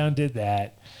 ran down, did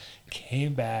that.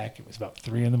 Came back. It was about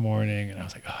 3 a.m, and I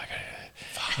was like, "Oh, I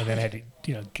gotta." And then I had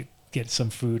to, get some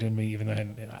food in me, even though I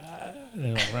hadn't.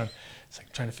 Then I run. It's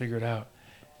like trying to figure it out.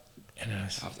 And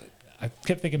I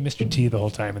kept thinking Mr. T the whole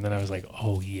time, and then I was like,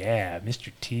 "Oh yeah,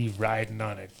 Mr. T riding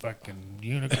on a fucking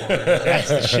unicorn. That's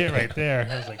the shit right there."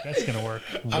 I was like, "That's gonna work."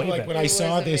 I'm like, when I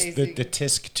saw this, the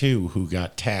Tisk 2 who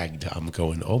got tagged, I'm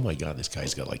going, "Oh my god, this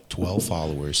guy's got like 12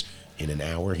 followers in an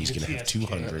hour. He's gonna have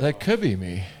 200." That could be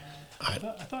me. I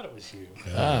thought it was you.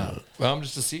 Well, I'm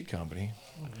just a seed company.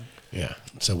 Yeah,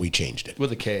 so we changed it.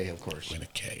 With a K, of course. With a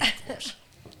K, of course.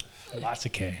 Lots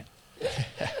of K.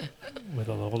 With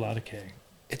a whole lot of K.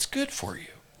 It's good for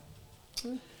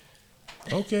you.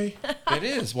 Okay. It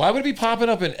is. Why would it be popping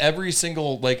up in every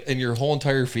single, in your whole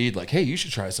entire feed? Like, hey, you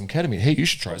should try some ketamine. Hey, you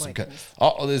should try some ketamine.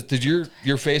 Oh, did your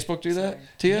Facebook do that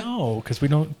to you? No, because we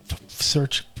don't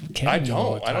search ketamine.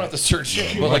 I don't have to search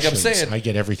shit. But like I'm saying, I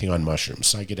get everything on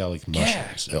mushrooms, psychedelic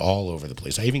mushrooms, all over the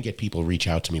place. I even get people reach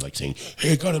out to me saying,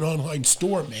 "Hey, I got an online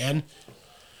store, man."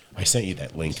 I sent you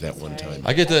that link that one time.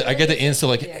 I get the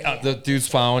Insta the dude's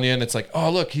following you and it's like, oh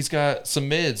look, he's got some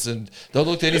mids and they'll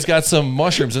look then he's got some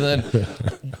mushrooms and then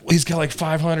he's got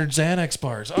 500 Xanax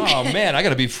bars. Oh man, I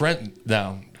gotta be friend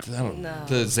now.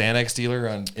 The Xanax dealer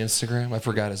on Instagram. I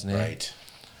forgot his name. Right.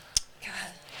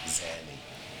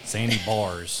 Zanny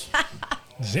bars.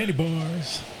 Zanny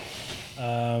bars.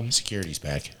 Security's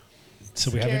back.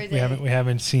 So we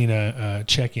haven't seen a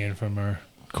check-in from our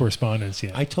correspondence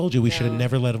yet. I told you we should have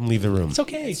never let them leave the room. It's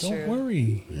okay. Don't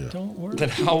worry. Yeah. Don't worry. Then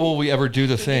how will we ever do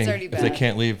the thing if they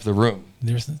can't leave the room?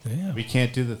 We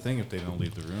can't do the thing if they don't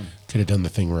leave the room. Could have done the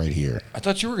thing right here. I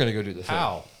thought you were going to go do the thing.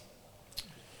 How?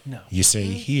 No. You say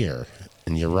here,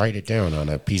 and you write it down on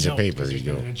a piece of paper. You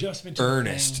go,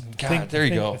 Ernest. God, there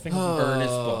you go.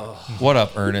 Ernest. What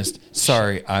up, Ernest?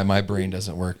 Sorry, my brain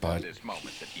doesn't work, bud.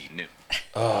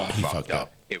 He fucked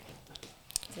up.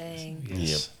 Dang.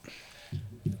 Yep.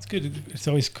 It's good. It's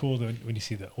always cool when you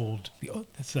see the old.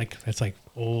 That's like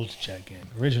old check-in,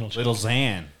 original. Little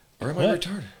Zan. Or am I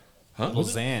retarded? Huh? Little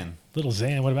Zan. Little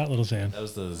Zan. What about Little Zan? That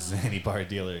was the Zanny bar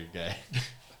dealer guy.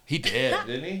 He did,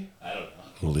 didn't he? I don't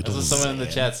know. That's what someone in the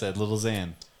chat said. Little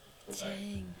Zan.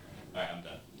 Dang. All right, I'm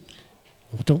done.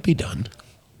 Well, don't be done.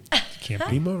 Can't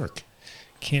be Mark.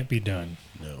 Can't be done.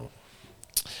 No.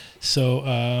 So,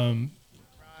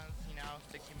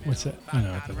 what's that?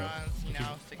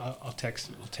 I'll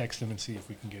text them and see if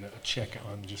we can get a check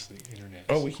on just the internet.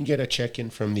 Oh, we can get a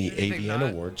check-in from the AVN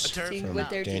Awards from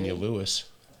what Daniel Lewis.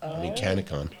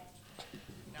 Canicon.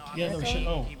 Yeah, no shit.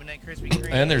 Oh.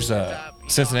 And there's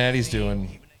Cincinnati's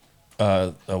doing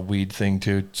a weed thing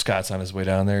too. Scott's on his way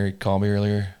down there. He called me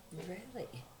earlier. Really?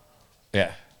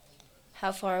 Yeah.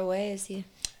 How far away is he?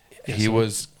 He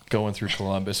was going through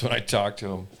Columbus when I talked to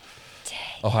him. Dang.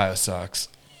 Ohio sucks.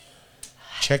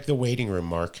 Check the waiting room,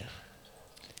 Mark.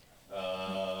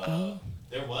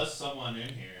 There was someone in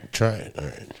here. Try it. All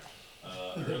right.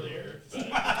 Earlier.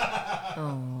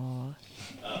 Oh.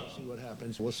 See what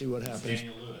happens. We'll see what happens.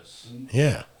 Daniel Lewis.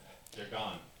 Yeah. They're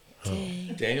gone.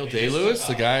 Dang. Daniel Day-Lewis,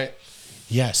 the guy.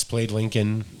 Yes, played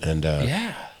Lincoln and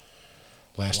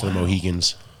Last of the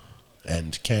Mohegans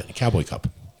and Cowboy Cup.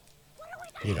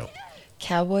 You know.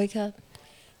 Cowboy Cup?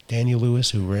 Daniel Lewis,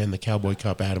 who ran the Cowboy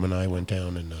Cup. Adam and I went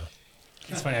down and...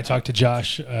 It's funny. I talked to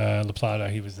Josh LaPlata.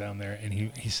 He was down there, and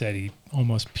he said he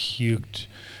almost puked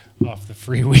off the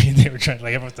free weed. They were trying,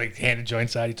 everyone's handed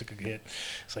joints out. He took a hit.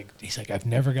 He's like, I've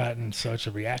never gotten such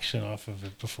a reaction off of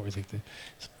it before. He's like, the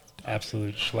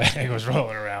absolute swag was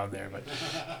rolling around there. But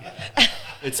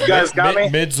it's you guys got me?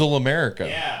 Middle America.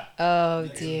 Yeah. Oh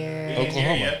dear.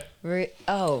 Oklahoma.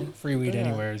 Free weed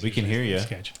anywhere. We can hear you.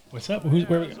 Sketch. What's up?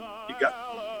 Where we go?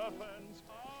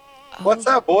 What's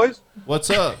up, boys? What's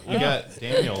up? We got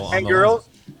Daniel on and the girls.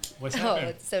 What's Oh, up?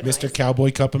 it's so Mr. nice.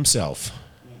 Cowboy Cup himself.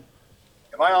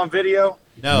 Am I on video?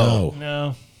 No.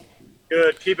 No.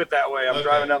 Good. Keep it that way. I'm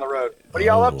driving down the road. What are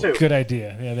y'all up to? Good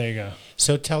idea. Yeah, there you go.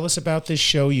 So tell us about this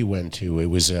show you went to. It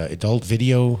was Adult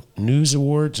Video News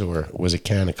Awards, or was it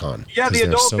CannaCon? Yeah, the They're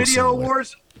Adult so Video similar.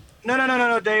 Awards.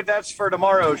 No, Dave. That's for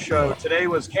tomorrow's show. Today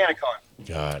was CannaCon.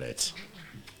 Got it.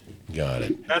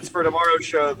 That's for tomorrow's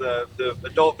show. The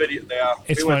Adult Video. Yeah,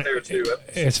 we went there too.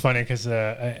 It's funny because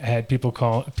I had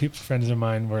friends of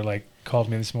mine were like, called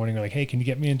me this morning. They're like, "Hey, can you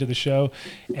get me into the show?"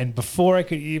 And before I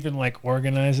could even like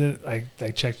organize it, I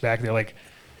checked back. They're like,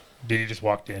 "Dude, you just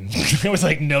walked in." There was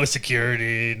like no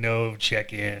security, no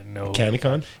check-in, no.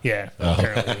 CannaCon? Yeah,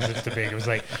 apparently it was just a big. It was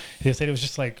like they said it was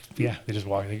just like they just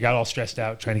walked. They got all stressed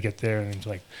out trying to get there, and it's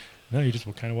like, no, you just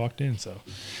kind of walked in. So,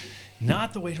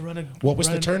 not the way to run a. What was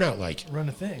the turnout like? Run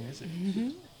a thing, is it?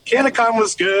 CannaCon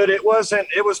was good. It wasn't.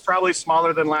 It was probably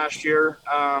smaller than last year,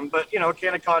 but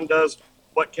CannaCon does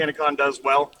what CannaCon does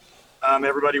well.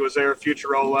 Everybody was there.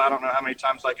 Futurola. I don't know how many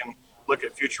times I can look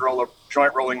at Futurola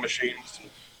joint rolling machines,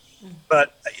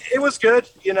 but it was good.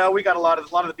 We got a lot of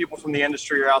the people from the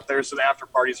industry are out there, so the after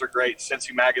parties are great.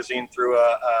 Cincy Magazine threw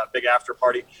a big after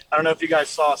party. I don't know if you guys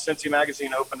saw. Cincy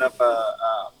Magazine opened up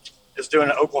is doing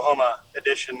an Oklahoma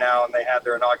edition now, and they had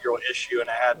their inaugural issue, and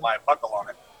it had my buckle on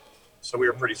it. So we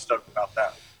were pretty stoked about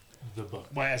that. The book.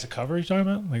 Why, as a cover you're talking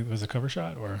about? Like, was it a cover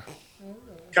shot or?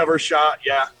 Cover shot,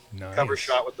 yeah. Nice. Cover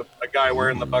shot with a guy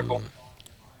wearing the buckle.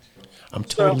 I'm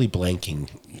totally blanking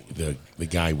the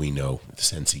guy we know, the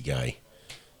Sensi guy.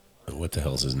 What the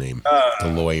hell's his name?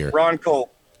 The lawyer. Ron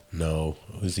Cole. No,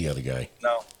 who's the other guy?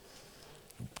 No.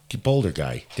 Boulder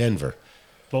guy, Denver.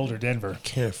 Boulder, Denver.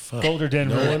 Can't fuck. Boulder,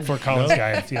 Denver. No one? Fort Collins No?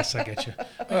 guy. Yes, I get you.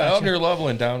 Out near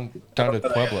Loveland, down to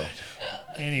Pueblo.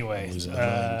 Anyways,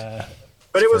 But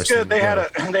it was good. They had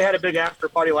a big after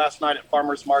party last night at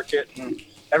Farmers Market, and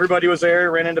everybody was there.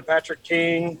 Ran into Patrick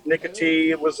King,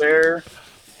 Nicotee was there.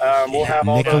 We'll have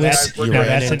all those guys. You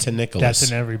ran into Nicholas.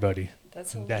 That's in everybody.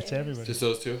 That's everybody. Just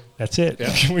those two? That's it.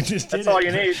 Yeah. We just did That's all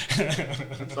you need.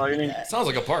 That's all you need. Sounds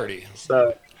like a party.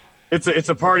 So it's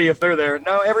a party if they're there.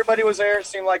 No, everybody was there. It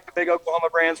seemed like the big Oklahoma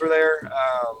brands were there.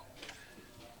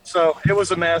 So it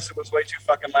was a mess. It was way too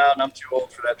fucking loud, and I'm too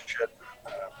old for that shit.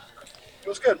 It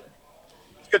was good.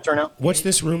 It's a good turnout. What's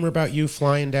this rumor about you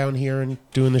flying down here and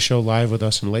doing the show live with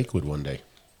us in Lakewood one day?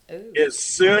 As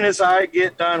soon as I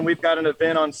get done, we've got an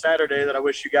event on Saturday that I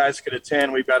wish you guys could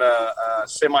attend. We've got a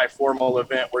semi-formal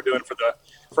event we're doing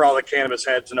for all the cannabis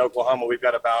heads in Oklahoma. We've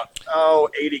got about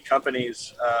 80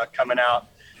 companies coming out.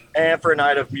 And for a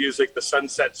night of music, the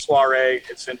Sunset Soiree,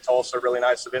 it's in Tulsa, a really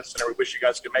nice event center. We wish you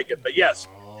guys could make it. But yes,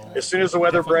 as soon as the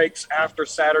weather breaks after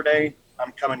Saturday,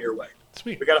 I'm coming your way.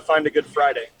 Sweet. We got to find a good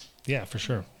Friday. Yeah, for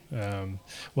sure.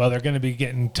 Well, they're going to be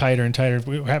getting tighter and tighter.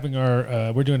 We're having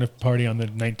we're doing a party on the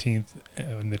 19th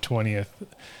and the 20th.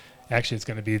 Actually, it's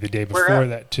going to be the day before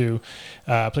that too.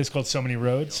 A place called So Many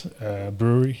Roads,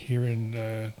 brewery here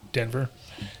in Denver.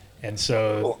 And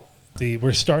so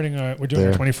we're starting. We're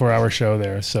doing a 24-hour show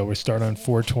there. So we start on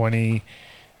 4/20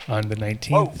 on the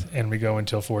 19th, and we go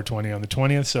until 4/20 on the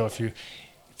 20th. So if you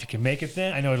can make it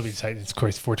then, I know it'll be tight. It's of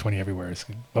course 4/20 everywhere,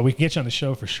 but we can get you on the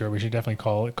show for sure. We should definitely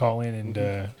call in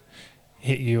and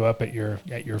hit you up at your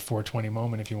 4/20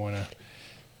 moment if you want to.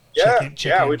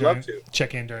 We'd love to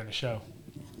check in during the show.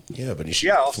 Yeah, but you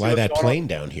should fly that plane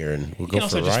down here, and we'll go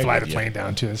for a ride. Just fly the plane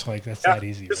down too. It's like that's that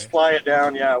easy. Just fly it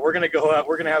down. Yeah, we're gonna go up.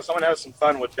 We're gonna have someone have some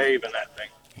fun with Dave in that thing.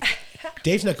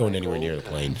 Dave's not going anywhere near the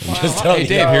plane. Hey,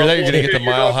 Dave, hear that? You're going to get the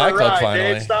Mile High Club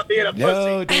finally. Dave, stop being a pussy.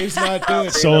 No, Dave's not doing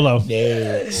it. Solo.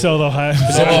 No. Solo high.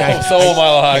 Solo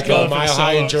Mile High Club. Mile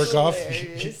High and jerk off.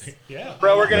 Yeah.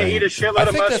 Bro, we're going to eat a shitload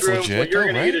of that's mushrooms. legit, You're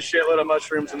going right? to eat a shitload of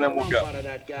mushrooms, and then we'll go.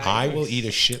 I will eat a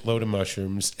shitload of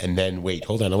mushrooms, and then, wait,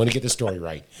 hold on. I want to get the story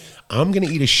right. I'm going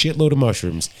to eat a shitload of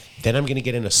mushrooms, then I'm going to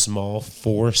get in a small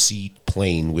 4-seat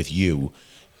plane with you,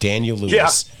 Daniel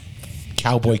Lewis,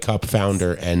 Cowboy Cup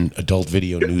founder and Adult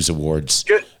Video News Awards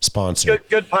sponsor.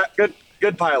 Good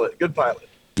pilot. Good pilot.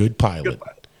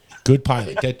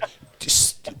 That,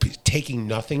 just taking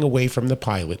nothing away from the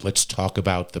pilot, let's talk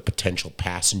about the potential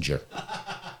passenger.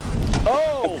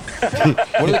 Oh!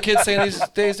 What are the kids saying these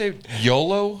days, Dave?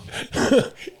 YOLO?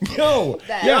 No.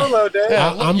 YOLO, Dave.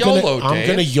 I'm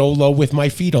gonna YOLO with my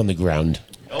feet on the ground.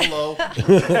 YOLO.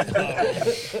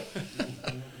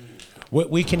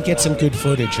 We can get some good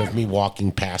footage of me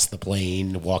walking past the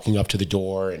plane, walking up to the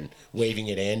door and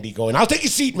waving at Andy, going, "I'll take a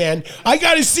seat, man. I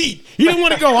got a seat. He didn't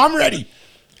want to go. I'm ready."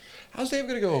 How's Dave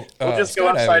going to go? We'll just go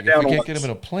upside down. We can't get him in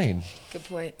a plane. Good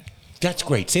point. That's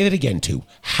great. Say that again, too.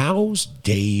 How's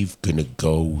Dave going to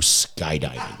go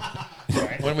skydiving?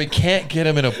 when we can't get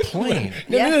him in a plane.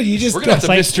 No, you just we're gonna have to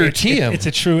like- Mr. T him. It's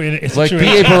a true. It's like a true.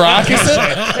 B.A. Baracus.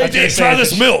 I Hey, Dave, try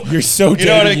this milk. You're so You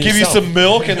know what I dating mean? Give you yourself. some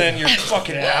milk and then you're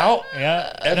fucking out.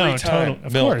 Yeah, Every time.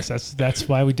 Of Milk. course. That's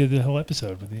why we did the whole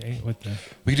episode with the.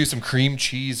 We could do some cream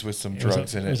cheese with some It was a-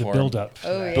 drugs in it. it was a for him. build-up.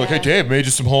 Oh, Be like, hey, Dave, made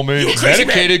you some homemade You crazy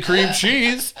medicated cream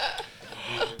cheese.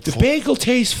 The bagel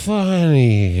tastes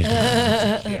funny.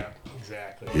 Yeah,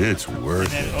 exactly. It's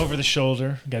worth And then over the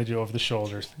shoulder. Got to do over the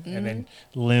shoulders, and then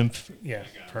limp. Yeah,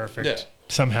 perfect. Yeah.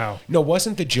 Somehow. No,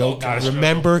 wasn't the joke? Not a stroke.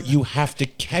 Remember, you have to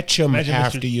catch them Imagine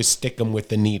after Mr. you stick them with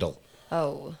the needle.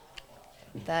 Oh,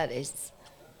 that is.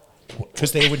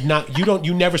 Because they would not.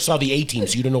 You never saw the A-team,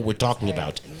 so you don't know what we're talking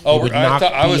about. Oh, They would I knock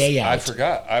thought BA I out.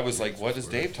 forgot. I was like, what is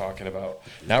Dave talking about?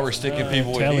 Now we're sticking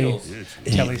people with Telly. needles.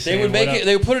 Telly They saying, would make "What it. up?"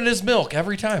 They would put it in his milk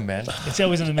every time, man. It's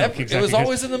always in the milk. It was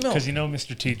always in the milk. Because you know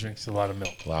Mr. T drinks a lot of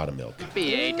milk. A lot of milk.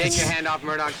 BA, take your hand off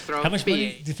Murdoch's throat. How much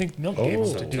money do you think milk gave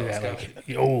him to do that?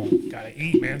 Like, gotta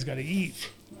eat, man's gotta eat.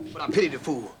 But I pity the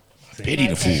fool. Pity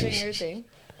the fool. Your thing.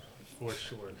 For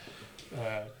sure.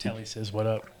 Telly says, "What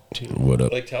up?" Too. What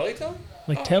up? Like Telly Tell?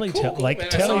 Like Telly Cool, Tell. cool, Like man.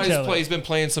 Telly I saw Tell. he's been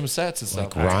playing some sets and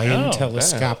stuff. Like Ryan know.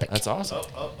 Telescopic. That's awesome.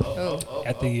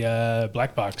 At the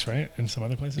Black Box, right? And some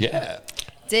other places. Yeah.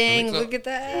 Dang! Look at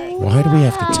that. Why do we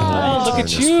have to tell them? Oh, look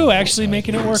at you actually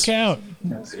making it work out.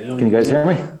 Can you guys hear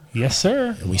me? Yes,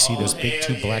 sir. And we see those big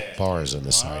two black bars on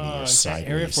the side of your Is that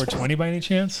Area sideways. 420 by any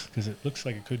chance? Because it looks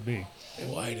like it could be.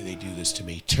 Why do they do this to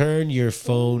me? Turn your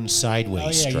phone sideways,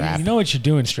 Oh yeah, Strap. you know what you're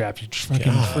doing, Strap. You're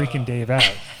fucking freaking Dave out.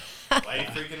 Why are you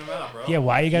freaking him out, bro? Yeah,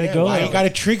 why you gotta go Why there? you gotta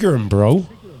trigger him, bro?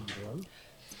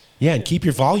 Yeah, and keep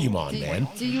your volume on, man.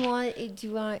 Do you want? Do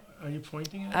you want? Are you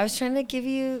pointing at? I was trying to give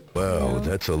you. Wow,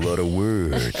 that's a lot of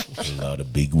words. A lot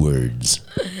of big words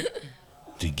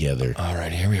together. All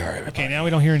right, here we are. Okay, now we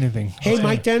don't hear anything. Hey,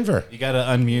 Mike Denver. You gotta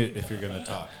unmute if you're gonna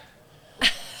talk.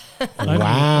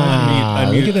 Wow.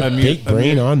 unmute, Look at the unmute, big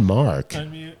brain on Mark.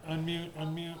 Unmute.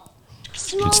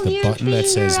 It's the button that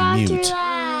says mute.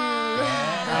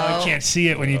 Oh, I can't see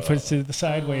it when he puts it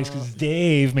sideways because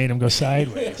Dave made him go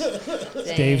sideways.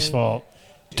 It's Dave's fault.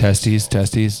 Testes.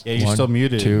 Yeah, you're One, still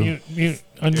muted. two. Mute.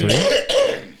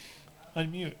 Unmute.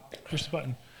 Unmute. Push the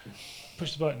button.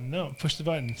 Push the button. No, push the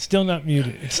button. Still not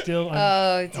muted. It's still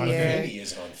Oh on dear.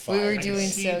 is on We fire. were doing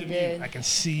so good. I can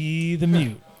see the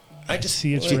mute. I just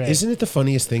see it's red. Isn't it the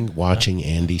funniest thing watching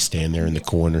Andy stand there in the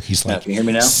corner? He's like, Can you hear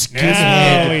me now?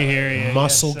 Now we hear you.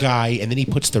 muscle Yes, sir. guy, and then he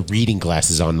puts the reading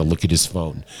glasses on to look at his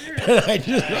phone.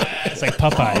 It's like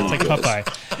Popeye. It's like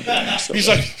Popeye. He's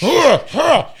like,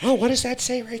 oh, what does that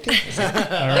say right there?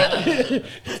 All right.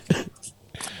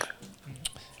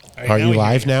 All right, Are now you we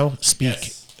live hear now? Speak,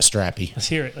 Strappy. Let's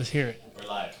hear it. Let's hear it. We're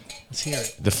live. Let's hear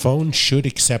it. The phone should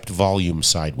accept volume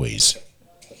sideways.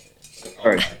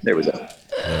 All right, there we go.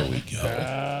 There we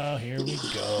go. Here we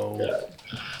go.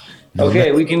 No,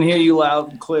 Okay, we can hear you loud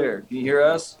and clear. Can you hear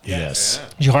us? Yes.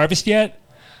 Did you harvest yet?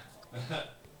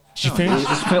 Did you We finish?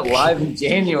 just went live in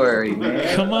January,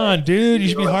 man. Come on, dude. You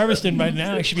should be harvesting by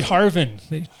now. You should be harving,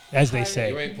 as they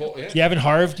say. You haven't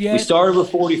harved yet? We started with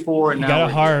 44 and You now gotta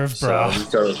we're harve, here. bro. So we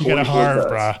started with You gotta 44 harve,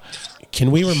 guys. bro.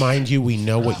 Can we remind you we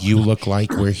know what you look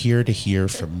like? We're here to hear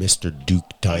from Mr. Duke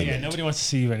Oh, Diamond. yeah, nobody wants to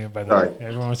see you anyway, by the Sorry. way.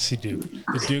 Everyone wants to see Duke.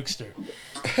 The Dukester.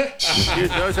 He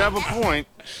does have a point.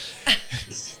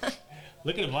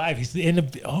 Look at him live. He's in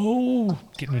the. Oh,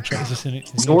 getting in trouble.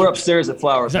 So we're upstairs at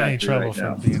Flower He's not in Factory trouble right from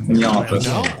now. being In the office.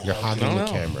 No. You're hogging the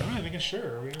camera. I'm not even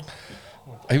sure.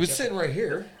 He was sitting right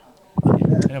here. I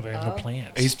know, but I have no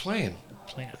plants. He's playing.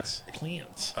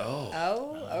 Plants. Oh.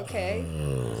 Oh, okay.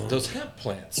 Those hemp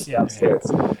plants. Yeah,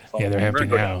 yeah, they're empty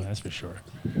now. That's for sure.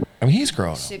 I mean, he's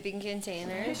grown up. Shipping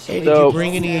containers. Hey, did you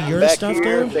bring any of your back stuff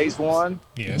here, down? phase one.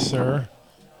 Yes, sir.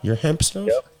 Your hemp stuff?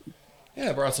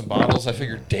 Yeah, I brought some bottles. I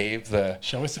figured Dave,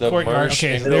 Show us the courtyard. Marsh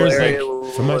Okay, and- so there's area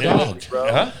like For my dog.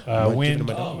 Huh? Might wind give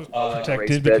it to my dog. protected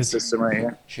raised bed because system right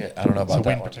here. Shit, I don't know it's a about that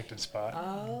wind one. protected spot.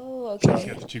 Oh, It's okay.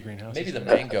 got the two greenhouses. Maybe the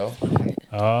mango.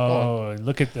 Oh,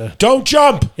 look at the. Don't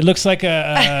jump! It looks like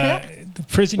a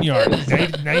prison yard.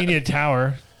 Now you need a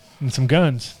tower and some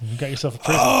guns. You got yourself a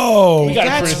prison. Oh, We got a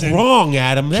that's prison. wrong,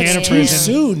 Adam. Can That's of too prison.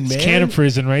 soon, It's man. can of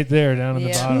prison right there down in the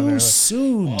Yeah. bottom Too there.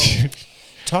 soon.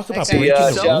 Talk about Okay. breaking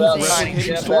the Shout out rules. Tiny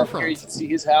Jeff back here. You can see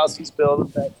his house he's building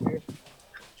back here.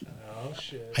 Oh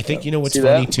shit. I think you know what's See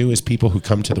funny that? too is people who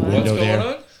come to the window going there.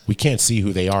 on? We can't see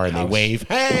who they are and they wave.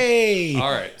 Hey! All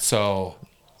right, so.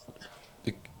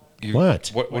 What?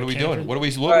 What are we doing? What are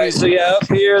we? All right, so yeah, up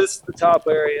here, this is the top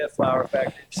area, Flower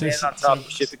Factory. Standing So- on top of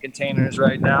shipping containers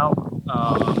right now.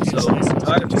 So this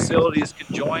entire facility is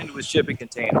conjoined with shipping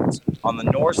containers. On the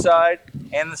north side,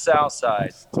 and the south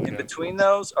side. In between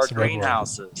those are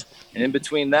greenhouses. And in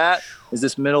between that is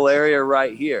this middle area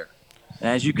right here. And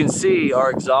as you can see,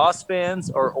 our exhaust fans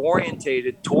are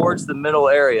orientated towards the middle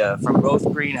area from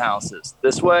both greenhouses,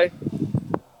 this way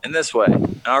and this way.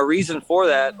 And our reason for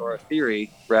that, or a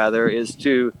theory rather, is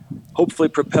to hopefully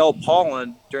propel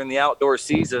pollen during the outdoor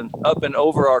season up and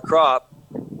over our crop.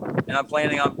 And I'm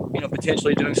planning on,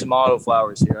 potentially doing some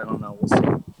autoflowers here. I don't know. We'll see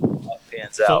how it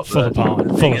pans out. Full of pollen.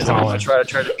 The thing is, I'm going to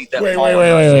try to beat that Wait.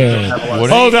 pollen.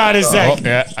 Hold on a sec.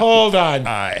 Yeah. Hold on.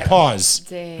 Pause.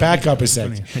 Dang. Back up a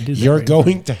sec. You're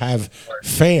going to have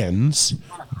fans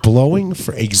blowing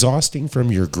exhausting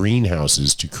from your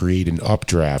greenhouses to create an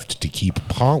updraft to keep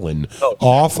pollen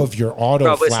off of your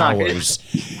autoflowers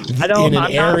in an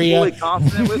I'm area. not fully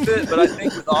confident with it, but I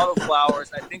think with autoflowers,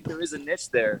 I think there is a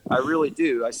niche there. I really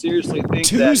do. I seriously think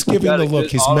Two's that giving the look.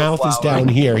 His mouth is down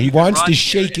here. He wants to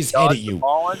shake his head at you.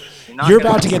 You're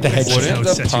about to get the head shake.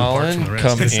 Wouldn't the pollen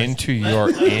come into your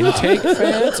intake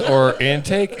fans or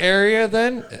intake area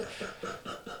then?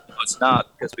 It's not,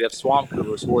 because we have swamp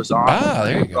coolers horizontal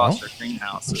there you across go. our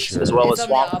greenhouses, Sure. as well as It's on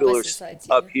the swamp opposite coolers side,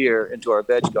 too. up here into our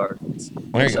veg gardens.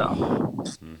 There you So, go.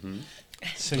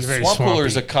 So The you're very swamp cooler swampy.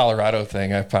 is a Colorado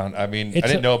thing. I found. I mean, I It's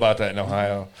didn't know about that in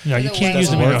Ohio. No, you can't use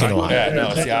them in work in Ohio. Ohio. Yeah, no,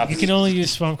 it's the You opposite. can only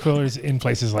use swamp coolers in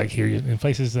places like here. In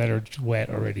places that are wet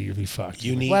already, you'll be fucked.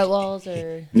 You need. Wet walls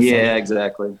or yeah,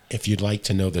 exactly. If you'd like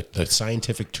to know that the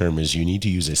scientific term is, you need to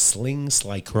use a sling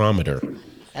cyclometer.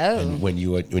 oh, And when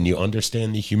you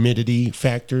understand the humidity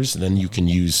factors, then you can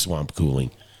use swamp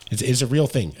cooling. It's a real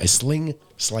thing. A sling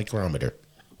cyclometer.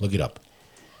 Look it up.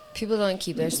 people don't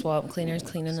keep their swamp cleaners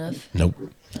clean enough. Nope.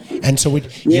 And so Yeah,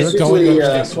 you're going usually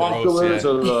up to swamp coolers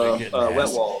or the wet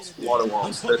walls, water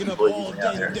walls. That's people are using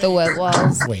out there. The wet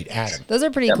walls. Wait, Adam. Those are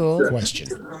pretty cool. Question.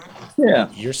 Yeah.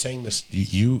 You're saying this?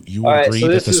 You All right, agree so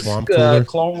that this the is swamp cooler?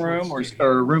 clone room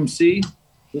or room C.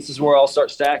 This is where I'll start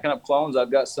stacking up clones.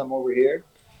 I've got some over here.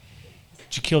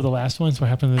 Did you kill the last ones? What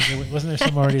happened? Wasn't there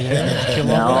some already there? Did you kill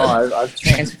No, all of them? I've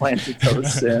transplanted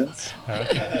those since.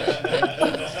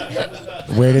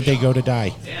 Where did they go to die?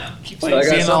 So I got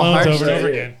Seeing the some clones hearts over and right over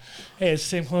here. again. Hey, it's the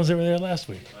same clones that were there last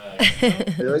week.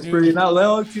 It looks pretty. Not they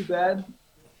don't look too bad.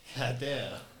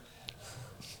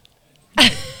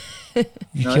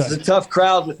 No, it's a tough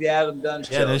crowd with the Adam Dunn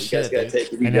show. Yeah, no you guys shit, gotta dude.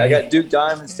 take it easy. I got Duke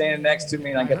Diamond standing next to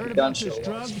me, and I got the Dunn show.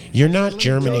 You're not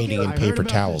germinating in paper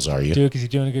towels, are you? Duke, is he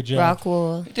doing a good job?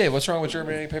 Rockwool. Hey, Dave, what's wrong with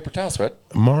germinating paper towels, Fred?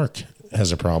 Mark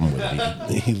has a problem with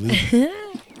it.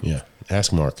 Yeah,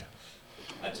 ask Mark.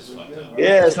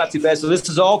 Yeah, it's not too bad. So this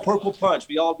is all purple punch.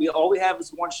 All we have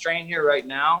is one strain here right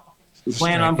now. We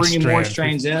plan on bringing more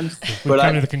strains in, We've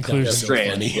come to the conclusion.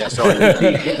 Strand. Yeah,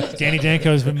 Danny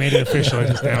Danko's made it official.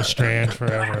 It's now Strand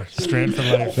forever. Strand for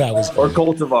life. That was or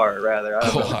cultivar rather. I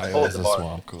don't know. Ohio is a Cultivar.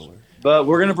 swamp cooler. But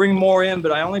we're gonna bring more in.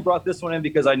 But I only brought this one in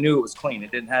because I knew it was clean. It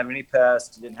didn't have any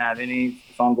pests. It didn't have any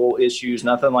fungal issues.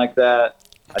 Nothing like that.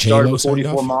 I started with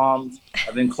 44 moms.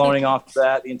 I've been cloning off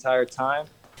that the entire time.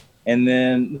 And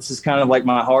then this is kind of like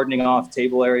my hardening off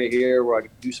table area here where I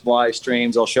can do some live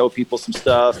streams. I'll show people some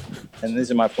stuff. And these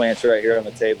are my plants right here on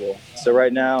the table. So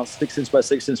right now, 6-inch by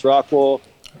 6-inch rockwool,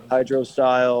 hydro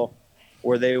style,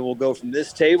 where they will go from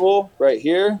this table right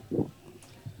here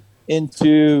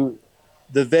into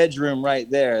the veg room right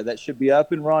there. That should be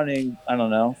up and running, I don't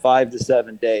know, 5 to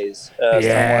 7 days.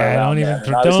 Yeah, don't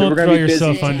we're gonna throw be busy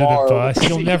yourself under the tomorrow. bus.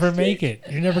 You'll never make it.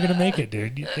 You're never going to make it,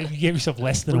 dude. You gave yourself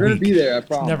less than We're a gonna week. be there, I It's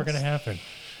promise. never going to happen.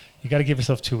 You got to give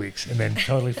yourself 2 weeks and then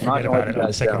totally I'm not forget gonna about let it you on the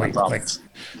guys second down, I week. Like promise.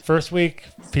 first week,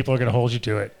 people are going to hold you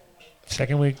to it.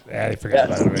 Second week, they forget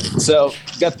about it already. So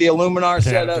got the Illuminar Yeah,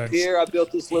 set up that's- here. I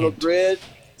built this little grid.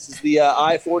 This is the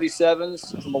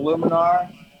I-47s from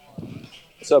Illuminar.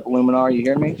 What's up, Illuminar? You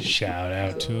hear me? Shout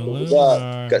out to We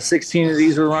Lunar. got 16 of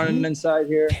these we're running inside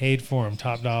here. Paid for them,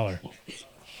 top dollar.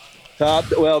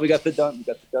 Well, we got the done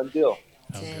deal.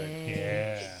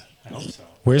 Yeah, I hope so.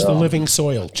 Where's the living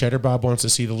soil? Cheddar Bob wants to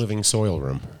see the living soil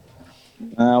room.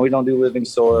 We don't do living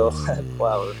soil at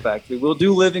Flower Factory. We'll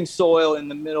do living soil in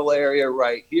the middle area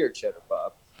right here, Cheddar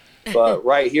Bob. But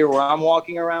right here where I'm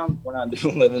walking around, we're not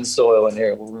doing living soil in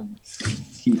here. We're going to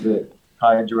keep it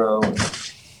hydro and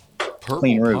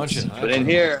clean roots. But in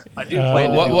here, I do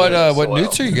plan to do living What soil.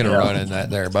 newts are you gonna run in that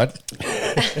there, bud?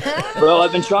 Well,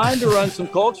 I've been trying to run some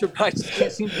culture, but I just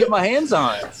can't seem to get my hands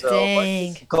on it. So if I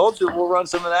get some culture, we'll run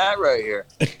some of that right here.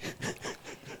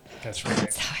 That's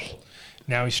right. Sorry.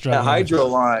 Now he's That struggling. hydro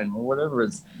line, or whatever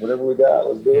we got,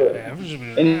 let's do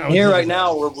it. And here right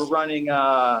now, we're running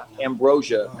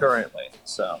ambrosia currently.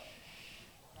 So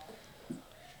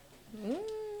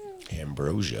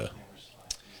Ambrosia.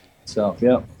 So,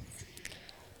 yeah.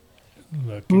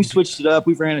 look. We switched it up.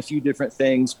 We've ran a few different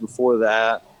things before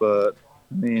that, but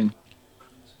I mean,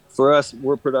 for us,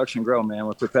 we're production grow, man.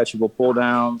 With perpetual pull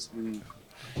downs,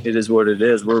 it is what it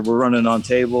is. We're running on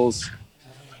tables.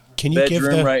 Can you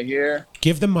bedroom right here?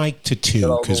 Give the mic to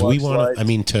two because we want. I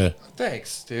mean to.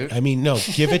 Thanks, dude. I mean no.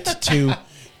 Give it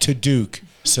to Duke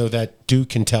so that Duke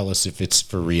can tell us if it's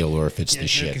for real or if it's the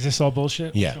shit. Is this all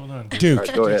bullshit? Yeah. What's going on, Duke. All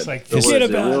right, go ahead. It's like, So forget is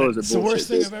it about real or it. is it It's the worst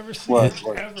thing bullshit? I've ever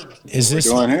seen. Ever. Is this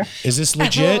Go in here? is this We're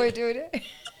legit? doing it.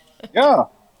 Yeah.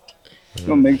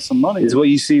 Gonna make some money. Is what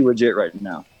you see legit right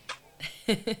now.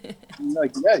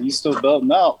 Like, yeah, you still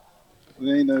belting out. It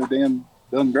ain't no damn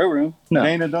done grow room. No. It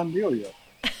ain't a done deal yet.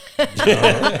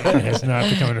 It has not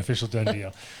become an official done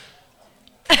deal.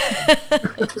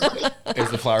 Is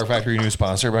the Flower Factory a new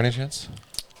sponsor by any chance?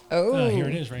 Oh, Here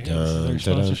it is, right here. Dun, This is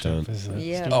their dun, dun, sponsorship. dun. Is,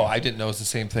 Yeah. Oh, I didn't know it was the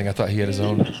same thing. I thought he had his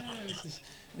own.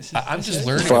 I'm just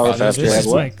learning Flower about this. Factory This has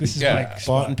is what? Mike. This is Yeah. Mike.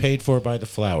 Bought and paid for by the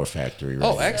Flower Factory. Right?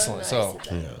 Oh, excellent. So,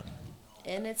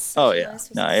 And it's Oh yeah,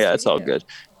 no, yeah, it's all good.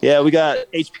 Yeah, we got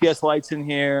HPS lights in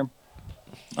here.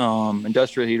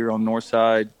 Industrial heater on north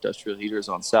side. Industrial heaters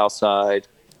on south side.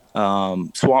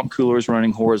 Swamp coolers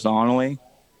running horizontally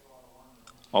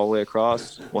all the way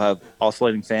across. We'll have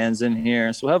oscillating fans in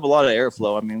here, so we'll have a lot of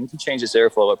airflow. I mean, we can change this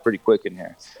airflow up pretty quick in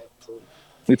here.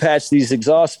 We patched these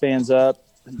exhaust fans up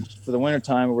for the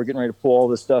wintertime. We're getting ready to pull all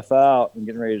this stuff out and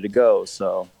getting ready to go.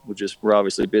 So we're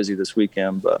obviously busy this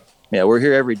weekend, but yeah, we're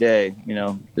here every day. You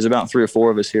know, there's about 3 or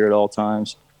 4 of us here at all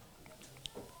times.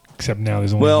 Except now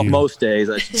there's only you. Most days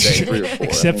I should say 3 or 4.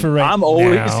 Except for right I'm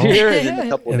always now. here, and then a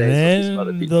couple of And days there'll be some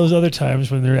other then people. those other times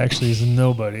when there actually is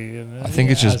nobody. And then I think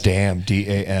it's just as- damn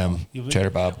DAM Cheddar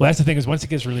Bob. Well, that's the thing is once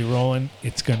it gets really rolling,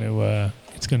 it's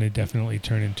gonna definitely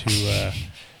turn into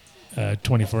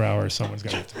 24 hours. Someone's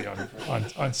gonna have to be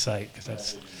on site because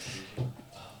that's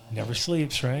never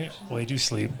sleeps, right? Well, they do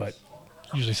sleep, but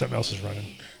usually something else is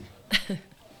running.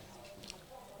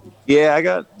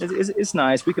 Yeah, it's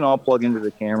nice. We can all plug into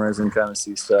the cameras and kind of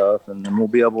see stuff, and then we'll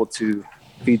be able to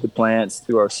feed the plants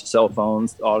through our cell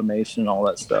phones, automation, all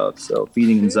that stuff. So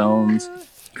feeding in zones.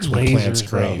 Lasers,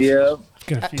 bro. Yeah.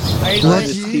 Gonna feed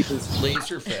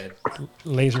Laser fed.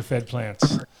 laser fed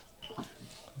plants.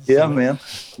 Yeah, man.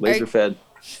 Laser fed.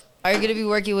 Are you going to be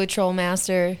working with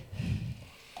Trollmaster?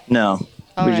 No.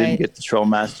 All we right. didn't get the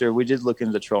Trollmaster. We did look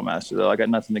into Trollmaster, though. I got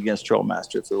nothing against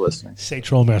Trollmaster if they're listening. Say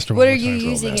Trollmaster. What are you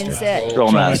using instead?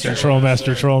 Trollmaster.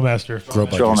 Trollmaster. Trollmaster. All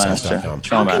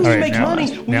Trollmaster.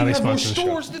 right, now they sponsor the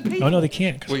show. Oh no, they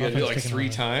can't. 'cause We gotta do it Trollmaster's like taking 3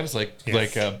 over. times, like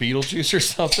Yeah. Beetlejuice or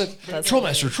something.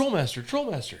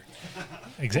 Trollmaster.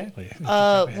 Exactly. What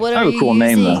are have a you cool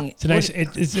name, though. using? It's a nice.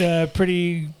 It's a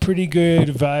pretty good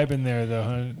vibe in there, though,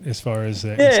 huh? As far as the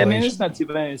Yeah, I mean, insulation. it's not too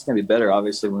bad. It's going to be better,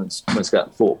 obviously, when it's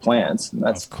got full plants. And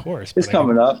that's, Of course, it's but I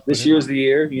coming mean- up. This year's the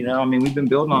year, you know. I mean, we've been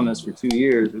building on this for 2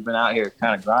 years. We've been out here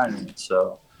kind of grinding it,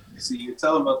 so. See, you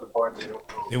tell them about the part they don't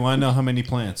know. They want to know how many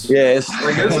plants. Yeah, it's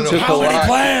like it took a lot.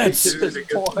 plants?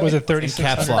 Was it 3600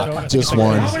 Caps lock. total? Just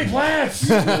one. How many plants?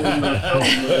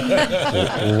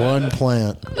 One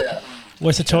plant.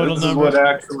 What's the total This is number? what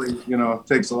actually,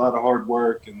 takes a lot of hard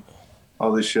work and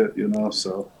all this shit,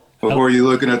 So before you're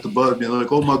looking at the button, you're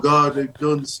like, oh my God, they've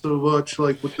done so much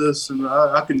like with this and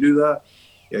I can do that.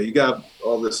 Yeah, you got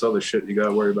all this other shit you got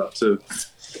to worry about too.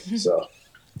 So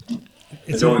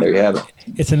There you have it.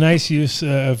 It's a nice use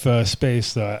of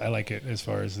space, though. I like it as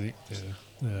far as the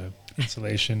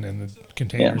insulation and the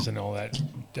containers and all that.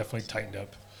 Definitely tightened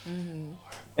up.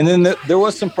 And then there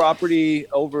was some property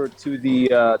over to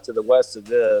the west of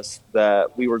this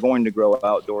that we were going to grow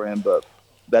outdoor in, but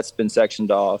that's been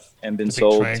sectioned off and been The big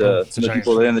sold triangle. to some of the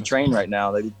people that are in the train right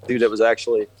now. The dude that was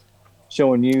actually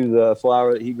showing you the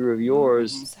flower that he grew of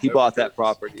yours, he bought that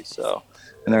property. So,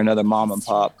 and there's another mom and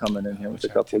pop coming in here with a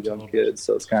couple of young kids.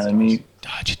 So it's kind of neat.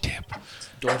 Dodge a tip.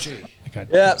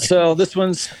 Yeah. So this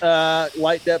one's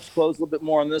light depth's closed a little bit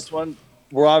more on this one.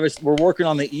 We're working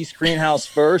on the east greenhouse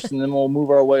first, and then we'll move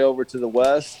our way over to the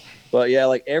west. But yeah,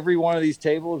 like every one of these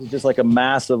tables is just like a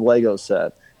massive Lego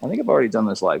set. I think I've already done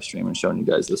this live stream and shown you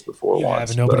guys this before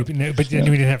once. But then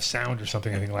we didn't have sound or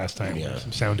something. I think last time. Yeah.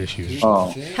 Some sound issues.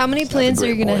 Oh. How many plants are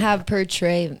you going to point. have per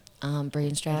tray,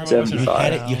 Brainstrap?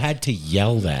 75. You had to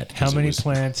yell that. How 'cause it many was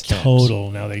plants caps. total?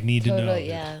 Now they need to Total, know.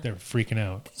 yeah. They're freaking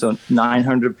out. So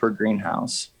 900 per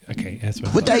greenhouse. Okay, that's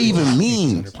what. What that even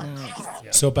mean?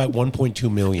 So about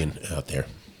 1.2 million out there.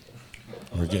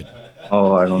 We're good.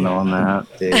 Oh, I don't know on that.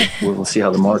 We'll see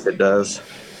how the market does.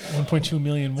 1.2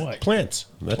 million what? Plants.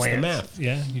 That's the Plants. math.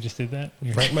 Yeah, you just did that.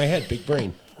 Right in my head. Big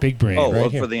brain. Big brain. Oh, right well,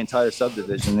 here. for the entire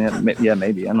subdivision. Yeah,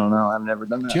 maybe. I don't know. I've never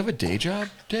done that. Do you have a day job,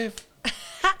 Dave?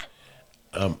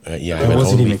 Yeah, I have an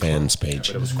OnlyFans page.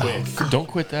 But it was quick. Don't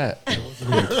quit that.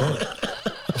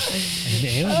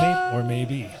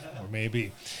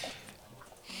 Maybe.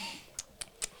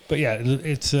 But yeah,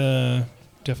 it's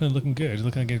definitely looking good. It's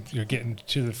looking like you're getting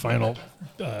to the final.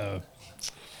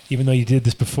 Even though you did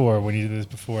this before,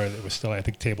 it was still, I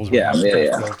think, tables were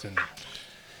built. And,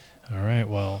 all right,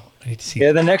 well, I need to see.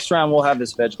 Yeah, the next round we'll have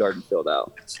this veg garden filled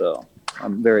out. So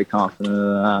I'm very confident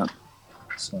of that.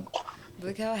 So.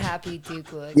 Look how happy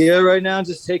Duke looks. Yeah, right now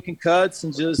just taking cuts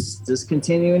and just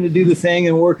continuing to do the thing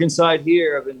and work inside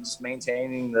here. I've been just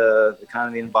maintaining the kind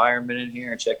of the environment in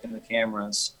here, checking the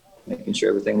cameras, making sure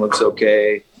everything looks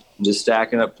okay, and just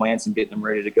stacking up plants and getting them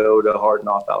ready to go to harden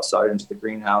off outside into the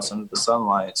greenhouse under the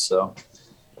sunlight. So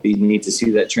you need to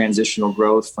see that transitional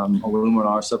growth from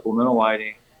Illuminar supplemental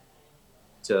lighting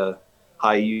to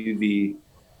high UV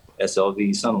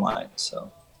SLV sunlight.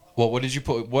 So. Well, what did you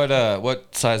put?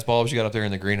 What size bulbs you got up there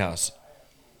in the greenhouse?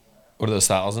 What are those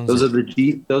thousands? Those are the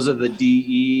DE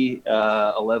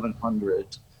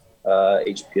 1100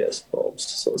 HPS bulbs.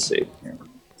 So let's see. Here.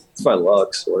 It's by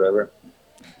Lux or whatever.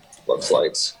 Lux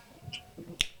lights.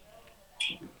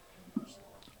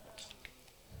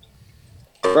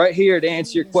 Right here to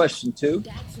answer your question too.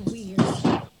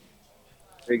 There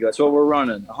you go. That's what we're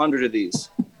running. 100 of these.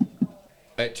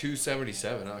 At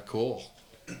 277. Cool.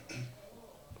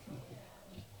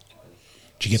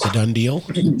 Did you get the done deal?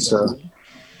 So,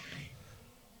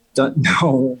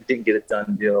 no, didn't get a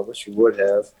done deal. I wish we would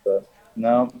have, but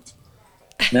no,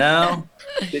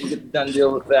 didn't get the done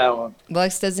deal with that one.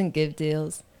 Lux doesn't give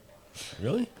deals.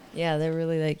 Really? Yeah, they're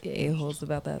really like a-holes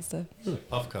about that stuff.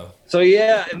 Puffco. So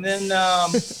yeah, and then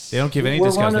they don't give any we're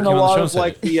discounts. running They a came on lot the of show and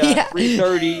like said the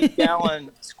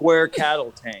 330-gallon square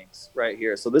cattle tanks right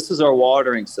here. So this is our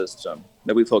watering system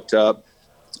that we've hooked up.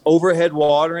 It's overhead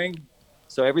watering.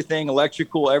 So everything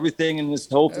electrical, everything in this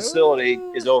whole facility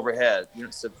is overhead.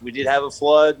 So if we did have a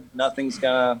flood, nothing's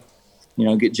gonna,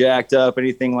 get jacked up,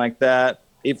 anything like that.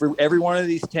 If every one of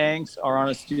these tanks are on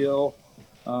a steel,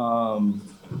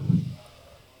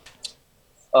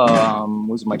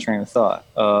 what's my train of thought?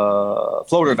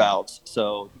 Floater valves.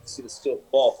 So you can see the steel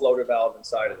ball floater valve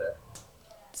inside of there.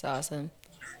 It's awesome.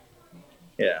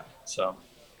 Yeah. So.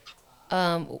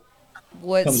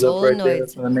 What comes up right there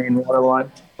solenoids? from the main water line.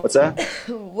 What's that?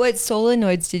 What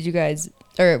solenoids did you guys,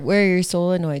 or where are your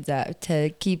solenoids at to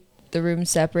keep the room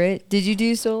separate? Did you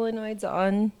do solenoids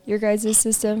on your guys'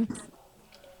 system?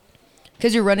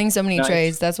 Because you're running so many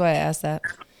trays. That's why I asked that.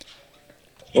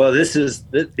 Well, these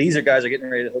guys are getting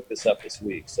ready to hook this up this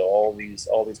week. So all these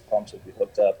pumps will be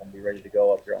hooked up and be ready to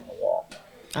go up here on the wall.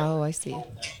 Oh, I see.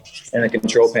 And the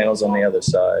control panel's on the other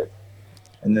side.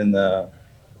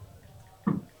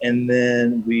 And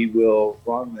then we will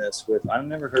run this with, I've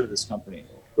never heard of this company,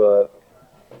 but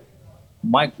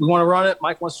Mike, we want to run it.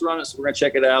 Mike wants to run it, so we're going to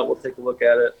check it out. We'll take a look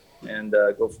at it and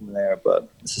go from there. But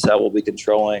this is how we'll be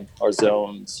controlling our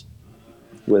zones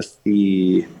with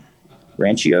the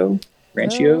Ranchio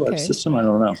system. I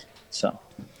don't know.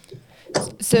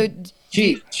 So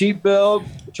cheap build.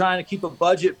 We're trying to keep a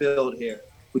budget build here.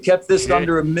 We kept this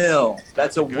under $1 million.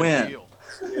 That's a win.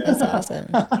 That's awesome.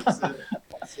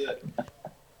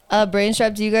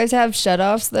 Brainstrap, do you guys have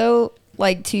shutoffs though,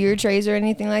 like to your trays or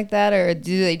anything like that, or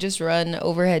do they just run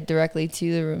overhead directly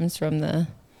to the rooms from the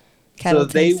cattle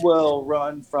tanks? They will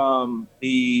run from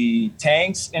the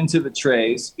tanks into the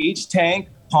trays. Each tank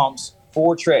pumps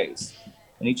 4 trays,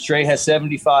 and each tray has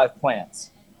 75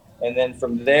 plants. And then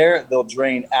from there, they'll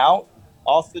drain out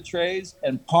off the trays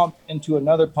and pump into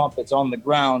another pump that's on the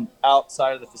ground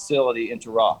outside of the facility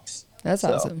into rocks. That's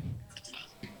awesome.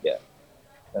 Yeah,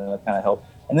 kind of help.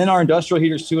 And then our industrial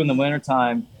heaters too in the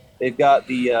wintertime, they've got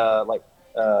the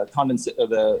the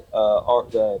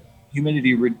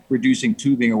humidity reducing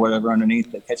tubing or whatever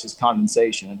underneath that catches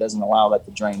condensation. It doesn't allow that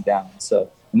to drain down. So,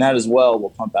 and that as well will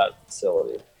pump out of the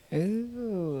facility.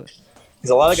 Ooh.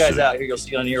 Because a lot of guys out here, you'll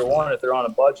see on year one, if they're on a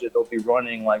budget, they'll be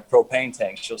running like propane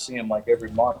tanks. You'll see them like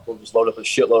every month. We'll just load up a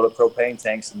shitload of propane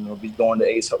tanks and they'll be going to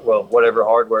whatever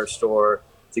hardware store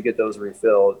to get those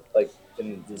refilled.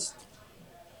 And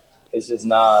it's just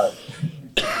not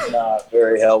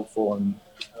very helpful, and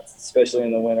especially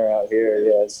in the winter out here.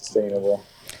 Yeah, it's sustainable.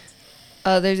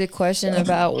 There's a question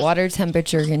about water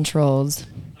temperature controls.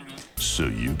 So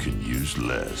you can use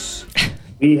less.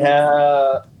 We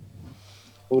have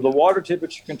the water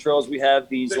temperature controls. We have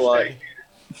these they're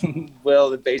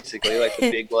basically like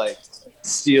the big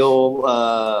steel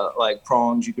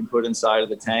prongs you can put inside of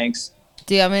the tanks.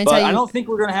 Dude, I'm gonna tell you. I don't think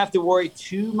we're going to have to worry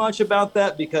too much about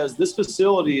that because this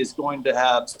facility is going to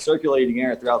have circulating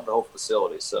air throughout the whole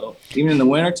facility. So even in the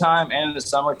wintertime and in the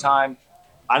summertime,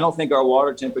 I don't think our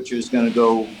water temperature is going to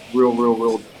go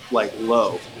real like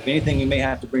low. If anything, we may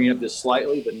have to bring it up just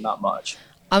slightly, but not much.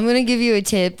 I'm going to give you a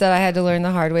tip that I had to learn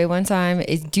the hard way one time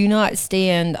is do not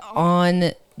stand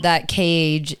on that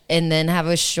cage and then have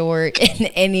a short in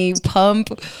any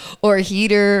pump or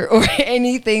heater or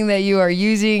anything that you are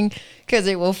using because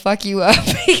it will fuck you up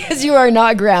because you are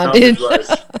not grounded.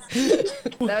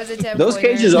 That was a 10 Those pointer.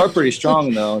 cages are pretty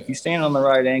strong, though. If you stand on the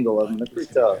right angle of them, they're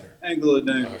pretty tough. Angle of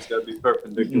down, it's got to be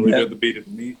perpendicular to the beat of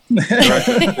the meat,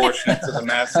 right proportionate to the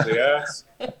mass of the ass.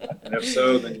 And if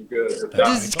so, then you're good. If not,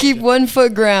 Just keep 1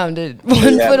 foot grounded,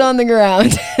 one foot on the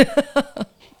ground.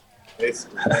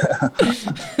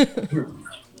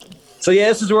 So yeah,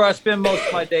 this is where I spend most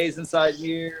of my days inside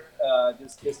here.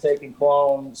 Just taking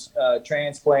clones,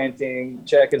 transplanting,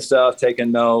 checking stuff,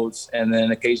 taking notes, and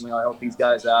then occasionally I help these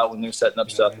guys out when they're setting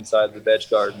up stuff inside the veg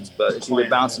gardens. But it's either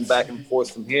bouncing back and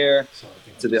forth from here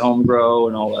to the home grow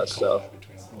and all that stuff.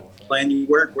 plan you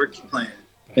work you plan.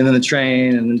 And then the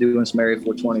train, and then doing some Area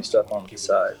 420 stuff on the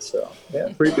side. So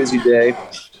yeah, pretty busy day.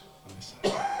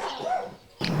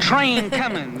 Train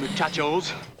coming,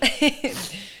 muchachos.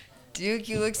 Duke,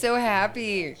 you look so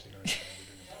happy.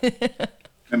 We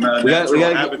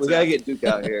gotta get Duke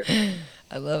out here.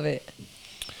 I love it.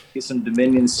 Get some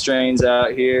Dominion strains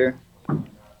out here. I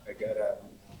gotta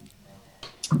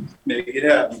make it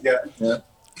happen. Yeah.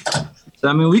 So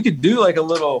I mean, we could do like a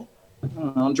little, I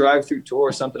don't know, drive-through tour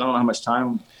or something. I don't know how much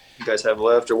time you guys have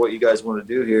left or what you guys want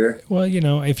to do here. Well, you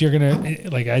know, if you're gonna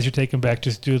like as you're taking back,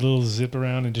 just do a little zip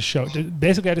around and just show.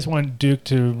 Basically, I just want Duke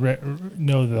to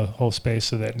know the whole space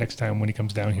so that next time when he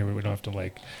comes down here, we don't have to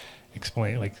like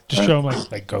explain, like just show him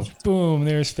like go boom,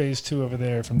 there's phase 2 over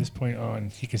there. From this point on,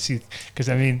 he can see. Because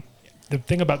I mean, the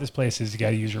thing about this place is you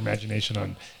got to use your imagination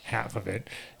on half of it,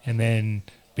 and then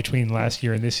between last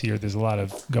year and this year, there's a lot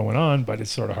of going on, but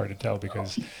it's sort of hard to tell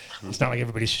because it's not like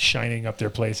everybody's shining up their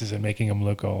places and making them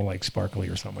look all like sparkly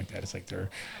or something like that. It's like you're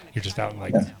just out in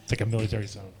like it's like a military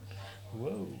zone.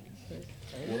 Whoa.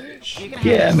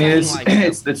 Yeah, I mean it's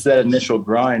that initial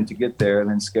grind to get there and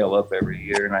then scale up every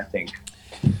year, and I think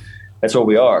that's what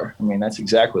we are. I mean, that's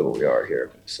exactly what we are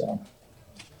here. So,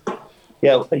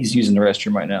 yeah, he's using the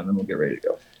restroom right now, and then we'll get ready to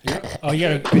go. Oh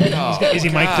yeah, is he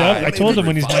mic'd up? I told him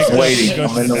when he's mic'd up. Waiting.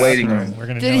 I'm in the waiting room.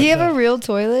 Did he have a real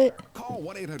toilet?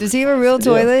 Does he have a real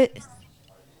toilet?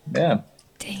 Yeah.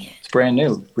 Dang it. It's brand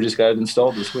new. We just got it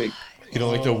installed this week. You know,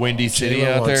 like the Windy City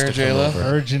out there, Jayla?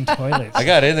 Virgin toilets. I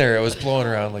got in there. It was blowing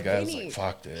around. Like, I was like,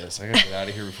 fuck this. I got to get out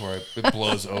of here before it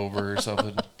blows over or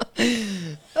something.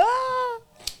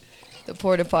 The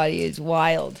porta potty is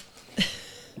wild.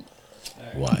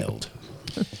 Wild.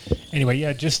 Anyway,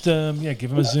 yeah, just give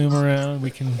him a zoom around.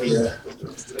 We can.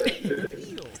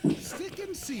 Stick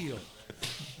and seal.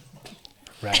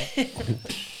 Right.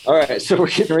 All right, so we're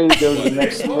getting ready to go to the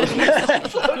next one.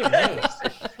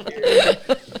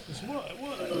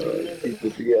 Keep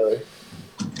it together.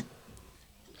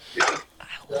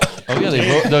 Oh yeah, they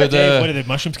vote What are the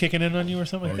mushrooms kicking in on you or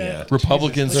something like that?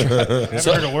 Republicans. I haven't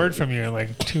heard a word from you in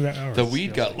like 2 hours. The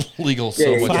weed got legal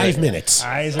so much. 5 minutes.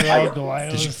 Eyes are all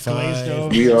glazed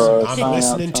over. I'm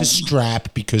listening to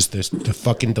Strap because the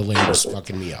fucking delay was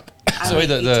fucking me up. So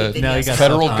the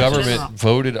federal government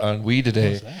voted on weed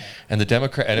today, and the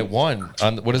Democrat and it won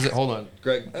on what is it? Hold on,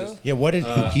 Greg. Yeah, what did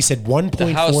he said?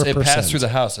 1.4%. It passed through the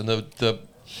House, and the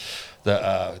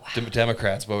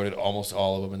Democrats voted almost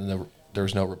all of them, and then there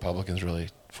was no Republicans really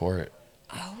for it.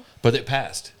 Oh. But it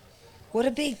passed. What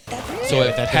a big. So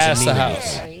it passed the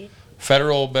House. Right?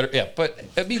 Federal better, yeah, but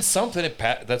it means something.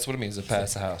 That's what it means. It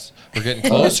passed the House. We're getting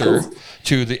closer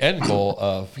to the end goal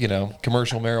of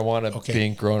commercial marijuana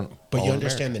being grown. But you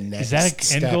understand the next Is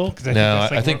that an end goal? No,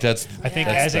 I think that's. I think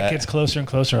as it gets closer and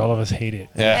closer, all of us hate it.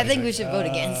 Yeah. I think we should vote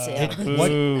against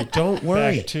it. Don't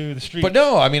worry. Back to the street. But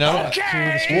no, I mean,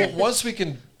 once we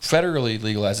can federally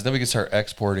legalize it, then we can start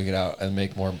exporting it out and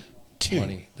make more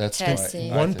money. That's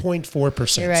Testing.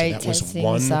 1.4%. You're right. So that was testing,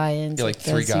 one. science. Yeah, like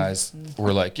 3 guys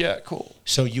were like, yeah, cool.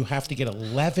 So you have to get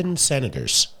 11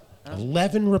 senators,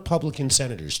 11 Republican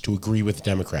senators to agree with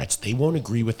Democrats. They won't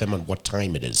agree with them on what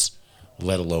time it is,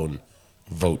 let alone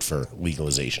vote for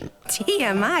legalization.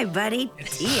 TMI, buddy.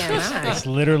 TMI. It's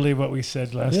literally what we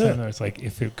said last time. It's like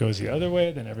if it goes the other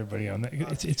way, then everybody on that.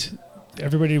 It's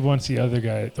everybody wants the other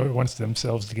guy or wants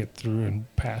themselves to get through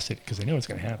and pass it because they know it's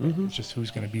going to happen. Mm-hmm. It's just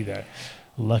who's going to be that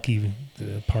lucky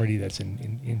the party that's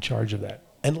in charge of that.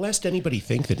 And lest anybody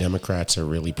think the Democrats are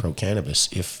really pro-cannabis,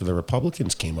 if the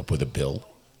Republicans came up with a bill,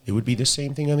 it would be the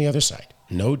same thing on the other side.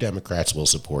 No Democrats will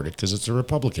support it because it's a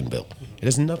Republican bill. It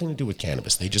has nothing to do with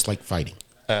cannabis. They just like fighting.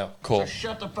 Oh, cool. So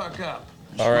shut the fuck up.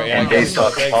 All right, yeah, Dave's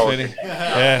talking thanks, politics. Vinny.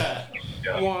 Yeah.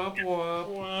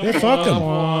 Yeah, fuck them.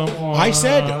 I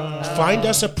said, find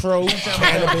us a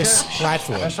pro-cannabis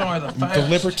platform. The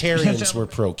Libertarians were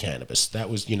pro-cannabis.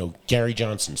 That was, Gary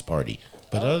Johnson's party.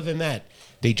 But other than that,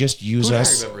 they just use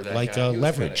us like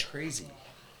leverage. Crazy.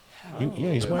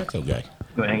 Yeah, he's a wacko guy.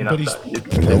 Hanging But he's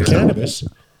outside. pro-cannabis.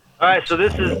 All right, so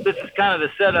this is kind of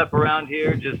the setup around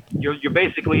here. Just you're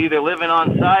basically either living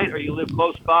on site or you live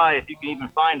close by if you can even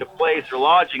find a place or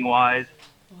lodging wise.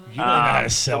 You don't know how to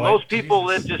So sell most it. people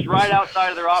live just right outside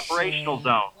of their operational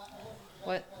zone.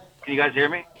 What? Can you guys hear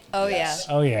me? Oh yeah.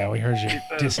 Oh yeah, we heard you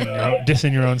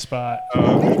dissing your own spot.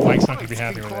 Mike's not gonna be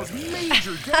happy with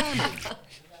that.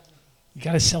 You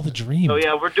gotta sell the dream. So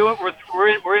yeah, we're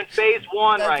in phase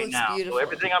one right now. So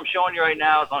everything I'm showing you right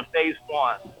now is on phase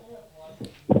one.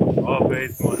 Oh,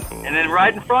 phase one. And then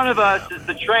right in front of us is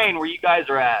the train where you guys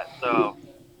are at. So.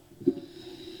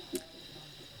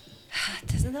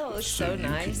 Doesn't that look so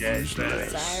nice?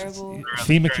 Desirable.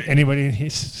 FEMA. Anybody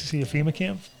see a FEMA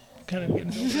camp? Kind of.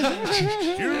 Excuse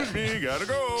me, gotta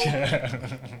go.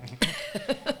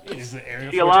 Is the area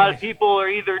See, a lot of people are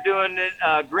either doing it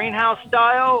greenhouse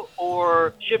style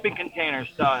or shipping container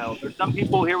style. There's some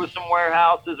people here with some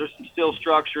warehouses or some steel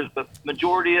structures, but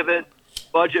majority of it,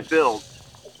 budget builds.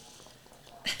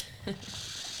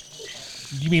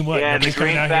 You mean what? Yeah, Nobody's the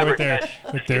coming green out here fabric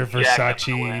with their jacket.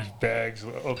 Versace bags,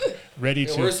 ready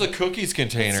to. Where's the cookies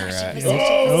container at?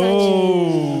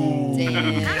 Oh.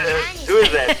 Who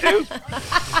is that, too?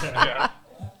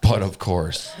 But of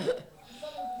course.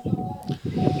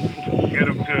 Get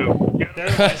him, too. They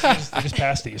just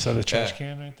passed it. You saw the trash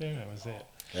can right there? That was it.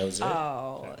 That was it?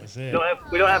 Oh. That was it.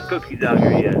 We don't have cookies out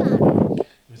here yet.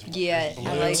 Yeah,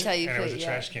 I liked how you and put it was a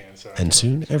trash can. So. And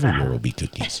soon, everywhere will be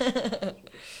cookies.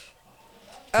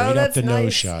 Right up that's the nose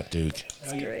nice. shot, Duke.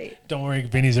 That's great. Don't worry,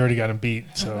 Vinny's already got him beat.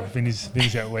 So Vinny's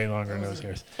got way longer nose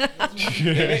hairs.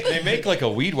 They make like a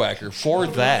weed whacker for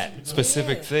that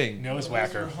specific thing. Nose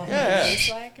whacker. Yeah.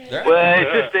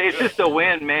 Well, it's just the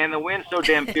wind, man. The wind's so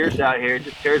damn fierce out here; it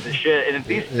just tears the shit. And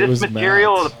if this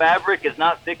material of the fabric is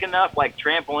not thick enough, like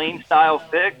trampoline style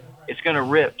thick, it's gonna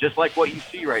rip, just like what you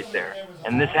see right there.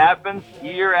 And this happens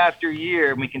year after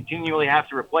year, and we continually have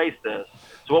to replace this.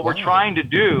 So what we're trying to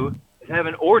do is have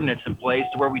an ordinance in place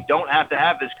to where we don't have to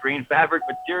have this green fabric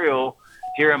material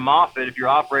here in Moffett if you're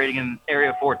operating in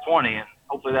Area 420, and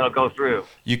hopefully that'll go through.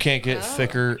 You can't get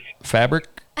thicker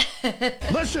fabric.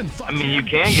 Listen, I mean, you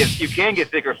can get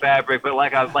thicker fabric, but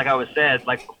like I was said,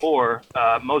 like before,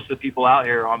 most of the people out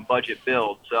here are on budget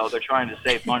build, so they're trying to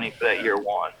save money for that year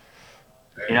one.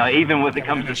 Even when it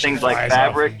comes to things like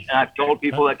fabric, and I've told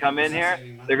people that come in here,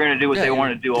 they're going to do what they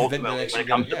want to do ultimately when it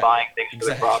comes to buying things for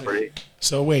their property.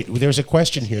 So wait, there's a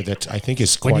question here that I think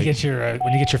is When quite. you get your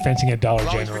fencing at Dollar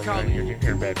General, you're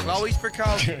in bed. always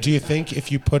precaution. Do you think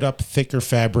if you put up thicker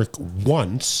fabric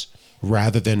once,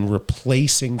 rather than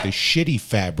replacing the shitty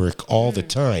fabric all the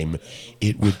time,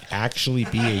 it would actually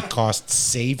be a cost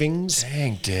savings?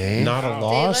 Dang, Dave. Not a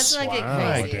loss? Let's not get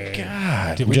crazy.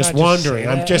 God. I'm just wondering.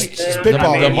 I'm just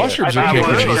spitballing. The here. mushrooms are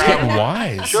kicking. He's getting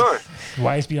wise. Sure.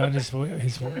 Wise beyond his word.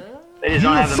 They just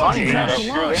don't have the money. Not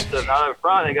up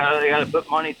front. They got to put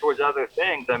money towards other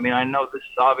things. I mean, I know this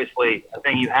is obviously a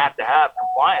thing you have to have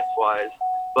compliance-wise,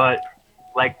 but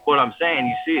like what I'm saying,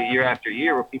 you see it year after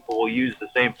year where people will use the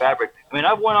same fabric. I mean,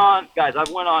 I've went on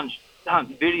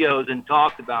videos and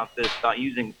talked about this, about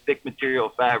using thick material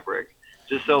fabric,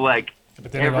 just so like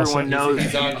everyone knows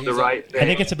it's the right thing. I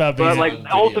think it's about being. But like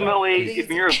ultimately,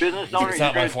 if you're a business owner,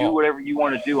 you're going to do whatever you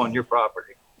want to do on your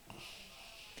property.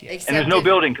 And there's no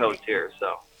building codes here,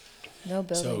 so. No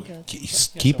building codes.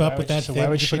 Keep up with that So thick, why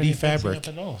would you put any shitty fencing fabric.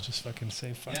 up at all? Just fucking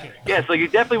say fuck it. Yeah, so you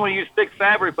definitely want to use thick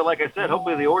fabric, but like I said,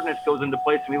 hopefully the ordinance goes into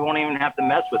place and we won't even have to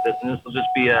mess with this, and this will just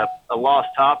be a lost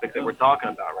topic that we're talking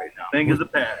about right now. Thing is a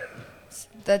pen.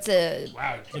 That's it.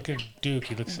 Wow, look at Duke.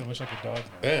 He looks so much like a dog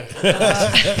now.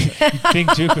 You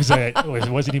think Duke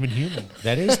wasn't even human.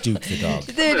 That is Duke the dog.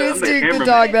 Dude, it's Duke the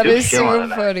dog. That is so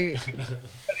funny.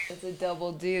 It's a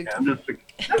double Duke. We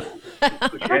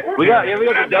got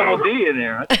the double D in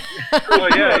there. Oh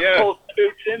yeah. Both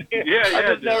Dukes in here. Yeah. I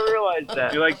just never realized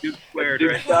that. You like Duke squared,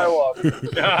 Duke right? Skywalker.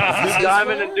 Duke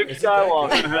Diamond and Duke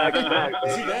Skywalker back to back.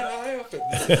 Is he that high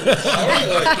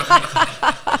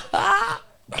up?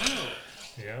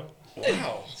 Yeah.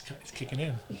 Wow. It's kicking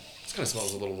in. This kind of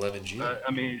smells a little lemon juice.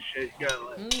 I mean, shit, you gotta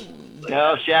like.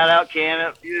 No, shout out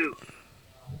Canada. You.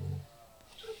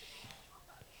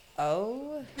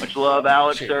 Oh. Much love,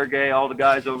 Alex, Sergey, all the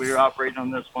guys over here operating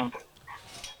on this one.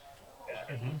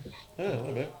 Yeah, a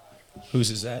little bit.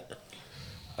 Whose is that?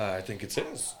 I think it's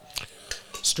his.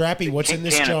 Strappy, what's in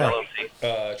this Canop jar?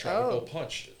 LLC. Tropical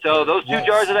punch. So those two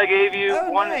jars that I gave you,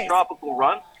 one nice. is tropical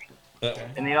run,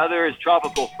 and the other is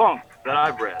tropical funk that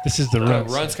I've read. This is the run.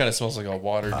 Runs kind of smells like a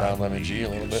watered down lemon G a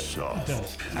little bit.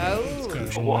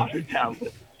 Oh. Watered down.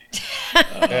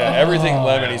 Yeah, everything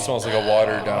lemony smells like a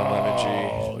watered down lemon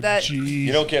G. That-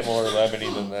 You don't get more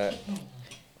lemony than that.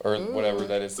 Or whatever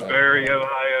that is. Very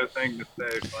Ohio thing to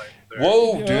say.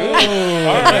 Whoa, dude.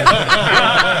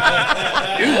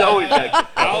 Dude's always got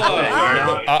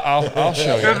I'll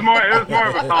show you. It was more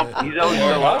of a compliment. He's always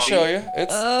I'll show you.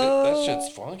 That shit's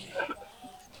funky.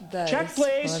 That Check, is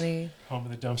please. funny. Home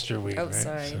of the dumpster weed, Oh, right?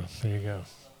 sorry. So there you go.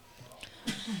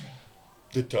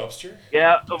 The dumpster?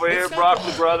 Yeah, over here,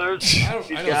 Broccoli Brothers. These I don't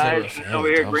guys. think we're Over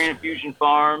here, dumpster. Green Infusion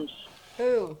Farms.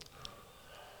 Who?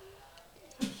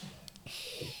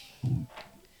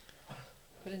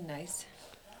 What a nice.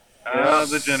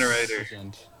 The generator.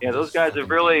 Yeah, those guys have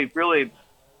really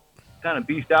kind of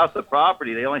beefed out the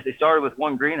property. They started with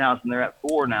one greenhouse and they're at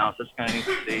 4 now, so it's kind of neat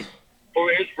to see. Over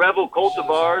here's Rebel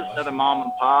Cultivars, another mom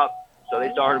and pop. So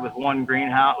they started with one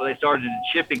greenhouse. Well, they started in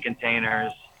shipping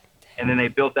containers, and then they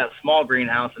built that small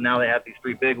greenhouse, and now they have these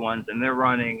 3 big ones, and they're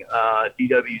running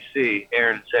DWC,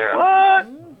 Aaron and Sarah. What?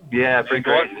 Yeah, pretty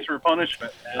crazy. Gluttons for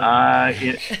punishment.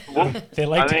 Well, They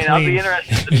like to I'll be clean.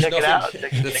 interested to check it out. You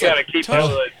gotta keep all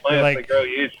those plants like- that grow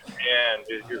usually, and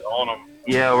dude, you're on them.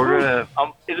 Yeah, we're gonna.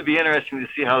 It'll be interesting to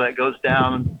see how that goes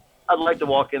down. I'd like to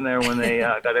walk in there when they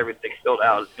got everything filled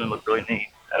out. It's gonna look really neat.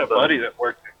 I had a buddy that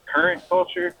worked at Current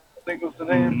Culture, I think was the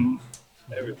name.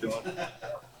 They were doing.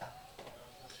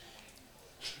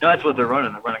 No, that's what they're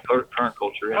running. They're running current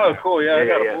culture. In Oh, there. cool. Yeah, I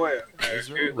got yeah. a boy. I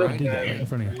did that right in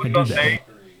front of you. I did Someday,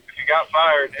 that. if you got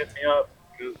fired, hit me up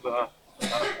because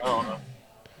I don't know.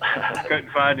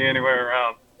 Couldn't find you anywhere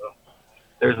around. So.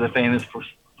 There's the famous for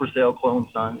sale clone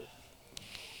signs.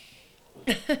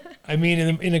 I mean,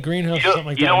 in a greenhouse or something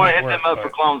like that. You don't want to it hit might them up work, for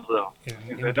clones though. but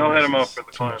They don't hit them up for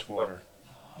the too much clones. water.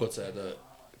 What's that?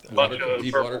 Bunch of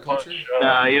Deep purple water culture? punch,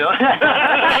 Nah, you don't.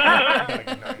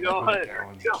 You don't want to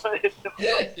hit them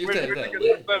up. You've got that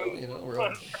lit, you know, we're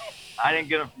on. I didn't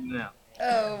get them from them.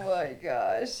 Oh my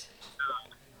gosh.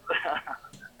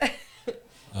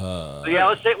 So yeah,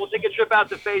 we'll take a trip out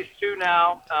to phase 2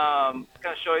 now.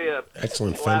 Gonna show you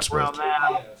Excellent a lap fence around work.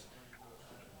 that.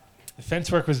 The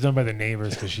fence work was done by the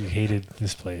neighbors because she hated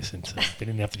this place, and so they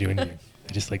didn't have to do anything.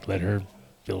 They just let her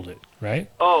build it, right?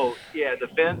 Oh yeah, the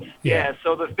fence. Yeah.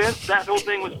 So the fence, that whole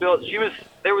thing was built.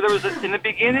 There was in the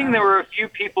beginning there were a few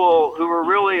people who were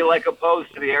really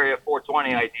opposed to the Area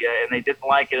 420 idea, and they didn't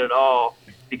like it at all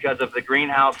because of the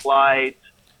greenhouse lights,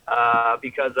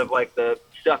 because of the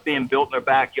stuff being built in their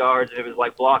backyards, and it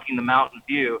was blocking the mountain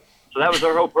view. So that was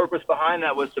our whole purpose behind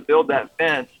that, was to build that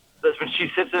fence. So when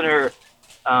she sits in her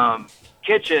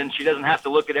kitchen, she doesn't have to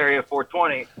look at Area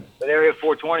 420. But Area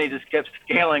 420 just kept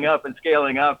scaling up, and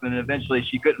eventually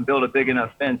she couldn't build a big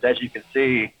enough fence, as you can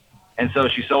see, and so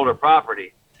she sold her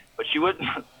property. But she wouldn't.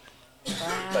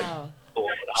 Wow.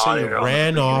 So you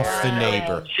ran off the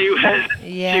neighbor. She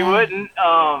wouldn't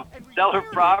sell her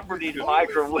property to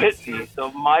Mike or Whitney,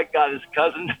 so Mike got his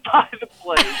cousin to buy the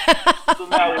place. So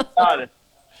now we got it.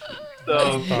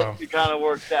 So it kind of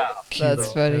worked out.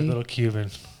 That's funny. Little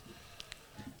Cuban.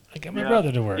 I got my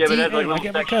brother to work. Yeah, but that's Hey, like I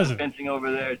get my cousin. fencing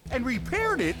over there. And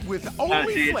repaired it with Kind of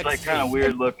only see, flex it's kind of tape.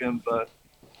 weird looking, but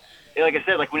yeah, like I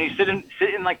said, when you sit in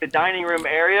the dining room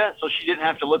area, so she didn't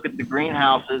have to look at the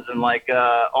greenhouses and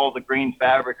all the green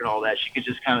fabric and all that. She could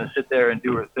just kind of sit there and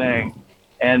do her thing,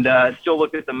 and still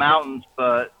look at the mountains,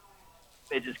 but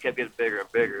it just kept getting bigger and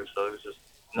bigger. So it was just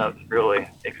nothing really.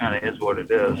 It kind of is what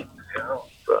it is.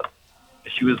 But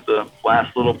she was the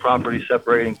last little property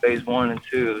separating phase 1 and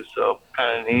 2, so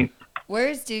kind of neat. Where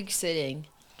is Duke sitting?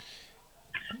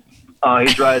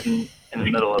 He's riding in the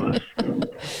middle of us.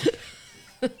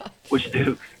 Which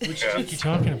Duke? Which Duke you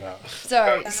talking about?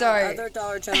 Sorry. Other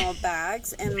Dollar General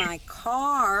bags in my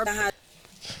car that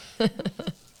had.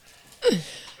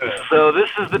 So this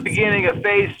is the beginning of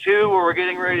phase 2, where we're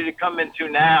getting ready to come into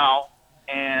now,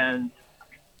 and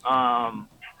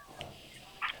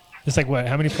It's what?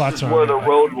 How many plots are where on the it?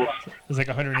 road will. It's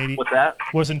 180. What's that?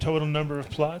 What's the total number of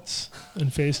plots in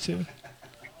phase 2?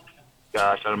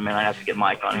 Gosh, I have to get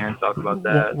Mike on here and talk about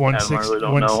that. 160. I really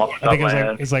don't know off the I top think of my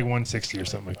head. it's 160 or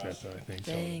something like that, though, I think.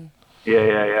 Dang. Yeah.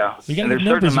 You gotta And there's get certain numbers, you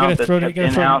amount gotta that's throw it- kept you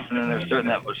gotta throw- in-house, and then there's certain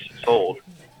that was sold.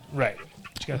 Right.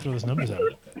 But you got to throw those numbers out.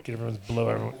 Get everyone's below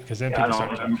everyone. Because then Yeah, I people don't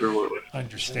start remember what to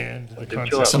understand the Chill out.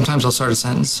 concept. Sometimes I'll start a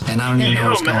sentence and I don't even know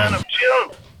what's going on.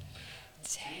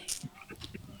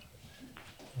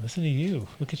 Listen to you.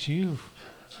 Look at you.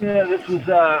 Yeah, this is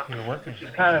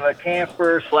kind of a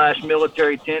camper /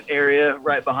 military tent area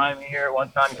right behind me here. At one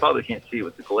time, you probably can't see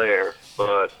with the glare,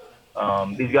 but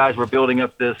these guys were building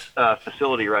up this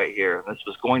facility right here. This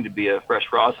was going to be a fresh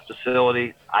frost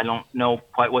facility. I don't know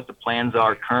quite what the plans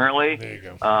are currently. There you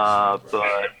go.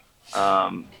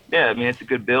 Yeah, I mean, it's a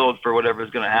good build for whatever's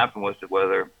going to happen with it.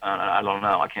 Whether I don't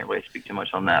know. I can't really speak too much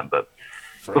on that, but.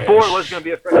 Before it was going to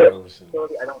be a fresh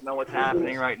facility. I don't know what's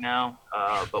happening right now,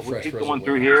 but we'll keep going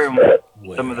through here and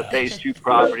some of the phase 2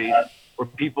 properties where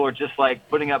people are just like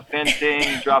putting up fencing,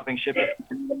 dropping shipping,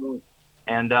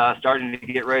 and starting to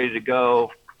get ready to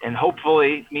go and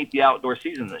hopefully meet the outdoor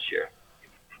season this year.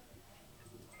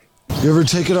 You ever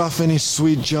take it off any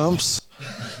sweet jumps? So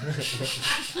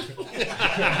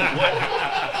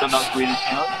not sweet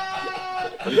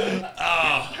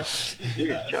jumps?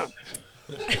 Serious jumps.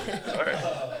 All right.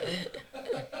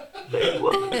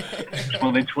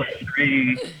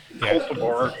 2023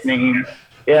 cultivar name.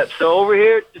 Yeah, so over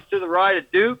here, just to the right of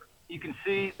Duke, you can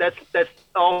see that's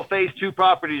all phase 2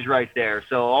 properties right there.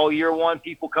 So all year 1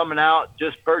 people coming out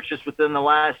just purchased within the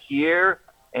last year,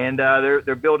 and they're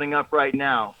building up right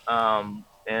now.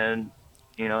 And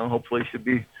you know, hopefully should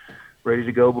be ready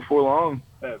to go before long.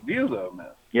 That view though, man.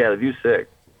 Yeah, the view's sick.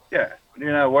 Yeah, when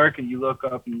you're not working, you look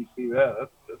up and you see that.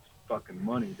 That's fucking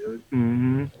money, dude.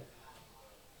 Mm-hmm.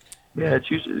 Yeah, it's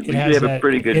usually have a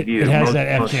pretty good view. It has that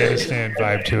Afghanistan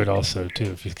vibe to it also, too.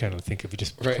 If you kind of think, if you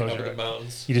just right close over your the eyes,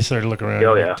 mountains. you just sort of look around.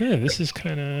 Oh, and yeah, this is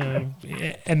kind of,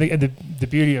 and the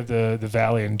beauty of the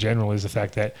valley in general is the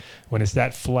fact that when it's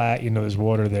that flat, you know, there's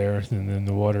water there, and then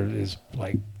the water is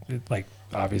like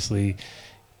obviously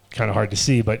kind of hard to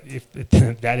see, but if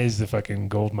that is the fucking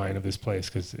gold mine of this place,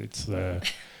 because it's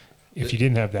if you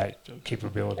didn't have that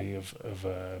capability of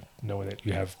knowing that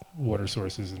you have water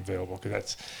sources available, because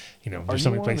that's, you know, there's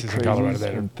so many places in Colorado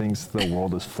that thinks the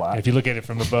world is flat. if you look at it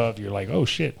from above, you're like, oh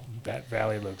shit, that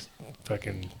valley looks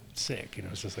fucking sick. You know,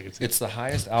 it's just like it's the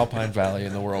highest alpine valley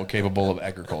in the world capable of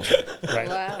agriculture. Right.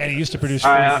 Wow. And it used to produce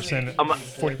 40%.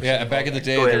 40%. Yeah, back in the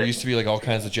day, there used to be like all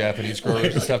kinds of Japanese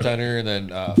growers and stuff down here, and then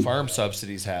farm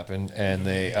subsidies happened, and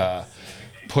they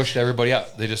pushed everybody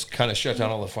out. They just kind of shut down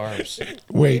all the farms.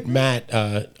 Wait, Matt,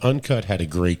 Uncut had a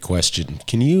great question.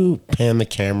 Can you pan the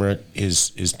camera?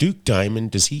 Is Duke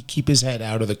Diamond, does he keep his head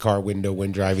out of the car window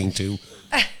when driving too?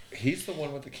 He's the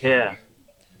one with the camera. Yeah.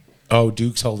 Oh,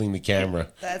 Duke's holding the camera.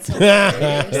 That's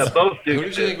hilarious. Yeah, both Dukes. Who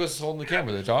did you think was holding the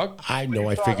camera? The dog? I know,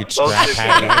 I figured Both Strap Dukes.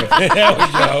 had it. There we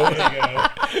go.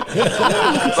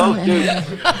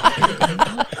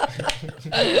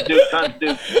 Both Duke, tons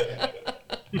Duke.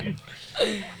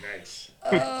 Nice.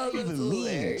 Oh, that's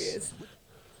hilarious.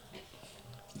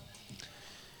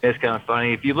 It's kind of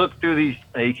funny. If you look through these,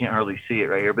 you can't hardly see it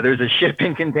right here, but there's a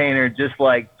shipping container just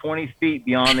like 20 feet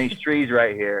beyond these trees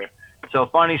right here. So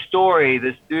funny story,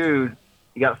 this dude,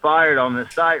 he got fired on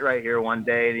this site right here one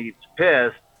day, and he's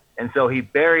pissed. And so he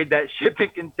buried that shipping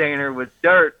container with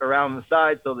dirt around the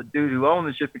side so the dude who owned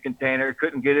the shipping container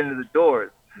couldn't get into the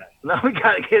doors. So now we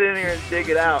got to get in here and dig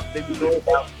it out. Dig the doors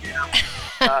out.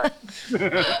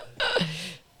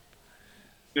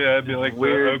 Yeah, it'd be like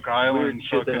Weird, the Oak Island weird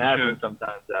shit that fucking happens shit.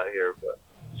 sometimes out here. But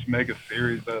Just make a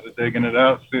series out of digging it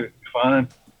out, see what you find.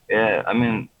 yeah, I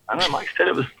mean, I don't know. Mike said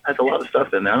has a lot of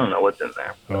stuff in there. I don't know what's in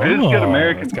there. It's got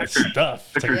American it's got pictures.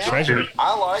 stuff. It's like a Pictures. treasure.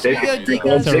 I like They- Go dig they-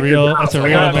 us. That's a real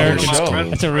American. show.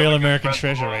 That's a real American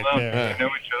treasure right there. They know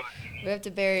each other. We have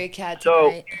to bury a cat So-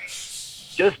 tonight.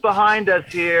 Just behind us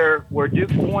here, where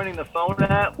Duke's pointing the phone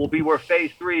at, will be where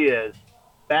phase 3 is.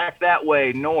 Back that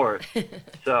way, north.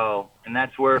 So, and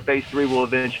that's where phase 3 will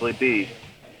eventually be.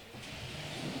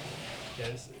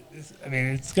 I mean,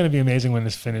 it's going to be amazing when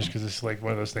it's finished, because it's like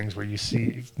one of those things where you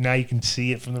see, now you can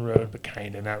see it from the road, but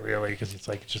kind of not really, because it's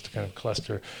like just a kind of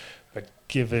cluster. But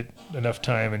give it enough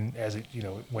time, and as it, you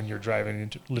know, when you're driving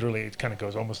into, literally, it kind of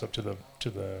goes almost up to the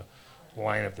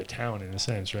line of the town in a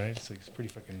sense, right? It's like it's pretty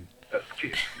fucking.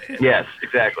 Yes,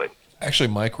 exactly. Actually,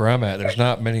 Mike, where I'm at, there's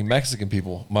not many Mexican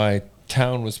people. My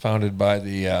town was founded by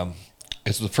the.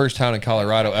 It's the first town in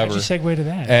Colorado ever. How'd you segue to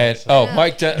that? And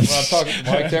Mike, I'm talking.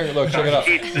 Mike, there. Look, check it out.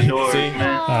 See?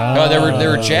 No, they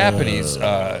were Japanese.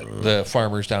 The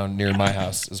farmers down near my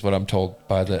house is what I'm told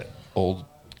by the old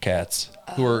cats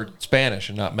who are Spanish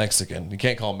and not Mexican. You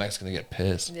can't call them Mexican; they get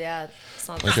pissed. Yeah, it's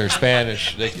not Like they're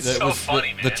Spanish.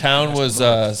 The town was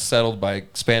settled by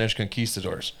Spanish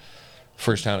conquistadors.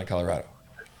 First town in Colorado.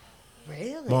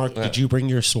 Really? Mark, did you bring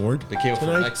your sword? They came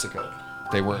tonight? from Mexico.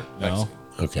 They weren't Mexican.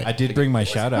 Okay. I did bring my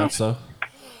shout outs though.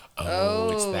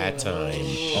 Oh, it's that time.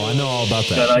 Oh, I know all about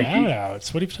that. Shout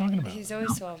outs. What are you talking about? He's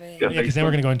always suave. Yeah, because then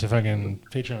we're gonna go into fucking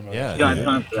Patreon mode. Yeah, Yeah, dude.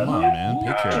 time for Come that. on, man.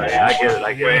 Patreon. Yeah,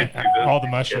 I get it. All the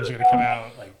mushrooms are gonna come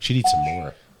out. Like, She needs some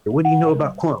more. What do you know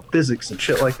about quantum physics and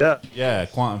shit like that? Yeah,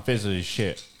 quantum physics is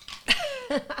shit.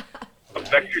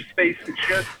 Vector space and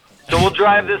shit. So we'll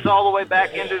drive this all the way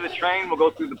back into the train. We'll go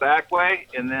through the back way,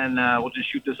 and then we'll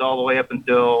just shoot this all the way up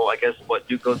until, I guess,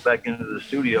 Duke goes back into the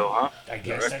studio, huh? I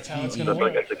guess that's how it's Sounds gonna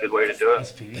like work. that's a good way to do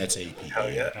it. That's AP. Hell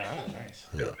yeah. Nice.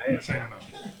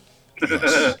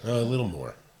 Yes. A little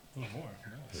more.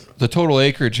 The total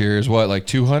acreage here is what, like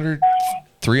 200,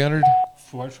 300?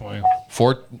 420.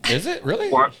 Is it really?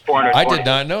 420. I did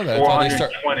not know that. I thought they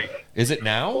 420. Is it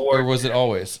now or was it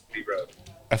always?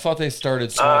 I thought they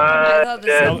started small.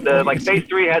 Like phase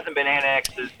 3 hasn't been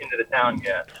annexed into the town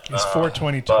yet. It's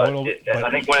 420 total. But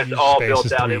I think when it's all built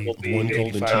out, it will be one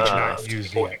golden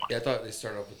used yet. Yeah, I thought they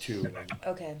started off with 2.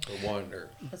 Okay. Or 1 or.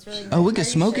 That's really nice. Oh, we can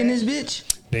smoke in this bitch?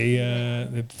 They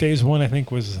the phase 1 I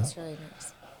think was That's really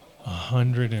nice.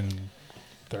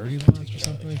 130 lots or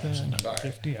something like that.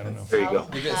 50, I don't know. There you go.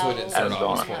 You guys so it didn't start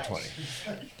off as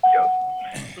 420.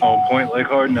 On point, like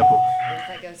hard nipple. What if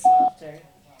I go softer?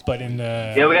 But in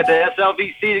Yeah, we got the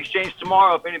SLV seed exchange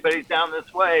tomorrow. If anybody's down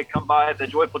this way, come by at the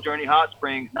Joyful Journey Hot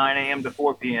Springs, 9 a.m. to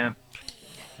 4 p.m.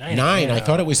 9. I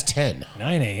thought it was 10.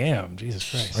 9 a.m. Jesus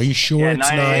Christ. Are you sure Yeah, it's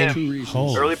 9 9?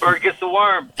 Holy. Early bird gets the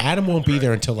worm. Adam won't be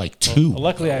there until like 2. Well,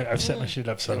 luckily, I've set my shit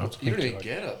up so I don't have to You don't think even too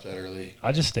much. get up that early.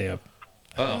 I'll just stay up.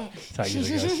 Oh. That's how I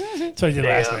usually goes. That's what I did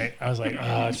last night. I was like,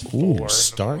 it's 4. Ooh,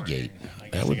 Stargate.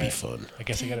 That would be fun. I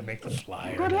guess I got to make the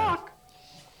flyer. Good luck.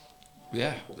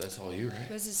 Yeah, that's all you, right?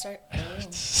 Does it start?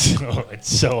 It's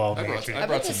so all I me. brought I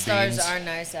bet the some stars beans. are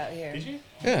nice out here. Did you?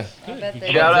 Yeah. I bet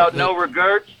they Shout out No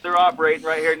Regrets. They're operating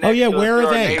right here next Oh, yeah, to where us.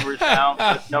 are They're our they? neighbors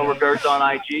now. No Regrets on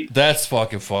IG. That's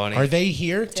fucking funny. Are they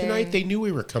here tonight? They knew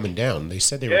we were coming down. They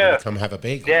said they were going to come have a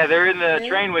bagel. Yeah, they're in the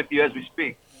train with you as we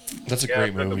speak. That's a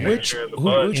great movie. Which In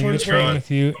one's the train with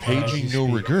you. Paging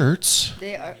No Regrets.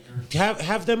 They are.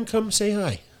 Have them come say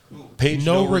hi. Page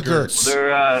No regrets.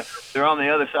 They're on the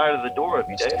other side of the door of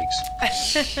you,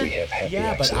 Dave.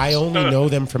 Yeah, but I only know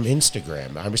them from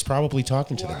Instagram. I was probably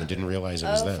talking to them and didn't realize it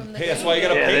was them. Hey, that's why you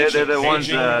got to Yeah, page. they're the it. ones.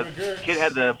 Paging Kid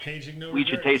had the We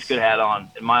Should Taste Good hat on,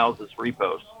 and Miles is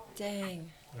repost. Dang.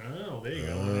 Oh, there you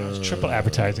go. It's triple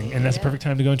advertising, and that's the perfect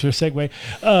time to go into a segue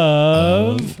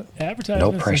of advertising.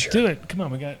 No pressure. Let's do it. Come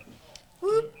on, we got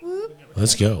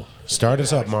Let's go. Start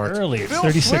us up, Mark. early. It's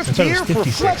 36. I thought it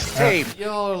was 56.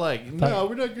 Y'all are like, no,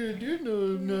 we're not gonna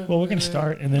do no. Well, we're gonna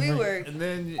start, and then And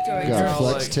then Got you're all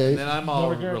flex like, tape. and then I'm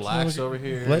all relaxed over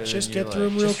here. Let's and just you're get through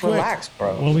them like, real quick. Relax,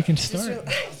 bro. Well, we can start.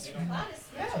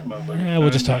 Yeah, we'll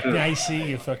just talk. Yeah, I see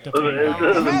you fucked up. What did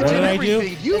I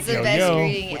do? That's the best Yo.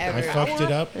 greeting ever. I fucked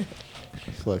it up.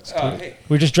 Flex Oh, tape. hey.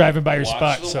 We're just driving by your Watch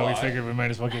spot, the so we Y. figured we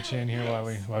might as well get you in here while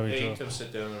we Hey, drove. come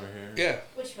sit down over here. Yeah.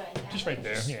 Which way? Just right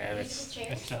there. Yeah,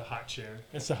 that's a hot chair.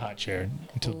 It's a hot chair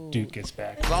until Duke gets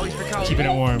back. Keep Keeping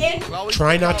it warm.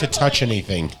 Try not to touch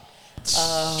anything.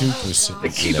 Duke was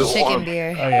sitting. Chicken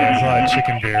beer. Oh yeah, there's a lot of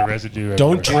chicken beer residue.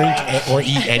 Don't everywhere. drink or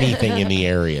eat anything in the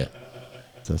area.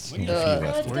 That's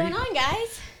What's going on,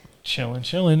 guys?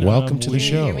 Chilling. Welcome to the Can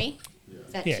you hear show. me?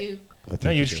 Is that Yeah. too?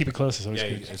 No, you just keep it close. It's always Yeah,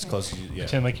 good. it's close. Yeah,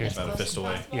 Pretend like you're about a fist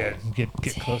away. Yeah, get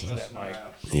close to that mic.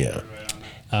 Yeah.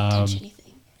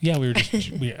 Yeah, we were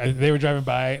just they were driving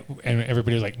by, and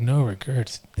everybody was like, "No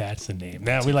regrets." That's the name.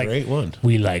 Now we like Great one.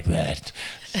 we like that.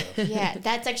 Yeah,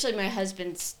 that's actually my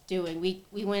husband's doing. We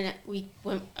went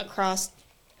across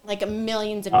like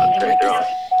millions of names. Like,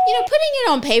 putting it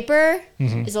on paper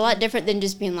is a lot different than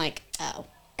just being like, oh,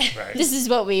 Right. this is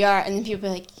what we are, and then people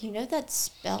are like, that's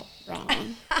spelt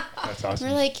wrong. That's awesome.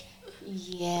 We're like,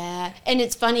 yeah, and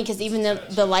it's funny because even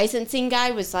the licensing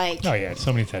guy was like, Oh yeah,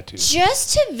 so many tattoos.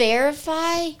 just to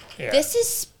verify, Yeah. this is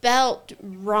spelt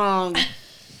wrong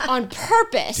on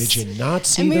purpose. Did you not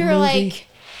see and we the were movie? like,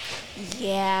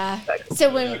 yeah.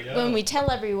 So when we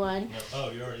tell everyone,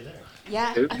 oh, you're already there.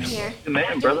 yeah, I'm here. The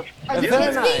man, brother. Are the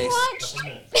kids being watched?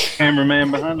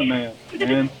 Cameraman behind the man.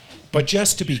 Man. But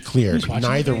just to be clear,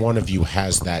 neither one of you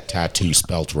has that tattoo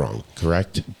spelt wrong,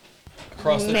 correct?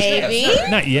 Across the Maybe.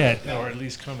 chest. Not yet, or at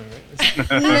least coming.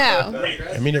 Right? No.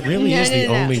 I mean, it really is the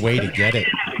No. only way to get it.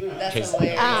 That's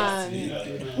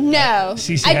hilarious. No.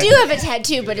 Cece I had- do have a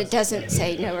tattoo, but it doesn't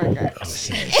say no regrets.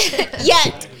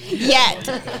 Yet.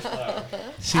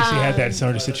 Cece had that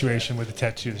sort of situation with a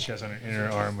tattoo that she has on her inner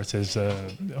arm, which says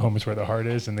 "Home is where the heart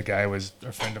is," and the guy was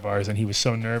a friend of ours, and he was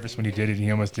so nervous when he did it,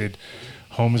 he almost did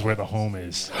 "Home is where the home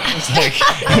is." It's like,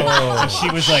 she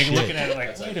was like looking at it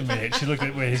like, wait a minute. She looked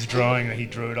at his drawing that he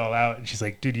drew it all out, and she's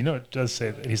like, dude, it does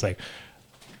say that. And he's like,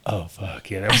 Oh fuck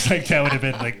yeah! That would have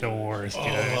been like the worst.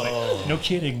 You know? Like, no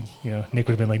kidding. You know, Nick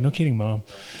would have been like, "No kidding, Mom."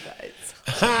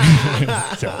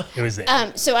 So it was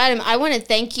there. So Adam, I want to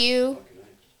thank you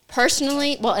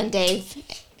personally. Well, and Dave,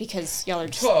 because y'all are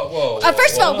just.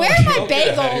 First of all, where are my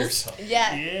bagels?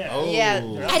 Yeah.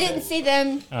 I didn't see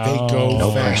them. They go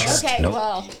No fast. Okay,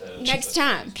 well, next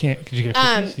time. Could you get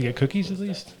cookies? You get cookies at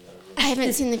least? I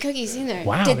haven't seen the cookies either.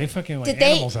 Wow, they fucking like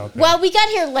animals out there. Well, we got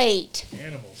here late.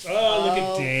 Animals. Oh, look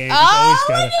at Dave. He's Oh, always look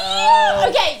got at you!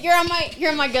 Okay, you're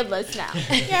on my good list now.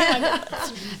 You're on my good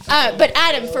list. But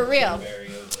Adam, for real.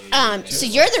 So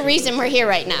you're the reason we're here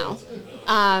right now.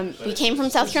 We came from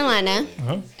South Carolina,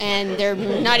 and they're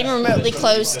not even remotely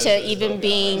close to even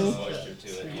being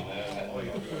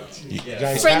You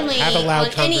guys friendly have a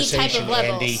loud on any type conversation, of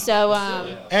level. Andy. So,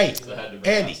 Hey,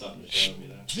 Andy.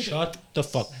 Shut the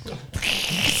fuck up.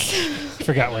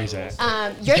 Forgot where he's at.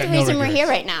 you're Got the no reason we're regrets. here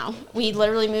right now. We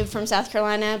literally moved from South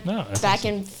Carolina that's back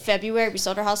in February. We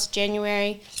sold our house in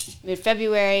January, moved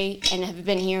February, and have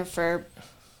been here for,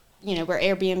 we're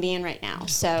Airbnb right now.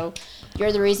 So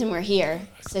you're the reason we're here.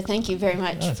 So thank you very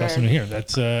much That's for awesome to hear.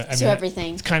 That's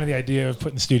everything. It's kind of the idea of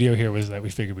putting the studio here was that we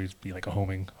figured we'd be like a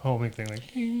homing thing. Like,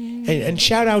 And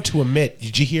shout out to Amit.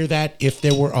 Did you hear that? If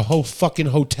there were a whole fucking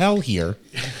hotel here,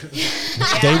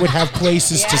 they would have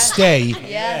places to stay.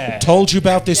 Yeah. Told you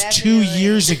about this 2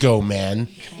 years ago, man.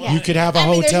 Yeah. You could have a I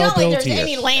mean, hotel there's not like built there's here.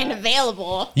 any land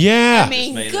available. Yeah. I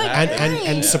mean, good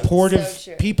and supportive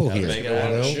people here. Make it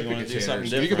happen. You wanna do something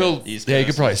You could different. build. Yeah, you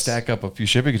could probably stack up a few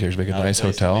shipping containers, make a nice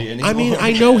hotel. I mean,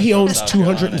 I know he owns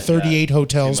 238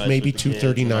 hotels. Maybe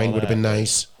 239 would have been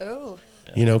nice. Oh.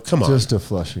 Come on. Just a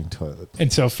flushing toilet.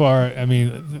 And so far, I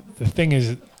mean, the thing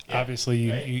is, obviously,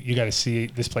 you got to see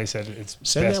this place at its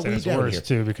Send best that and weed its down worst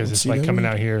here. too, because Let's it's see like that coming weed.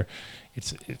 out here.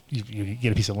 You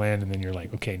get a piece of land and then you're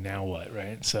like, okay, now what,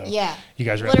 right? So Yeah. you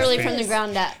guys are literally at that from phase. the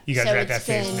ground up. You guys So are at that it's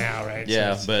phase been- now, right? So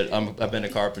Yeah, it's- but I've been a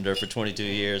carpenter for 22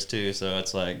 years too, so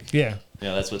it's like Yeah.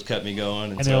 that's what's kept me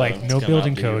going. And they're like, no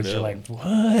building codes. You're like,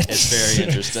 what? It's very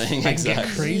interesting. I can get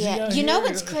Exactly. crazy. Yeah. out You know here.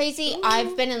 what's crazy?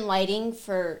 I've been in lighting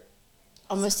for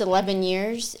almost 11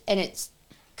 years, and it's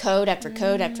code after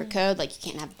code after code. Like,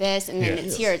 you can't have this, and then Yeah.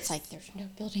 it's here. It's like there's no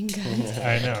building codes.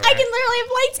 I know. I can literally have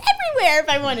lights everywhere if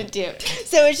I wanted to.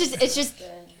 So it's just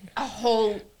a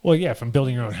whole. Well, yeah, from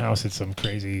building your own house, it's some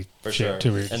crazy For shit sure.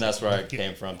 too. where- And that's where I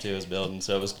came from too, is building.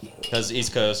 So it was because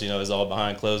East Coast, is all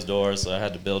behind closed doors, so I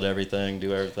had to build everything,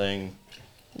 do everything.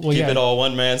 Well, Keep yeah. it all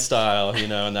one man style,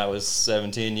 and that was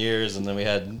 17 years, and then we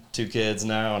had 2 kids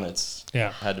now, and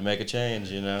had to make a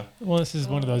change, Well, this is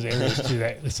one of those areas too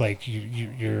that it's like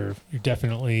you're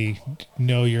definitely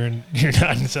you're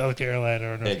not in South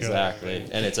Carolina or North Exactly, Carolina.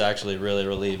 and it's actually really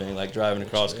relieving. Like driving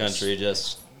across country,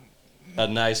 just a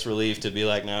nice relief to be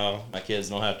like, now my kids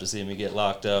don't have to see me get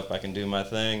locked up. I can do my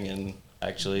thing and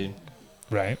actually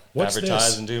What's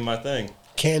advertise this? and do my thing.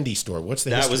 Candy store. What's the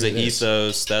That was history a of this?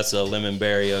 Ethos. That's a Lemon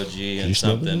Berry OG you and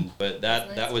smell something. But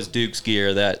that was Duke's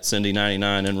gear. That Cindy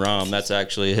 99 and Rom. That's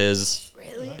actually his.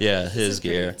 Really? Yeah, his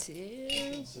gear.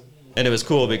 And it was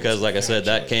cool because, like I said,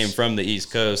 that came from the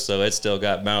East Coast, so it still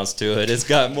got bounce to it. It's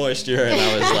got moisture, and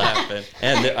I was laughing.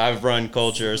 And I've run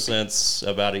Culture since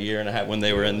about a year and a half when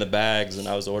they were in the bags, and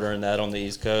I was ordering that on the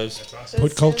East Coast.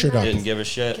 Put Culture up. Didn't give a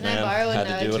shit, Can I man. borrow a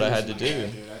Had to do what I had to do.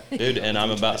 Dude, and I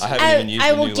haven't I even used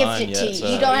I the will new gift line it yet. to you.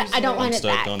 So You don't. I don't I'm want it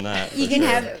stoked back. on that. You for can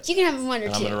sure. have one or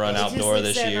two. I'm gonna run It just outdoor looks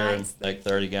this so year and nice. like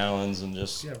 30 gallons and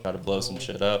just try to blow some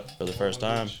shit up for the first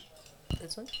time.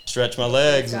 This one? Stretch my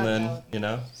legs and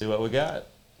then see what we got.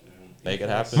 Make it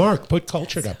happen. Mark, put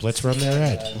Cultured up. Let's run their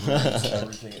ad.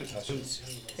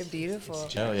 They're beautiful.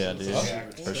 Hell yeah, dude.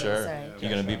 For sure. Sorry. You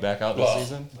gonna be back out this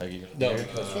season? Like you No, here?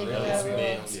 because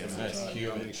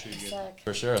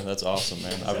For sure, that's awesome,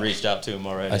 man. I've reached out to him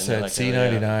already. I and they're said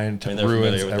like, C99 I mean, they're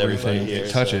ruins familiar with everybody everything here, it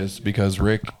so- touches because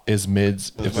Rick is mids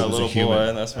if That's it my was a little human. boy,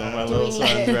 and that's one of my little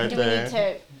sons right Do we there. need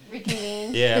to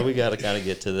reconvene? Yeah, we gotta kind of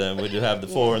get to them. We do have the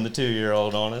 4 and the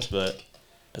 2-year-old on us, but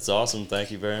it's awesome.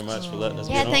 Thank you very much for letting us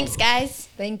Yeah, get on. thanks, guys.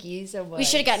 Thank you so much. We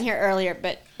should have gotten here earlier,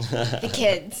 but the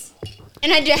kids.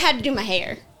 And I had to do my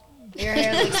hair. Your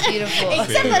hair looks beautiful.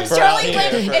 Except it's Charlie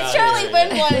Wynn. It's Charlie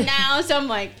Wynn one now, so I'm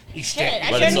like, shit.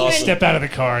 I shouldn't even. Step out of the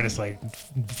car and it's like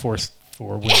force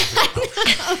for wheels.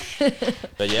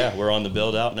 But yeah, we're on the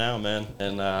build out now, man,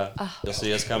 and you'll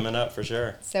see us coming up for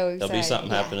sure. So There'll be excited.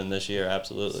 something Yeah. happening this year,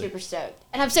 absolutely. Super stoked.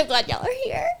 And I'm so glad y'all are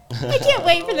here. I can't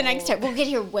wait for the next time. We'll get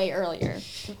here way earlier.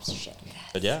 Oops, shit.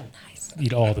 But yeah,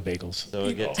 Eat all the bagels. so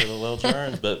we get to the little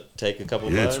turns, but take a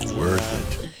couple It's bites.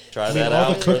 worth it. Try I mean, that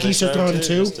all out. the for cookies are show, gone, too?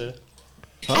 just to-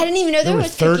 I didn't even know there There were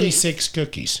was cookies. 36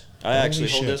 cookies. I actually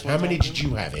Holy hold shit. this one. How many did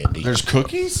you have, Andy? There's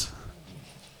cookies?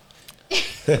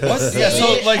 What? Yeah,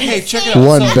 so like, hey, check it out.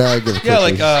 One So, bag of yeah,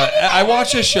 like cookies. I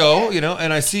watch a show,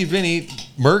 and I see Vinny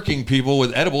murking people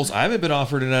with edibles. I haven't been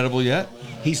offered an edible yet.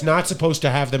 He's not supposed to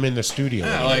have them in the studio.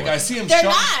 Yeah, like I see him. They're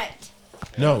not.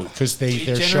 No, because they're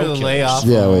show generally killers. lay off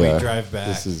Yeah, when we we are. drive back.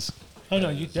 This is. Oh no,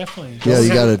 you definitely. Yeah, you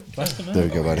got it. Bust them out. There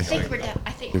you go, buddy. I think we're done.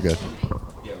 I think You're good.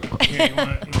 Here, you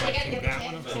want that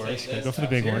one, of course. Go for the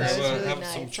big ones.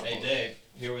 Hey Dave,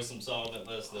 here was some solvent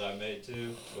list that I made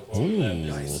too before we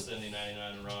left. This is Cindy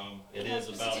 99 and rum. It is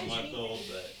about a month old,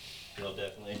 but you'll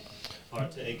definitely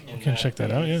partake in We can that. check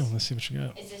that out. Yeah, let's see what you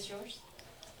got. Is this yours?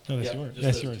 No, that's Yep, yours. just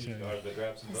That's those yours. two Yeah. cards, but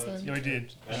grab some buds. Yeah, we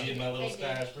did. I need my little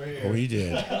stash right here. Oh, he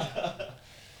did.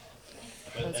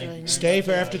 But thank you. Stay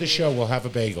for after the show. We'll have a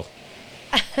bagel.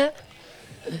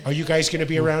 Are you guys going to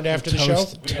be around after the show?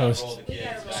 Toast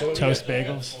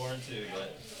bagels.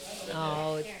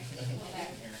 Oh, It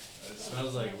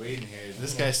smells like weed in here.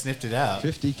 This guy sniffed it out.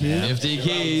 50 keys. 50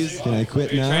 keys. Can I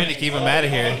quit We're now? trying to keep him out of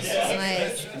here. it's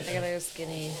nice. I gotta go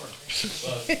skinny.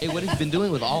 Hey, what have you been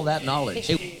doing with all that knowledge?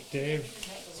 Hey, Dave.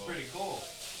 It's pretty cool.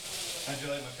 How'd you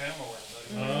like my camera work?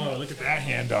 Oh, look at that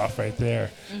handoff right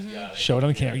there. Show it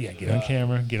on camera. Yeah, get on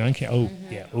camera. Get on camera. Oh,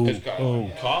 yeah.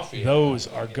 Oh, coffee. Those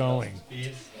are going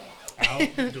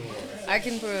outdoor. I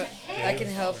can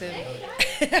help him.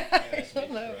 I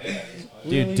don't know.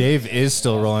 Dude, Dave is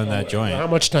still rolling that joint. How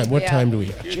much time? What Yeah. time do we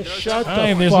have? Just shut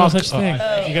Time, the there's no fuck such thing.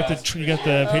 up. You got the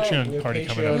Patreon party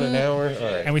coming up. Patreon an hour?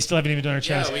 All right. And we still haven't even done our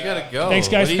chats. Yeah, we gotta go. Thanks,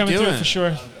 guys, What are for you coming through doing? for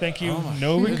sure. Thank you. Oh, my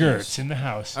no goodness. regrets in the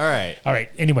house. All right. All right.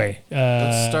 Anyway,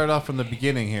 Let's start off from the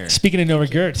beginning here. speaking of no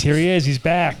regrets, here he is. He's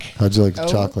back. How'd you like the Oh.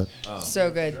 chocolate? So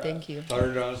good. Thank you.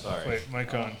 Turn it on. Sorry. Wait,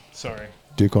 mic on. Sorry.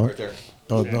 Duke on? Right there.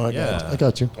 Oh, no, Yeah. I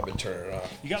got you. I've been turning it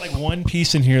off. You got like one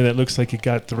piece in here that looks like it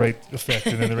got the right effect,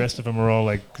 and then the rest of them are all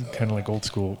like kind of like old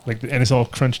school. Like, and it's all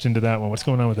crunched into that one. What's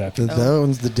going on with that? That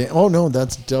one's the oh no,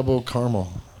 that's double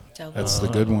caramel. That's the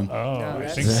good one. Oh, No, I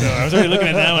think so. I was already looking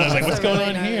at that one. I was like, what's going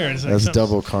on here? It's like That's something-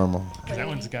 double caramel. 'cause that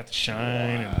one's got the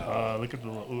shine, and look at the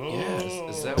little.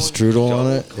 Is that one Strudel on double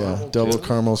it? Yeah, double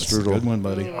caramel That's the good strudel. one,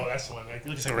 buddy. Oh, that's the one. It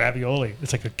looks like a ravioli.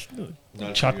 It's like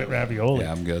a chocolate ravioli.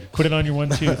 Yeah, I'm good. Put it on your 1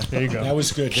 tooth. There you go. That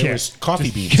was good. There Yeah. was coffee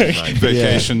beans in mine.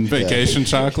 Vacation The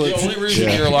chocolate. only reason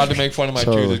Yeah. you're allowed to make fun of my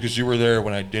Totally. tooth is because you were there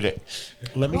when I did it.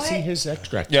 Let me see his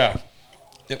extract. Yeah.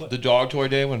 The dog toy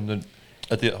day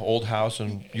at the old house,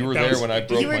 and you were there when I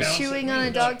broke You were my. chewing on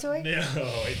a dog toy? No,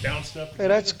 it bounced up. Hey,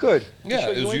 that's good. Yeah,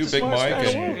 it was you, Big Mike,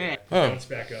 and Bounce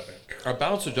back up. I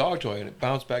bounced a dog toy, and it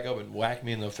bounced back up and whacked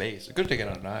me in the face. It could have taken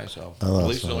out an eye, so I at lost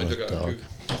least it only my took out a dog.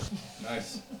 tooth.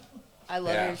 Nice. I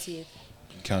love Yeah. your teeth.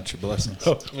 Count your blessings.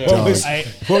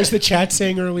 What was the chat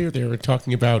saying earlier? They were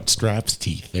talking about Strap's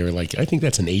teeth. They were like, I think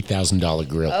that's an $8,000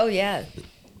 grill. Oh yeah.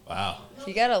 Wow.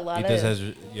 You got a lot He of. does has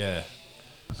yeah.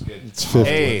 It's 50.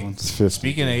 Hey, It's 50.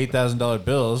 speaking of $8,000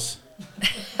 bills,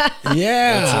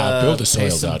 Yeah, let's, pay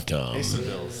some buildasail.com.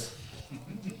 bills.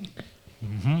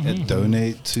 And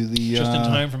donate to the. Just in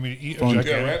time for me to eat a fund.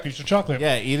 gigantic piece of chocolate.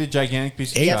 Yeah, eat a gigantic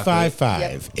piece of chocolate.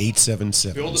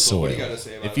 855-877 soil.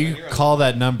 If you call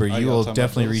that number, Oh, you you will want to talk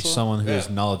definitely about reach soil? someone who is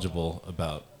knowledgeable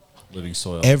about living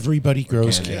soil. Everybody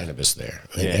grows Organic. cannabis there,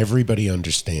 and Yeah. everybody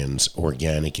understands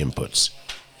organic inputs.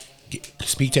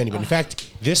 Speak to anybody. In fact,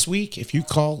 this week, if you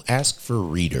call, ask for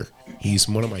Reader. He's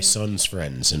one of my son's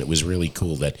friends, and it was really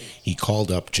cool that he called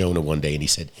up Jonah one day and he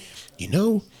said, you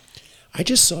know, I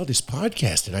just saw this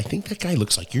podcast, and I think that guy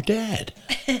looks like your dad.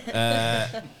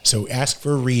 So ask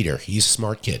for Reader. He's a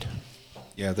smart kid.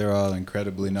 Yeah, they're all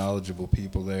incredibly knowledgeable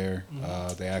people there.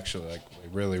 They actually they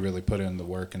really put in the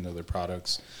work into their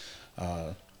products.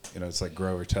 It's like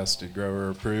grower tested, grower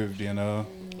approved.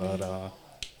 But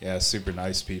yeah, super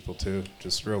nice people too.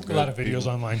 Just real good. A lot of videos people.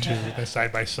 online too, with the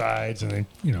side by sides, and then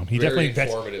he Very definitely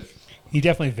informative. vets. He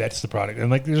definitely vets the product, and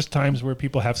like there's times where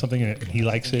people have something and he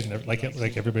likes it, and like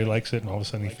everybody likes it, and all of a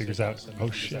sudden he figures out, oh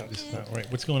shit, this is not right.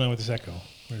 What's going on with this echo?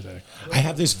 Where's that echo? I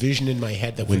have this vision in my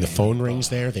head that when the phone rings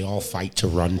there, they all fight to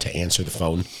run to answer the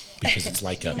phone because it's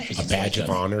like a badge of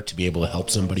honor to be able to help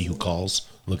somebody who calls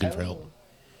looking for help.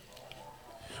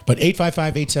 But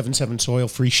 855-877-SOIL,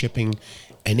 free shipping,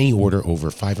 any order over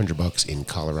 $500 in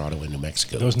Colorado and New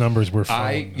Mexico. Those numbers were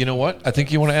fun. You know what? I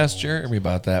think you want to ask Jeremy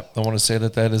about that. I want to say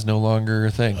that is no longer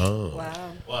a thing. Oh. Wow.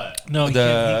 What? No,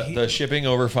 The shipping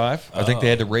over 5. I think they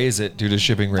had to raise it due to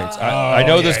shipping rates. I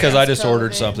know this because I just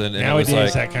ordered something and Nowadays, it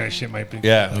was like that kind of shit might be.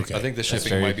 yeah. Okay. I think the That's shipping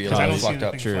very might be a Because I little don't see fucked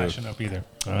up. anything flashing up either.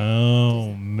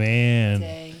 Oh man.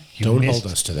 Dang. You Don't missed-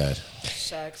 hold us to that.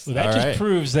 Shucks. Well, that All just right.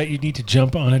 proves that you need to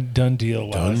jump on a done deal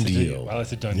while Done it's deal.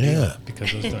 a done Yeah. deal.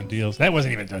 Because those done deals. That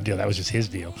wasn't even a done deal. That was just his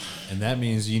deal. And that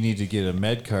means you need to get a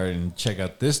med card and check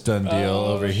out this done deal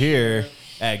over here.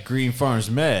 at Green Farms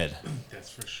Med. That's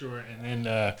for sure. And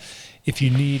then if you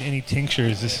need any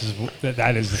tinctures,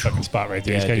 that is the fucking spot right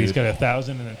there. Yeah, He's got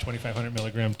 1,000 and a 2,500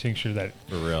 milligram tincture that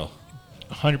for real.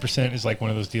 100% is like one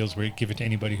of those deals where you give it to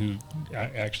anybody who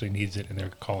actually needs it, and they're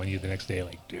calling you the next day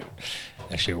like, dude,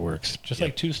 that shit works. Just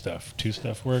like Two Stuff. Two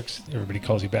Stuff works. Everybody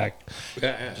calls you back.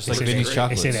 Yeah. Just like Vinny's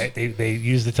chocolates. They say that they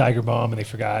used the Tiger Balm and they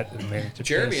forgot. And they took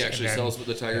Jeremy this, actually and then- sells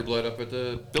the Tiger Blood up at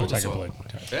the building. Tiger Blood.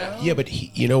 Yeah, but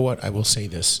you know what? I will say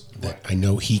this: that I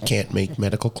know he can't make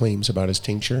medical claims about his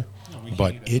tincture,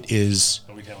 but it is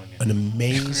an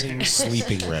amazing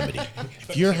sleeping remedy.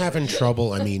 If you're having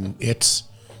trouble, I mean,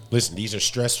 listen, these are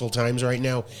stressful times right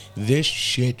now. This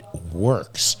shit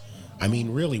works. I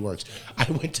mean, really works. I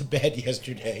went to bed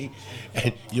yesterday,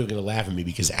 and you're going to laugh at me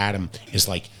because Adam is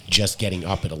like just getting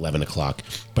up at 11 o'clock.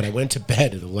 But I went to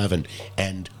bed at 11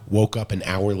 and woke up an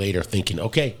hour later thinking,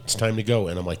 okay, it's time to go.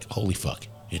 And I'm like, holy fuck,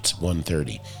 it's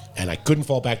 1:30. And I couldn't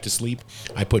fall back to sleep.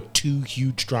 I put 2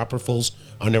 huge dropperfuls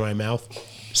under my mouth,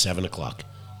 7 o'clock.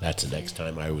 That's the next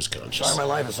time I was conscious. Sorry, my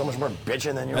life is so much more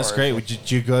bitching than yours. That's great. Did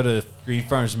you go to Green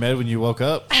Farms Med when you woke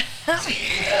up?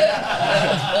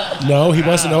 No, he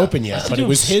wasn't open yet, but it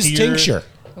was his tincture.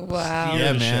 Wow.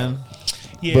 Yeah, man.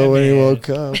 Yeah, But when he man. woke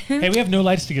up, Hey, we have no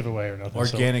lights to give away or nothing.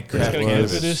 Organic so just crap gotta get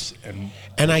was- into this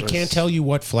And I can't tell you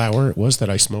what flower it was that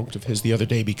I smoked of his the other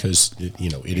day because,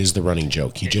 it is the running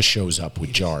joke. He just shows up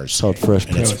with jars. called Fresh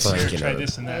and it's Prince. Frank and try herb.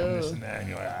 this and that and this and that. And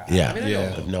you're like, Yeah, Yeah. I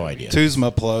have no idea. Two's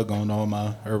my plug on all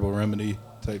my herbal remedy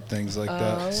type things like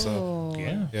that. So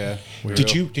yeah.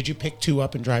 Did you pick 2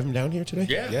 up and drive him down here today?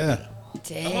 Yeah.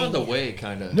 I'm on the way,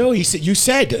 kind of. No, you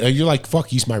said you're like, fuck,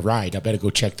 he's my ride. I better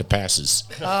go check the passes.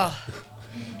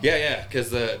 Yeah,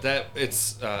 because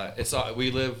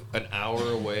we live an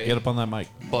hour away. Get up on that mic.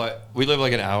 But we live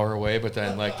like an hour away. But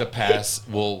then like the pass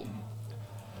will,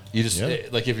 you just it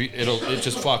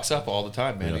just fucks up all the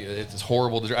time, man. Yeah. It's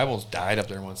horrible to drive. I almost died up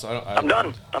there once. So I'm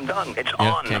done. It's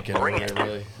on. Can't get Bring over it. there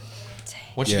really.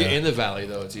 Once you get in the valley,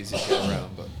 though, it's easy to get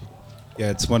around. But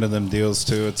Yeah, it's one of them deals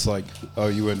too. It's like, oh,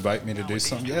 you invite me to do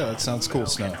something? Yeah, that sounds cool,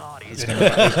 Snow.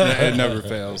 It never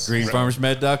fails.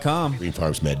 GreenFarmersMed.com.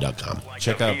 GreenFarmersMed.com.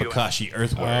 Check out Bokashi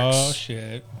Earthworks. Oh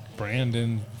shit,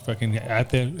 Brandon, fucking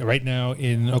right now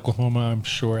in Oklahoma. I'm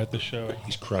sure at the show.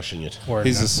 He's crushing it.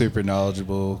 He's a super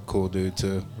knowledgeable, cool dude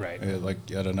too. Right. Yeah, like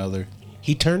yet another.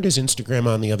 He turned his Instagram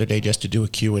on the other day just to do a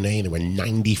Q&A, and there were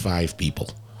 95 people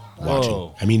watching.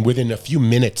 Whoa. I mean, within a few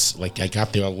minutes, like I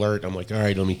got the alert. I'm like, all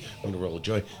right, I'm going to roll a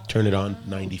joy. Turn it on,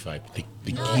 95.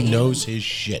 He knows his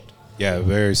shit. Yeah,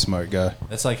 very smart guy.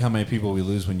 That's like how many people we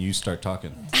lose when you start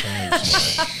talking.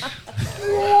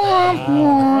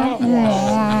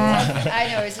 I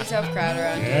know, it's a tough crowd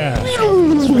around here. Yeah,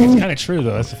 it's kind of true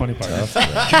though. That's the funny part.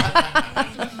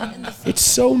 It's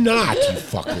so not, you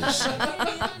fuckers.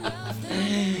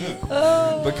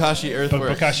 Bokashi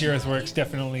Earthworks. Bokashi Earthworks,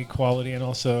 definitely quality, and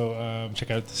also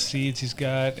check out the seeds he's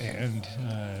got and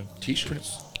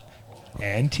t-shirts.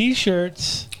 And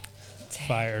t-shirts.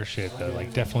 Fire shit though,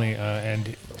 like definitely.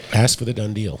 And ask for the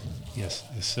done deal. Yes,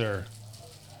 sir.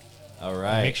 All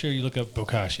right. Make sure you look up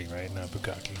Bokashi, right? Not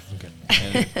Bukaki.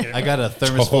 And I got a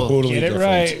thermos full. Totally Get it different.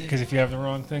 right, because if you have the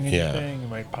wrong thing in Yeah. your thing, it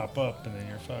might pop up, and then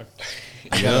you're fucked.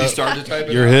 Yeah, you start to type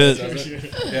it You're out, hit. does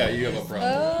it? Yeah, you have a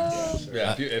problem.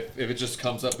 Yeah, if it just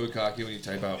comes up Bukaki when you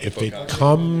type out If Bukaki. it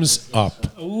comes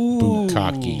up, Ooh,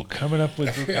 Bukaki. coming up with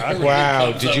Bukaki.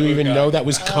 Wow, did you even know that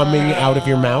was coming out of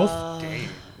your mouth?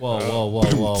 Whoa.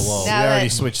 We already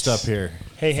switched up here.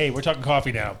 Hey, we're talking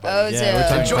coffee now. Oh, Yeah, we're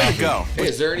talking Enjoy coffee. the go. Hey,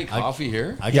 is there any coffee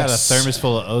here? I got Yes. a thermos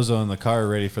full of ozone in the car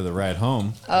ready for the ride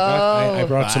home. I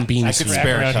brought some beans. I could for you.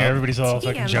 spare a Around here, cup. everybody's all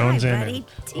fucking jonesing.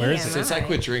 Where is it? Since I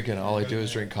quit drinking, all I do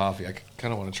is drink coffee. I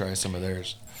kind of want to try some of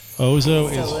theirs.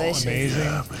 Ozo is Delicious.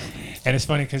 amazing, and it's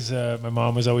funny because my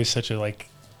mom was always such a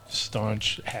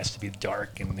staunch. Has to be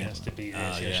dark and has to be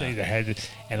this. yeah.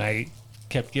 And I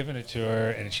kept giving it to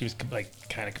her, and she was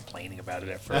kind of complaining about it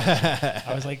at first.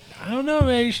 I was like, I don't know,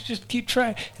 man. You should just keep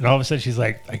trying. And all of a sudden, she's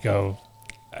like,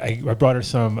 I brought her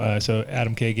some. So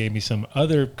Adam K gave me some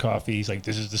other coffee. He's like,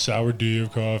 this is the sour deer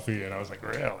coffee, and I was like,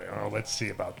 really? Oh, let's see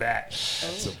about that.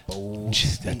 That's a bold.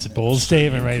 That's a bold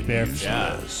statement right there.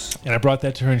 Yeah. And I brought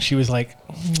that to her, and she was like,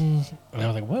 and I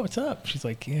was like, what's up? She's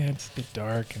like, yeah, it's a bit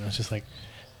dark. And I was just like,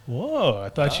 whoa, I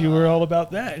thought you were all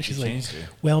about that. And she's like, changed it.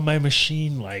 well, my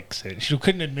machine likes it. She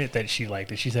couldn't admit that she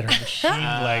liked it. She said her machine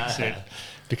likes it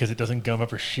because it doesn't gum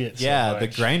up her shit so Yeah, the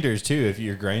much. grinders too. If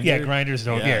you're grinding. Yeah, grinders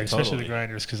don't. Yeah, especially totally. the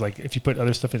grinders, because if you put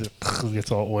other stuff in it, it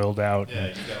gets all oiled out. Yeah,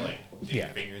 you got Get your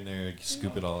finger in there,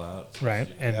 scoop it all out. Right,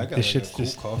 and I got this like shit's a cool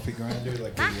just coffee grinder.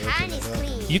 Like when you open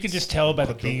it up. you can just tell by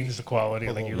the beans the quality.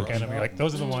 Like you look at them, you're like,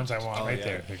 those are the ones I want right yeah.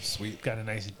 there. They're Sweet. got a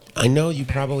nice. I know you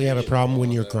probably have a problem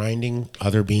when you're grinding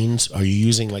other beans. Are you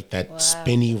using like that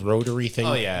spinny rotary thing?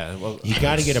 Oh yeah, well, You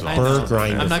got to get a I burr know.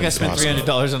 grinder. I'm not gonna from spend Costco.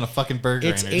 $300 on a fucking burr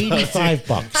grinder. It's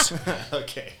 $85.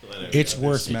 Okay, whatever. It's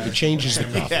worth it. It changes the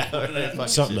coffee. Yeah.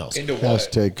 Something else.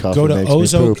 Hashtag coffee Go to makes me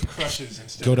Ozo.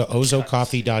 poop. Go to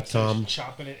ozocoffee.com.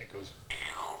 Chopping it, it goes.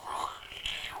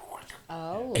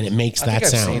 Oh. And it makes that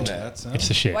sound. It's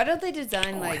the shit. Why don't they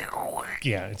design like?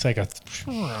 Yeah, it's like a. It's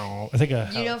like a.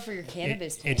 You know, for your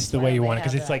cannabis. It's things, the why way don't you they want it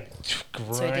because have it's that? like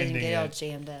So it doesn't grinding get all it,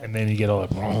 jammed up. and then you get all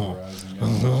the.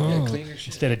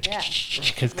 Instead of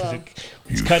because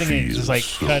it's cutting it, it's just like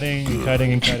cutting and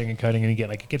cutting and cutting and cutting, and you get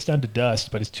like it gets down to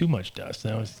dust, but it's too much dust.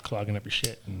 Now it's clogging up your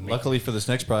shit. Luckily for this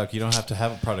next product, you don't have to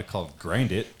have a product called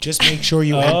Grind It. Just make sure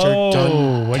you enter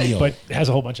Dunn Deal. But it has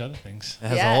a whole bunch of other things. It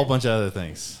has a whole bunch of other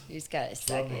things. You just gotta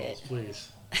suck it. Please.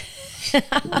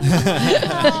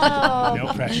 Oh.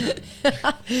 No pressure.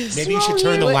 Maybe you should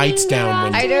turn the lights down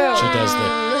when I know. she does the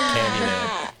canyon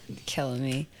ad. Killing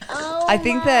me. I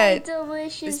think that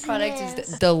this product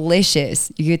is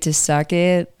delicious. You get to suck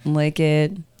it, lick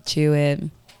it, chew it,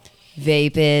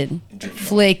 vape it,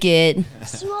 flick it.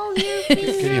 Can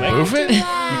you boof it? You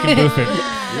can boof it.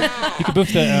 You can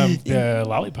boof the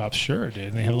lollipops, sure,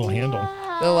 dude. They have a little handle.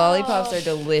 The lollipops are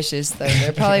delicious, though.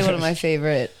 They're probably one of my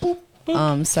favorite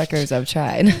suckers I've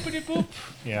tried.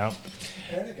 Yeah.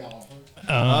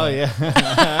 Oh yeah.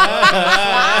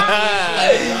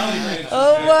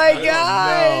 Oh my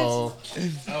god.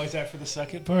 Oh, is that for the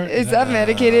second part? Is that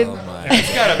medicated?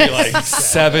 It's got to be like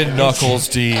 7 knuckles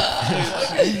deep.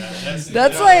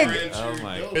 That's like. Oh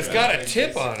my. It's got a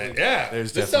tip on it. Yeah.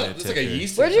 There's This definitely sounds a like tip a here.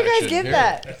 yeast. Where'd you guys infection get here.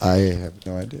 that? I have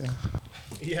no idea.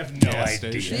 You have no Gas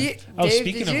idea. station. Oh, Dave,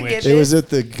 speaking did of you which, get It was this? at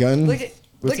the gun. Look at.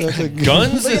 What's Look that? at The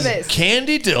Guns Look at is this.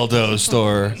 candy dildo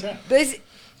store.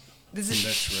 This is.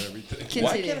 for everything.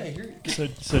 Continue.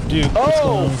 so Duke, what's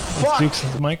going on? Is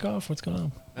Duke's mic off? What's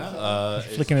going on?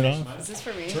 Flicking it off. Is this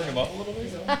for me? Turn him up a little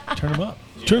bit. Turn him up.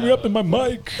 Turn me up in my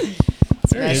mic.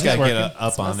 There it is. Just gotta Working. get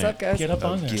up on What's there. up, guys? Get up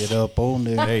on there. Get up on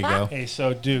there. There you go. Hey,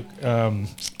 so Duke,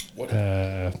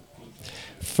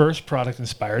 first product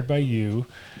inspired by you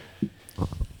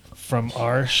from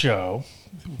our show,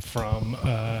 from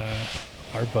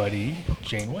our buddy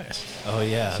Jane West. Oh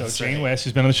yeah. So that's Jane right. West,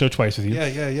 who's been on the show twice with you.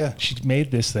 Yeah. She made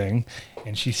this thing,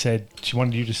 and she said she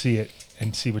wanted you to see it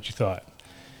and see what you thought.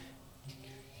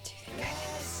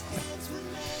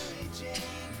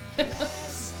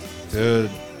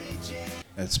 Dude,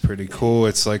 it's pretty cool.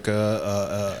 It's like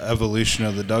a evolution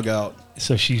of the dugout.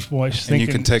 So she was And thinking you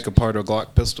can take apart a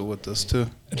Glock pistol with this too.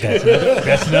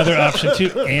 that's another option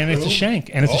too, and it's a shank,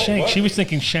 and it's a shank. She was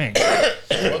thinking shank,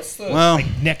 What's the? Well, like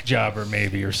neck jobber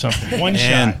maybe or something. One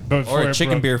And- shot, before Or a it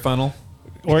chicken broke. beer funnel.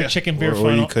 or a chicken beer Or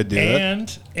funnel. you could do that.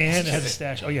 and it has a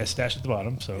stash. Oh yeah, stash at the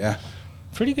bottom. So yeah,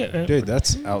 pretty good. dude,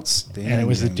 that's outstanding. And it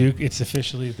was the Duke. It's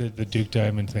officially the Duke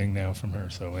Diamond thing now from her.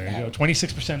 So there you go.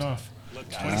 26% off.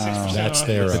 26% That's off.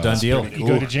 their It's a done deal. You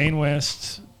go to Jane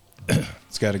West,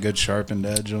 It's got a good sharpened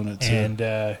edge on it too.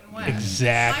 and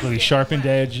exactly sharpened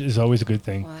edge is always a good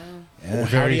thing. Yeah.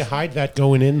 How do you hide that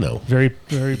going in though? Very,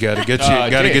 very. You gotta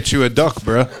get you a duck,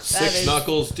 bro. 6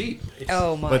 knuckles deep.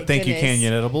 Oh my But thank you, goodness.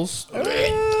 Canyon Edibles.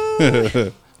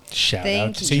 Shout Thank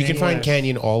out to you. So you can Jane find West.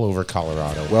 Canyon all over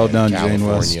Colorado. Well and done, Jane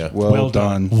West. California. Well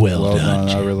done. Well done,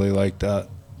 I Jane. really like that.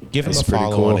 Give him That's a pretty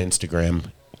follow cool. on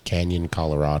Instagram, Canyon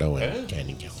Colorado and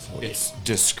Canyon California. It's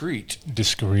discreet.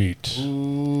 Discreet.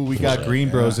 Ooh, we got Green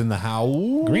Bros in the house.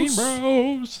 Green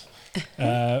Bros.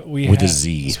 We With a have,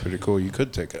 Z. It's pretty cool. You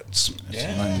could take it.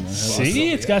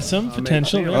 See, it's got some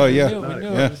potential. Oh, yeah. We knew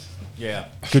Yeah. it was- Yeah.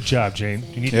 Good job, Jane.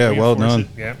 You need to Yeah, well reinforce done. it.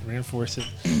 Yeah, reinforce it.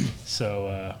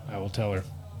 So I will tell her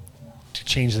to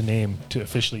change the name to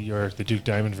officially the Duke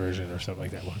Diamond version or something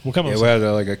like that. We'll come up Yeah, with we something.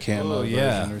 had like a camo Oh,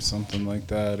 yeah. version or something like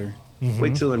that, or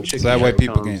Wait till them so chicken that way show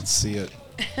people comes. can't see it.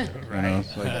 You Right. know,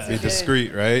 like be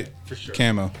discreet, right? For sure.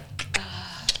 Camo.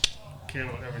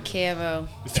 Camo.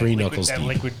 3 knuckles that deep.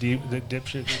 liquid deep, the dip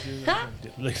shit they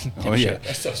do. Oh yeah.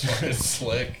 That stuff's fucking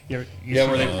slick. You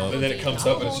Yeah, where and then it comes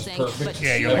up and it's just perfect.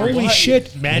 Yeah, you're like, holy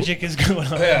shit, magic is going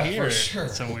on Yeah, here. for sure.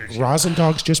 Some weird shit. Rosin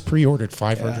Dogs just pre-ordered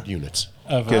 500 units.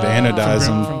 Of, Good anodize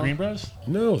from, them. from Green Bros?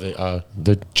 No,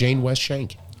 the Jane West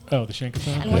Shank. Oh, the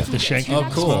Shankathon? The Shank. Oh,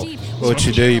 cool. What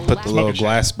you do, you put the little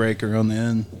glass breaker on the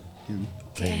end.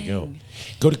 There you go.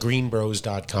 Go to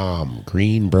greenbros.com.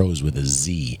 Green Bros with a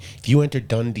Z. If you enter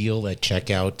Done Deal at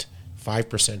checkout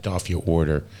 5% off your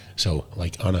order. So,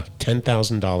 like on a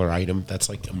 $10,000 item, that's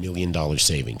like $1 million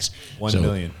savings. $1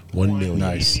 million. $1 million.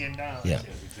 Nice. Yeah.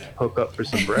 Hook up for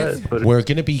some bread. We're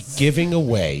going to be giving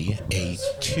away a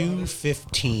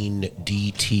 215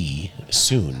 DT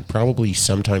soon, probably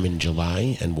sometime in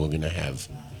July, and we're going to have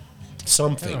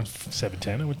something. Around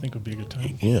 710, I would think would be a good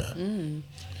time. Yeah.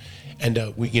 And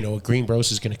Green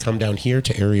Bros is going to come down here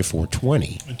to Area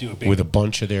 420 with a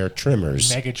bunch of their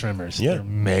trimmers. Mega trimmers. Yeah. They're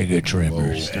mega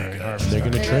trimmers. During harvest They're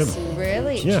going to trim.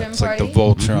 Really? Yeah. Trim It's like the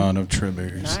party? Voltron of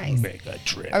trimmers. Nice. Mega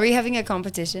trim. Are we having a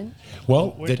competition?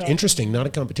 Well, that's interesting. Not a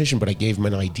competition, but I gave him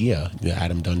an idea. The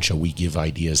Adam Dunn Show, we give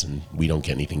ideas and we don't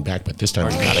get anything back. But this time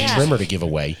we got a trimmer to give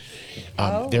away.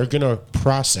 They're going to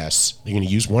process. They're going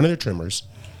to use one of their trimmers.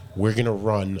 We're going to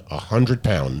run 100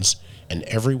 pounds. And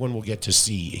everyone will get to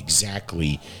see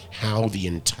exactly how the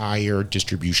entire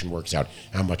distribution works out.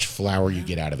 How much flour you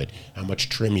get out of it, how much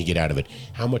trim you get out of it,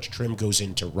 how much trim goes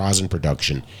into rosin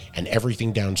production, and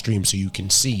everything downstream, so you can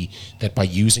see that by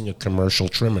using a commercial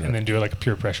trimmer. And then do like a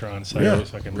pure pressure on site. Yeah.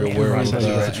 So I can Real world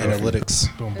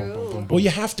analytics. Boom, boom, boom, boom. Well, you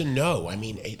have to know. I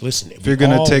mean, hey, listen. If you're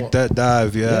gonna take that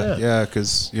dive,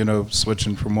 because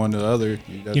switching from one to the other,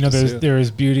 there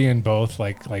is beauty in both.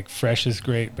 Like fresh is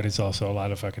great, but it's also a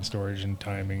lot of fucking storage and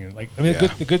timing and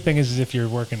the good thing is if you're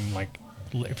working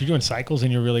if you're doing cycles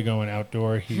and you're really going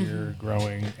outdoor here,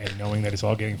 growing and knowing that it's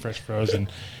all getting fresh frozen.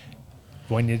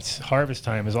 When it's harvest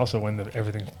time is also when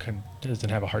everything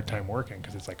doesn't have a hard time working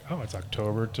because it's like, it's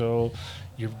October till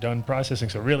you're done processing.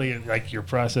 So really, like you're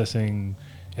processing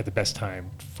at the best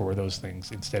time for those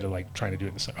things instead of like trying to do it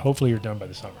in the summer. Hopefully you're done by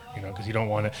the summer, because you don't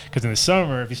want to. Because in the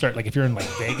summer, if you're in like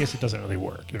Vegas, it doesn't really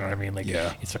work. You know what I mean? Like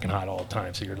it's fucking hot all the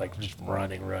time, so you're like just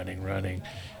running. I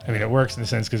mean, it works in the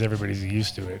sense because everybody's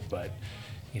used to it, but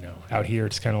out here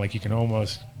it's kind of like you could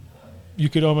almost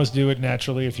do it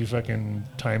naturally if you fucking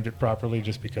timed it properly,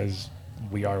 just because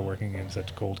we are working in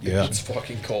such cold conditions. Yeah, it's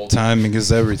fucking cold. Timing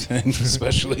is everything,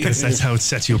 especially. Because that's how it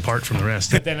sets you apart from the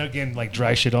rest. But then again, like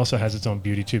dry shit also has its own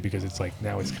beauty too, because it's like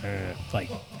now it's kind of like,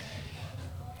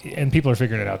 and people are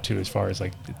figuring it out too, as far as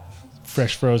like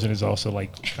fresh frozen is also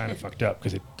like kind of fucked up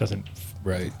because it doesn't.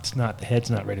 Right. It's not, the head's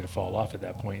not ready to fall off at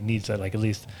that point. It needs like at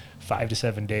least 5 to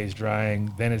 7 days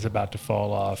drying. Then it's about to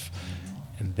fall off.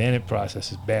 And then it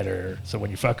processes better. So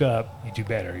when you fuck up, you do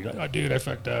better. You're like, oh, dude, I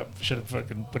fucked up. Should have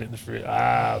fucking put it in the fridge.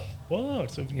 Well,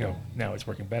 so now it's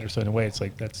working better. So in a way, it's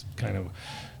like that's kind of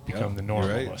become the norm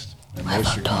almost. The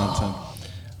moisture content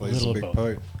plays a big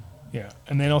part. Yeah,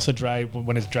 and then also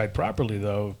when it's dried properly,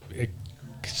 though, it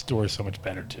stores so much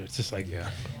better too. It's just like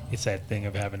it's that thing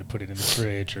of having to put it in the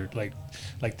fridge or like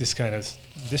this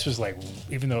This was like,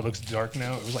 even though it looks dark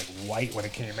now, it was like white when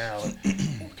it came out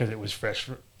because it was fresh,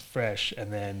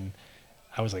 and then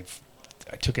I was like,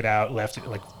 I took it out, left it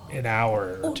like an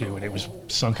hour or two, and it was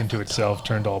sunk into itself,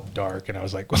 turned all dark, and I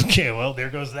was like, okay, well, there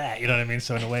goes that. You know what I mean?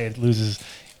 So in a way, it loses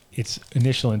its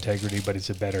initial integrity, but it's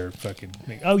a better fucking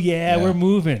thing. Oh yeah, we're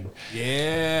moving.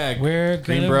 Yeah, we're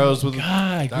Green Bros with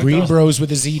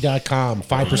GreenBrosWithAZ.com.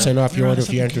 5% off your order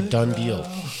if you enter Dunn Deal.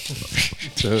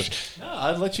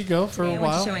 I'd let you go for a I went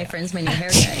while. to show my friends my new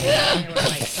haircut.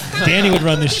 Danny would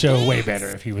run this show way better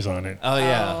if he was on it. Oh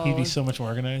yeah, he'd be so much more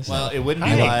organized. Well, it wouldn't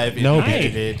be live. It'd be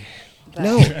edited.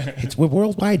 No, we're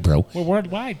worldwide, bro. We're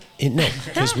worldwide. No,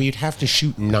 because we'd have to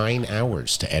shoot 9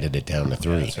 hours to edit it down to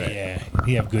 3. That's right. Yeah,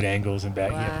 you have good angles and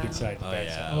back. You have good side and back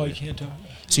side. Oh, you can't talk.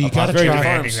 So you got to try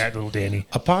farms. That little Danny.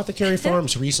 Apothecary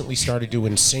Farms recently started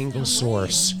doing single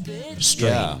source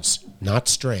strains, not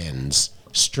strands,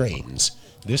 strains.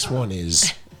 This one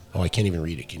is, I can't even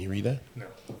read it. Can you read that? No.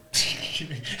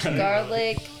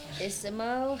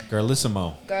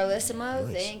 Garlicissimo.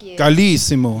 Thank you.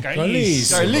 Garlissimo.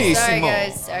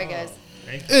 Sorry guys.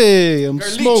 Hey, I'm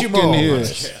smoking here.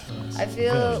 I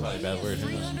feel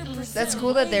that's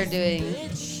cool that they're doing.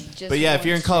 But yeah, if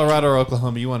you're in Colorado or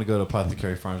Oklahoma, you want to go to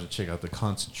Apothecary Farms and check out the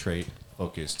Concentrate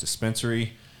Focus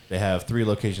Dispensary. They have 3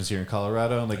 locations here in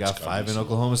Colorado, and they got 5 in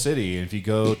Oklahoma City. And if you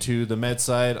go to the med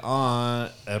side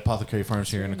at Apothecary Farms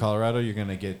here in Colorado, you're going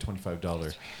to get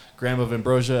 $25 gram of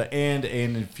ambrosia and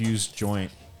an infused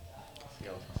joint.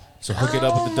 So hook it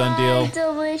up with the Dunn Deal.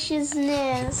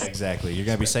 Deliciousness. Exactly. You're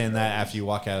going to be saying that after you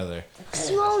walk out of there.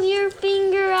 Swallow your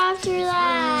finger after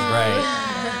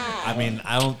that. Right. I mean,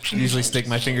 I don't usually stick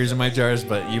my fingers in my jars,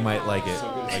 but you might like it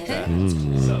like that.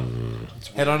 So,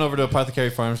 head on over to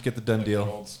Apothecary Farms, get the Dunn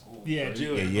Deal. Yeah,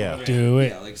 do it. Yeah. Do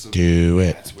it. Do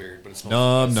it. That's weird, but it's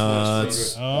Numb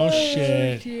nuts. Oh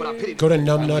shit. Go to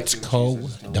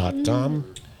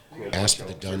numbnutsco.com. Ask for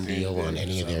the Dunn Deal on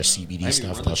any of their CBD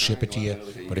stuff. They'll ship it to you.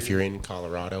 But if you're in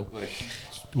Colorado,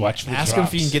 Watch for Ask him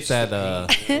if you can get that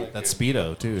that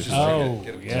Speedo too. Oh,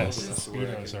 yes. The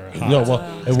Speedos are hot. No,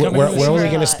 well, we're only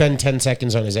going to spend 10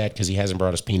 seconds on his ad because he hasn't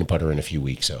brought us peanut butter in a few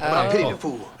weeks. So,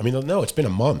 I mean, no, it's been a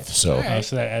month. So,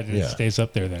 So that ad stays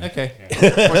up there then. Okay.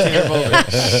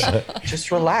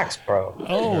 Just relax, bro.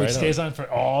 Oh, it stays on for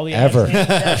all the Ever.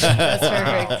 ads.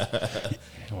 That's perfect.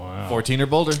 Wow. 14 or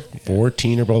bolder.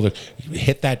 14 or bolder.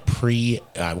 Hit that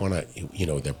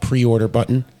the pre-order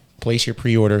button. Place your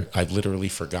pre-order. I've literally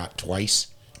forgot twice.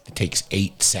 It takes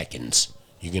 8 seconds.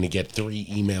 You're going to get 3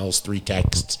 emails, 3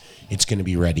 texts. It's going to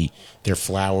be ready. Their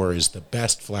flour is the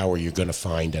best flour you're going to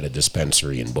find at a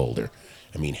dispensary in Boulder.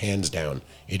 I mean, hands down,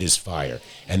 it is fire.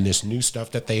 And this new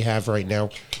stuff that they have right now,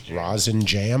 rosin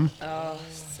jam. Oh,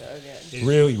 so good.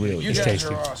 Really, really You good. guys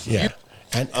are awesome. Yeah.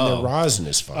 And the rosin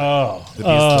is fire. The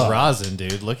rosin,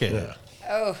 dude. Look at it.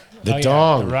 Oh. The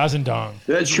dong. The rosin dong.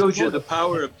 That shows you the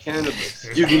power of cannabis.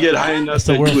 You can get high enough That's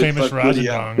the that world you would famous fuck rosin Woody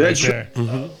dong out. right That's there.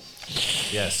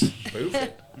 Yes. Move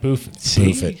it. Boof it. See,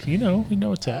 Boof it. You know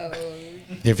what's up.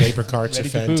 Their vapor carts are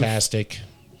Ready to boof. fantastic.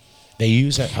 They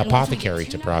use an apothecary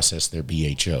to process their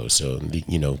BHO, so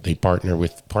they partner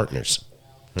with partners,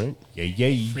 right? Yeah.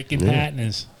 Freaking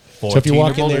patents. So if you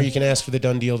walk in there, you can ask for the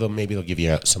Dunn deal. Maybe they'll give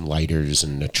you some lighters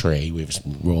and a tray. We have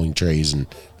some rolling trays, and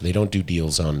they don't do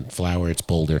deals on flour. It's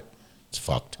Boulder. It's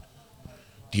fucked.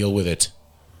 Deal with it.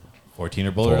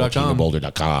 14erbolder.com.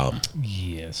 14erbolder.com.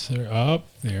 Yes, sir. Up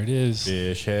there it is.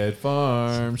 Fishhead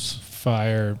Farms.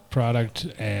 Fire product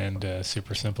and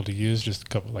super simple to use. Just a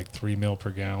couple, like 3 mil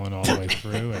per gallon all the way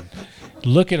through. And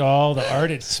look at all the art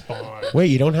it spawned.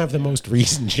 Wait, you don't have the most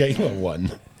recent J-Lo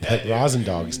one that Rosin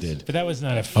Dogs did. But that was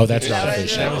not a. Oh, that's not a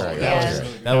fish head.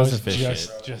 That was a fish head.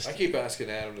 Just. I keep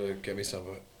asking Adam to get me some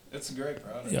of it. It's a great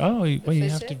product. Oh, well, you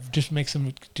have to just make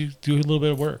some do a little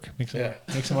bit of work. Make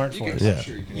some art for us.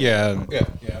 Yeah,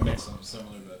 I make some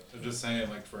similar, but I'm just saying,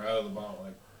 like for out of the bottle,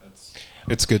 like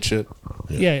it's good shit.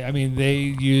 Yeah, I mean they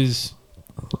use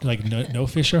like no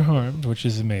fish are harmed, which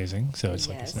is amazing. So it's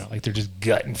like it's not like they're just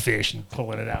gutting fish and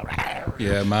pulling it out.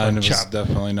 Yeah, mine was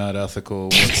definitely not ethical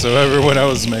whatsoever what I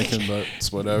was making, but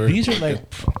it's whatever. These are like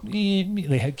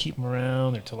they had keep them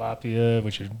around. They're tilapia,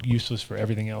 which are useless for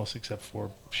everything else except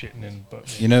for shitting in. But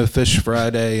Fish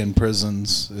Friday in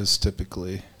prisons is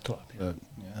typically tilapia.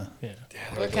 Yeah.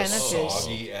 What kind of fish?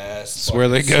 Soggy ass. It's where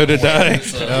they go to die.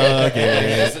 That's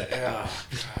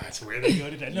where they go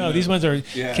to die. No, these ones are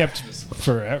kept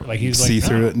forever. Like he's see like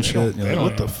through it and shit. You're like,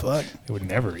 what the fuck? They would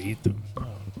never eat them.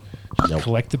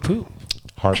 Collect the poop.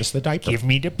 Harvest the diaper. Give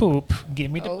me the poop.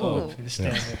 Give me the poop. Just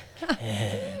stand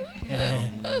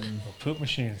there. Poop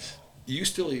machines. You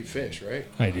still eat fish, right?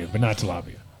 I do, but not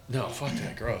tilapia. No, fuck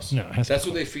that, gross. No, that's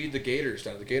what they feed the gators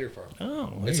down at the gator farm.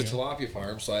 Oh, it's a tilapia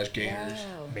farm / gators.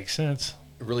 Wow. Makes sense.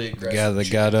 Really aggressive. Yeah, they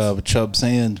got Chubb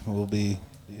Sand. We'll be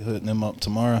hitting them up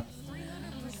tomorrow.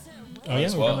 Oh yeah,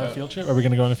 we're going on a field trip. Are we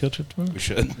going to go on a field trip tomorrow? We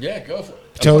should. Yeah, go for it.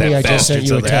 Tony, I just sent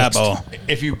you a text.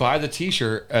 If you buy the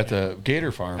T-shirt at the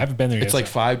Gator Farm, I haven't been there yet. It's like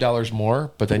 $5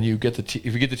 more, but then you get if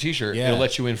you get the T-shirt, it'll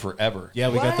let you in forever. Yeah,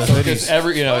 we got the hoodies. Because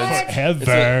Forever.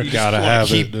 Gotta have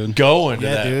keep it, dude. going to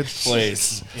Yeah, that dude.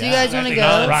 place. Do you guys want to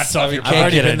go? Rots off your I've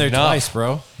already get been there enough. twice,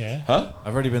 bro. Yeah. Huh?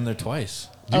 I've already been there twice.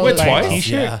 You went buy a twice?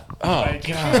 T-shirt? Yeah. Oh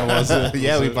God!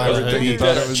 Yeah, we bought the hoodie.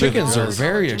 Chickens are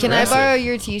very aggressive. Can I borrow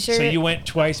your T-shirt? So you went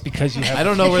twice because you have. I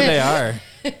don't know where they are,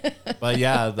 but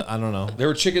yeah, I don't know. There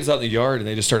were chickens out in the yard, and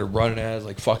they just started running at us,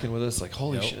 like fucking with us, like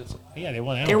holy shit. Yeah, they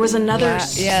want out. There was another.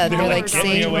 Yeah, they're like Get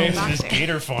me saying. away from this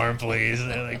gator farm, please.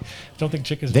 And they're like, don't think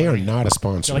chickens. They are want not a They're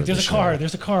sponsor. like, of there's the a car. show.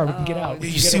 There's a car. We can get out.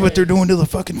 You see what they're doing to the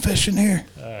fucking fish in here?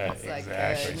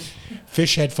 Exactly.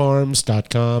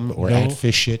 Fishheadfarms.com or at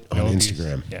fishshit on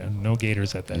Instagram. Yeah, no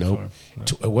gators at that Nope. farm.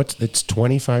 It's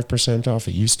 25% off.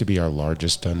 It used to be our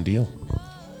largest done deal.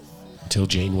 Until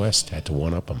Jane West had to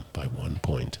one up them by 1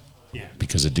 point. Yeah.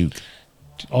 Because of Duke.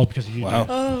 All because of you. Wow.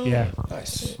 Oh. Yeah.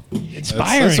 Nice.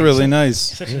 Inspiring. That's really nice.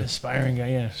 Such an inspiring guy.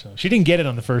 Yeah. So she didn't get it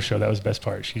on the first show. That was the best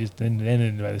part. She just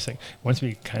then by the second. Once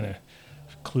we kind of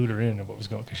clued her in on what was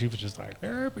going, because she was just like,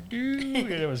 it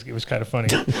was kind of funny.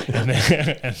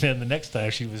 and then the next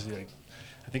time she was like,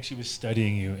 I think she was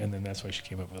studying you, and then that's why she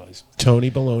came up with all these.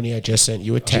 Tony Baloney, I just sent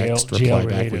you a text. Reply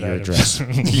back with your address.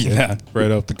 Yeah,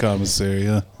 right off the commissary.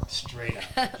 Yeah. Straight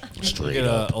up. Straight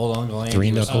Look up. at old Uncle Andy.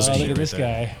 3 knuckles Look deep. at this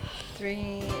guy.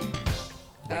 3.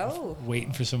 Oh.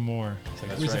 Waiting for some more. It's like,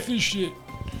 That's where's right. the fish shit?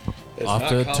 Off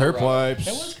to Terp Wipes.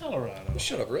 That was Colorado.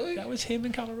 Shut up, really? That was him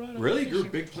in Colorado. Really? You're a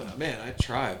big man. I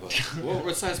try, but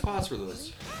what size pots were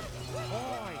those?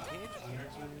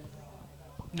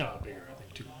 No, bigger. I think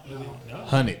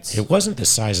Hundreds. It wasn't the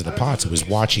size of the pots. It was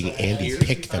watching Andy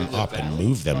pick them up and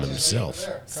move them himself.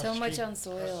 So much on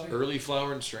soil. Early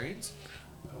flowering strains?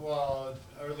 Well,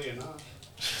 early enough.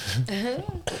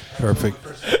 Perfect.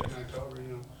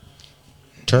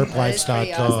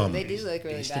 Turpwipes.com. They do look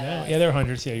really bad. Yeah, they're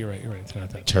hundreds. Yeah, you're right. It's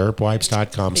not that.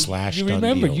 Turpwipes.com/. You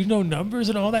remember? You know numbers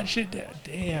and all that shit.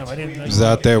 Damn, I didn't. He's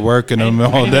out there working them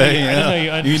all day.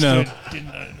 I didn't know Yeah.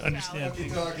 didn't understand.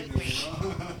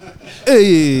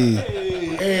 Hey.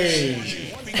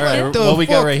 All right, what we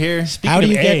got right here? How do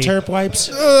you get Turp Wipes?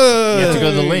 You have to go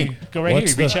to the link. Go right here.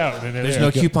 You reach out. There's no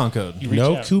coupon code.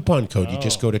 No coupon code. You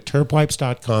just go to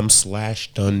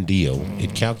turpwipes.com/done deal.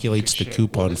 It calculates the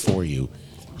coupon for you.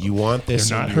 You want this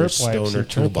They're not in your herp wipes, stoner they're turp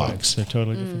toolbox. wipes. They're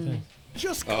totally different things.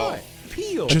 Just cut.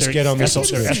 Peel. Just get on the They're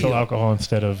subscription. ethyl alcohol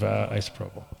instead of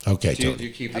isopropyl. Okay, Do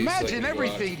you keep these Imagine like,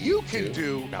 everything you can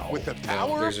do with the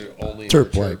power. These are only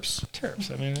Turp Wipes. Terps.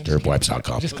 I mean,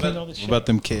 Turpwipes.com. just clean all the shit. What about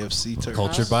them KFC turtles?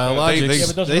 Cultured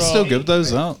biologics. They still give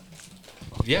those out.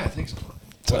 Yeah, I think so.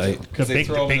 Tight. The they big,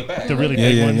 throw 'em in the bag. the really Yeah,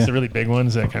 big yeah, ones, yeah. the really big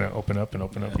ones that kind of open up.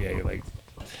 Yeah, you're like,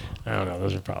 I don't know.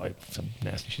 Those are probably some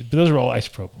nasty shit. But those are all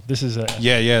isopropyl. This is a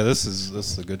Yeah. This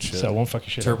is the good shit. so it won't fuck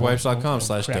your shit. up.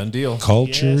 Turpwipes.com/done deal.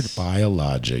 Cultured Yes.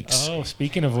 biologics. Oh,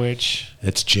 speaking of which,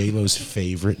 It's J-Lo's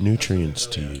favorite nutrients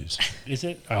to use. is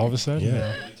it all of a sudden?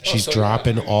 Yeah. She's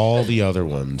dropping all the other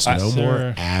ones. No more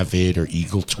Sir. Avid or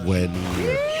Eagle 20.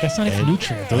 That's not even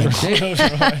nutrient. Those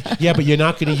are Yeah, but you're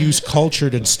not going to use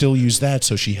cultured and still use that,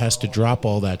 so she has to drop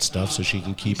all that stuff so she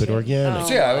can keep it organic.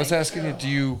 So yeah, I was asking you,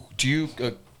 do you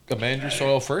amend your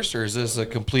soil first, or is this a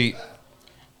complete?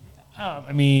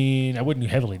 I mean, I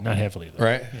wouldn't not heavily, though.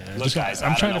 Right. Yeah, Look, just- guys,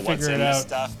 I'm I trying don't to know what's figure in it this out.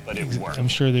 stuff, but it works. I'm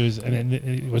sure there's,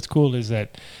 and what's cool is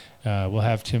that we'll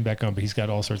have Tim back on, but he's got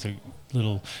all sorts of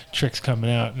little tricks coming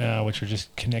out now, which are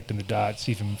just connecting the dots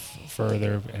even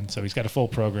further. And so he's got a full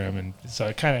program, and so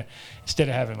it kind of, instead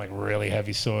of having like really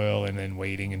heavy soil and then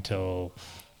waiting until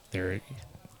they're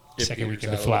second week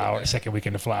into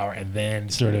flower, and then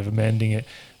sort of amending it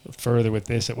further with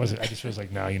this. It wasn't. I just was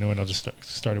like, no, you know what? I'll just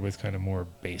started with kind of more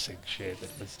basic shit that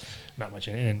was not much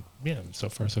in it. And yeah, so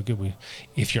far so good.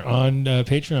 If you're on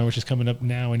Patreon, which is coming up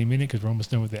now any minute because we're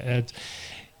almost done with the ads,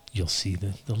 you'll see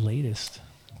the latest,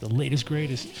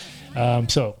 greatest.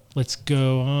 So let's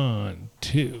go on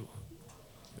to.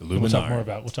 We'll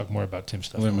talk more about Tim's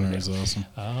stuff. Luminar is awesome.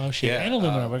 Oh shit! Yeah, and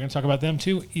Luminar. We're gonna talk about them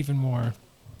too, even more.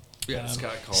 Yeah,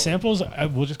 Scott called. Samples.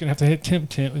 We're just gonna have to hit Tim.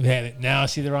 We've had it now.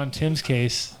 See, they're on Tim's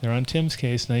case. Now you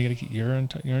gotta keep. You're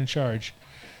in charge,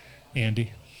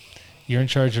 Andy. You're in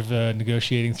charge of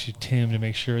negotiating to Tim to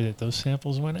make sure that those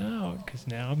samples went out. Because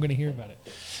now I'm gonna hear about it.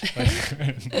 But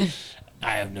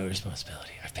I have no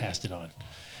responsibility. I've passed it on.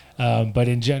 But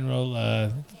in general,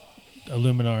 a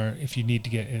Luminar, if you need to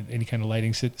get any kind of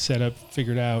lighting set up,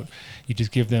 figured out, you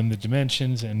just give them the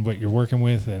dimensions and what you're working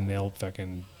with, and they'll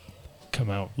fucking come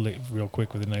out real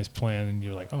quick with a nice plan. And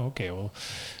you're like, oh, okay, well,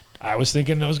 I was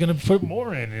thinking I was going to put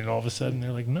more in, and all of a sudden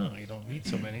they're like, no, you don't need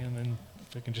so many, and then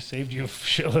fucking just saved you a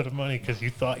shitload of money because you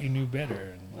thought you knew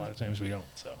better, and a lot of times we don't.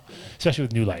 So, especially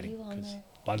with new lighting, because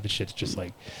a lot of the shit's just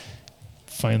like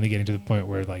finally getting to the point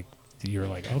where like you're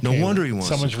like, okay, No wonder he wants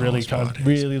someone's to really cause bodies.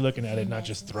 really looking at it, not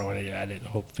just throwing it at it,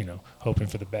 hoping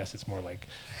for the best. It's more like,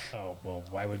 oh well,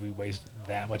 why would we waste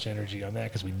that much energy on that?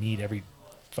 Because we need every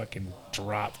fucking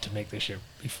drop to make this shit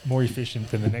more efficient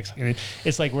than the next. And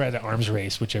it's like we're at an arms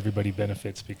race, which everybody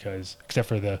benefits because, except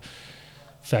for the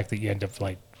fact that you end up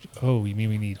like, oh, you mean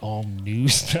we need all new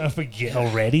stuff again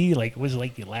already? Like it was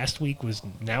like last week was,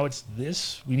 now it's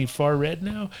this. We need far red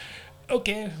now.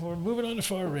 Okay, we're moving on to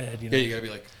far red. You know? Yeah, you gotta be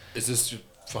like, is this your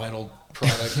final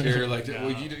product here? Like, you're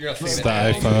not It's saying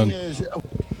the iPhone.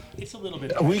 It's a little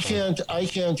bit. I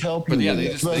can't help But you. yeah,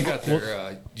 with they it. got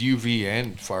their UV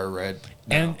and far red.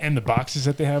 And the boxes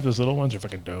that they have, those little ones are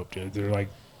fucking dope, dude. They're like,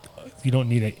 you don't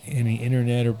need any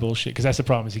internet or bullshit. Because that's the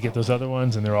problem is you get those other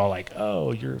ones and they're all like,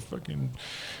 oh, you're fucking,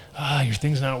 your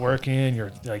thing's not working.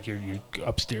 You're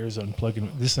upstairs unplugging.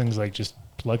 This thing's like just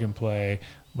plug and play.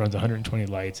 Runs 120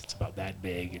 lights. It's about that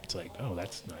big. It's like, oh,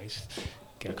 that's nice.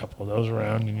 Get a couple of those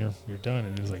around and you're done.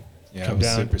 And it's like, Yeah, I come was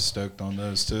down. super stoked on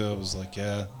those too. I was like,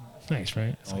 yeah. Nice,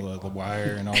 right? It's All like, the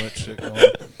wire and all that shit going.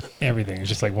 Everything. It's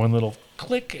just like one little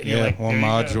click. And you're Yeah, like, one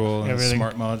there you go. module and a Everything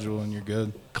smart module and you're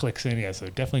good. clicks in. Yeah, so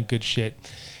definitely good shit.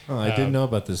 Oh, I didn't know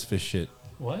about this fish shit.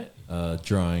 What?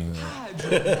 Drawing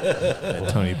that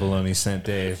Tony Baloney sent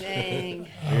Dave. Dang.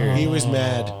 He was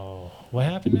mad. What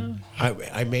happened now?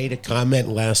 I made a comment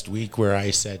last week where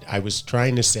I said, I was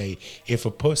trying to say, if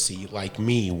a pussy like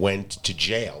me went to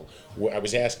jail, I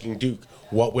was asking Duke,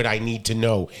 what would I need to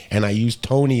know? And I used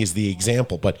Tony as the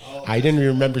example, but I didn't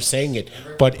remember saying it.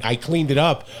 But I cleaned it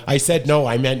up. I said, no,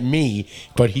 I meant me,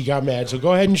 but he got mad. So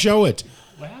go ahead and show it.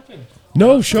 What happened?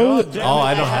 No, show it. Oh,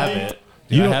 I don't have it.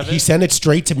 You know, he sent it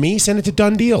straight to me, sent it to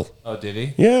Dunn Deal. Oh, did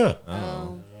he? Yeah.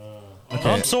 Okay.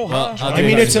 I'm so high. I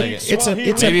mean, it's a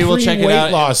Maybe we'll check it weight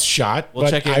out. loss shot. We'll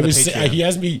check it I out. was. He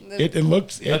has me. It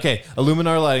looks. Okay,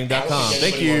 illuminarlighting.com.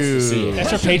 Thank you.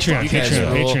 That's our Patreon.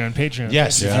 Patreon.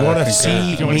 Yes, if you want to see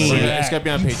me, it's got to be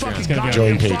on Patreon.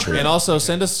 Join Patreon. And also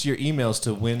send us your emails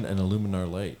to win an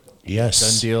Illuminar light. Yes.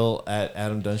 Done deal at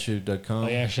adamdunshoe.com. Oh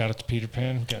yeah, shout out to Peter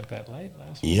Pan. Got that light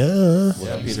last week. Yeah.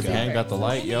 Peter Pan got the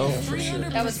light, yo.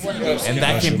 That was wonderful. And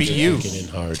that can be you. In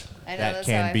hard. That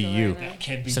can be you.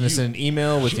 Send us an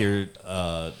email with your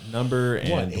number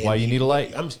and why you need a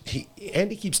light.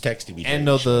 Andy keeps texting me. And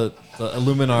the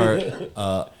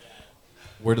Illuminar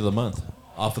word of the month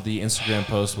off of the Instagram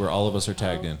post where all of us are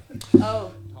tagged in.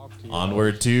 Oh.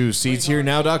 Onward to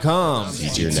seedsherenow.com. He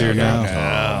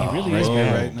really is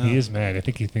mad. He is mad. I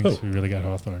think he thinks we really got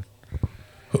Hawthorne.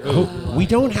 We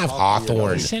don't have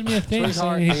Hawthorne. He sent me a thing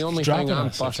saying he's dropping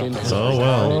us or something. Oh,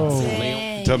 well.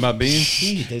 Talking about beans?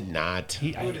 He did not.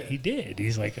 He did.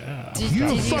 He's like, Did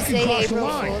you say April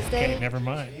Fool's Day? Okay, never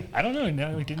mind. I don't know.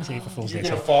 No, he didn't say April Fool's Day. You're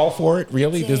gonna fall for it?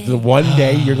 Really? There's the one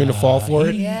day you're gonna fall for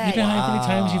it? You know how many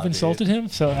times you've insulted him?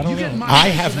 So I don't know. I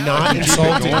have not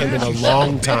insulted him in a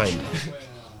long time.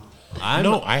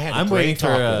 I'm waiting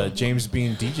for a James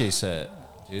Bean DJ set.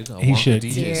 Dude, He should.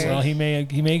 DJ set. Well, he may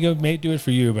do it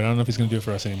for you, but I don't know if he's going to do it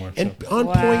for us anymore. And on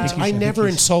point, I never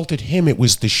insulted him. It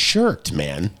was the shirt,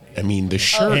 man. I mean, the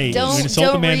shirt. Hey, don't- you insult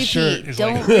a don't man's shirt repeat. is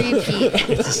Don't like repeat.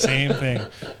 it's the same thing.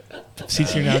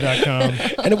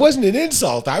 Seatsherenow.com. And it wasn't an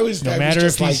insult. I was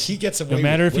just like, he gets away No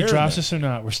matter with if he wearing drops it. us or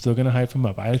not, we're still gonna hype him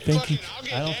up. I don't think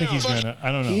he's gonna.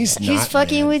 I don't know. He's He's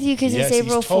fucking with you because it's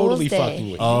April Fool's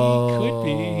Day.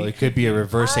 Oh, it could be a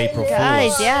reverse April Fool's.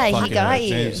 Guys, yeah, he Fucking got right. you.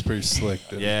 James pretty slick,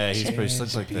 dude. Yeah, he's pretty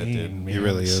slick like that, dude. He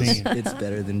really is. It's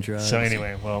better than drugs. So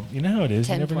anyway, well, you know how it is.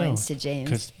 10 you never points know. to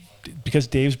James. Because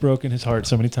Dave's broken his heart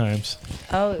so many times.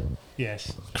 Oh.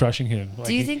 Yes, crushing him.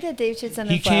 Do you think that Dave should send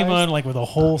him He came flowers? on like with a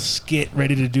whole skit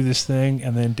ready to do this thing,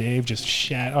 and then Dave just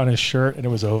shat on his shirt, and it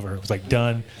was over. It was like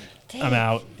done. I'm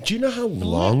out. Do you know how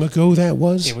long ago that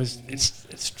was? It was.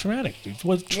 It's traumatic, dude.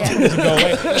 Trauma doesn't go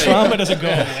away. Trauma doesn't go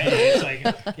away. It's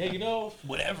like, yeah, you know,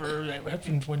 whatever that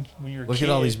happened when you're a Look kid.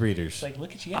 at all these breeders. It's like,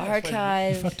 look at you.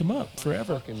 Archive. You fucked him up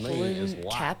forever.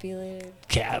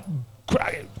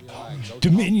 Capulated.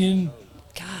 Dominion.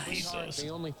 Gosh. The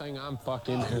only thing I'm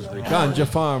fucking is Ganja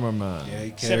farmer, man. Yeah,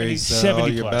 he 70 carries all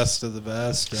your plus. best of the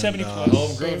best. 70 and, plus.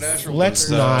 Homegrown natural. Let's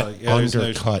not there's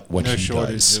undercut what no he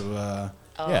shortage does. of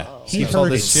Yeah, He keeps all heard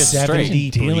it this shit 70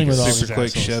 straight. Dealing with all these super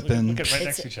quick assholes. shipping. Look at right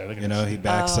next to each other. Look at You know, he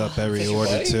backs up every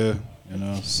order too. You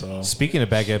know, so Speaking of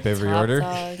back up every Top order,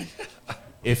 dog.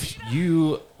 if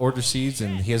you order seeds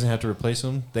and he doesn't have to replace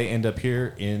them, they end up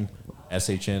here in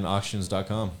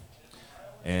shnauctions.com.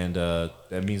 And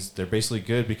that means they're basically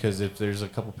good because if there's a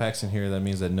couple packs in here, that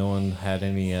means that no one had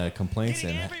any complaints.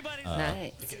 And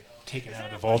Nice. taken out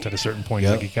of the vault at a certain point.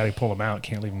 Like you got to pull them out.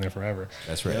 Can't leave them there forever.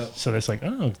 That's right. So that's like,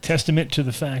 testament to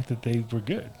the fact that they were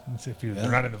good. It's if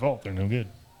they're not in the vault, they're no good.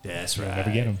 That's You'll right.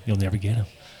 never get them. You'll never get them.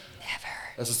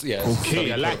 That's just, yeah.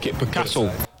 okay. I like it,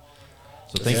 Picasso.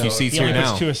 So thank you, Seeds He Here only Now.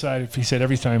 puts two aside. He said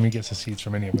every time he gets the seeds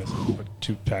from any of us, he'll put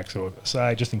 2 packs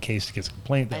aside just in case he gets a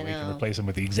complaint. That we can replace them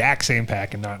with the exact same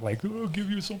pack and not like, oh, I'll give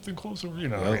you something closer, you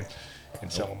know, I mean,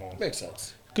 and sell them all. Makes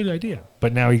sense. Good idea.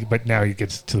 But now he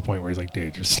gets to the point where he's like,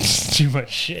 dude, there's too much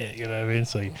shit. You know what I mean?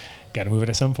 So you got to move it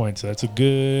at some point. So that's a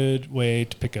good way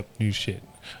to pick up new shit,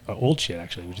 old shit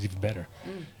actually, which is even better.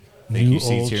 Thank New you,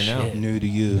 Seeds old Here Now. shit. new to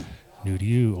you. New to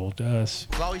you, old to us.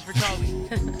 Always for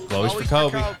Kobe. Always for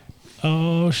Kobe.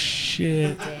 Oh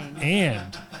shit!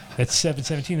 And that's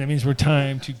 7:17. That means we're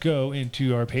time to go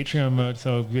into our Patreon mode.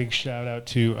 So big shout out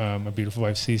to my beautiful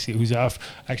wife Cece, who's off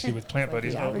actually with Plant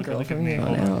Buddies. Oh, look at me!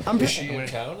 Is she in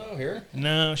town now here?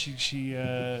 No, she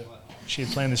had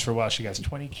planned this for a while. She has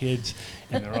 20 kids,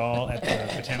 and they're all at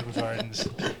the botanical gardens.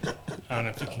 I don't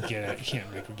know if you can get it. You can't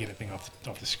really get a thing off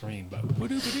the screen, but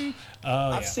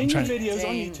I've seen your videos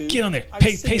on YouTube. Get on there.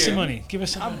 Pay some money. Give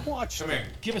us some money. I've watched.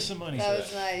 Give us some money. That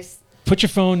was nice. Put your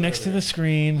phone next to the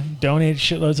screen, donate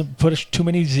shitloads of, put too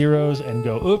many zeros, and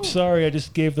go, oops, sorry, I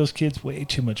just gave those kids way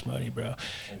too much money, bro.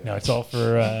 No, it's all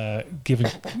for giving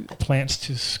plants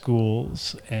to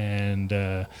schools, and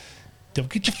don't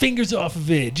get your fingers off of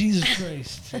it. Jesus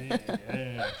Christ.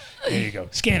 Yeah. There you go.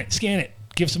 Scan it.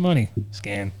 give some money.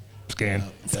 Scan.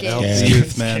 The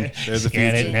youth, man. They're the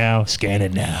Scan future. it now. Scan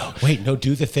it now. Wait, no,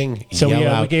 do the thing. So Yell we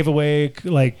out, gave away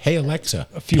like "Hey Alexa,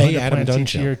 a few play hundred Adam plants Dunn each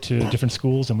show." year to different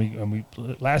schools, and we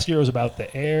last year was about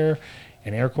the air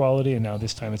and air quality, and now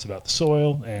this time it's about the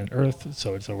soil and earth.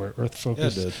 So we're earth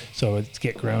focused. dude. So it's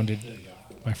get grounded,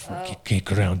 get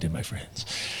grounded, my friends,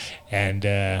 and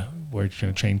we're going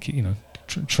to train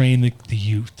train the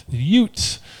youth. The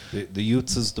youths. The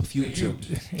youths is the future.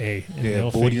 Hey, and they'll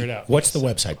figure it out. What's the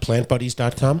website?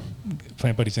 PlantBuddies.com?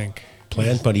 Plant Buddies Inc.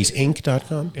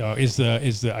 PlantBuddiesInc.com? Is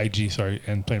the IG, sorry,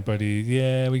 and Plant Buddies.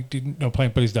 Yeah, we didn't. No,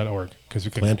 plantbuddies.org. Because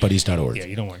we could. PlantBuddies.org. Yeah,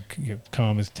 you don't want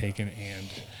com is taken and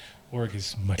org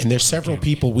is much. And there's several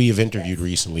people we have interviewed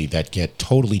recently that get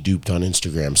totally duped on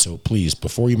Instagram. So please,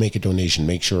 before you make a donation,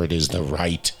 make sure it is the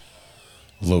right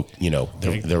the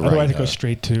Otherwise, right. it goes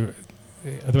straight to.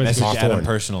 Otherwise, Message it goes Adam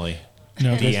personally.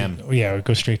 No, DM. Yeah, it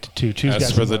goes straight to two.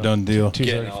 That's for the done deal.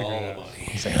 Two's already figured it out.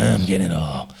 He's like, I'm getting it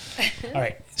all. All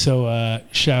right. So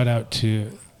shout out to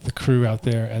the crew out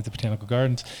there at the Botanical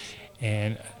Gardens,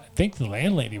 and I think the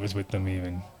landlady was with them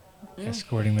even,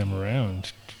 escorting them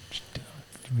around.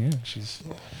 Yeah, she's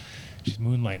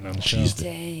moonlighting on the show.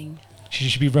 Dang. She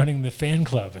should be running the fan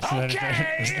club. Isn't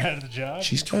that the job?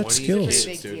 She's got skills.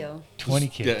 Big deal. 20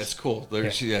 kids. Yeah, it's cool.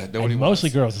 There's, nobody And mostly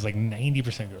wants. girls. It's like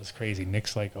 90% girls. It's crazy.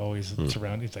 Nick's like always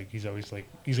surrounded. It's like he's always like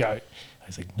I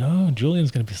was like, no,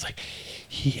 Julian's gonna be like,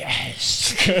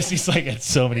 yes, because he's like at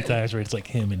so many times where it's like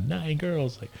him and 9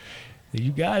 girls. Like,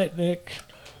 you got it, Nick.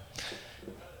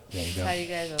 There you go. How do you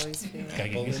guys always feel? Gotta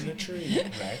get used to it.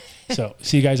 Right. So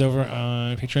see you guys over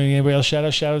on Patreon. Anybody else shout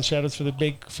outs for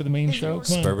the main show?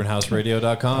 Come on.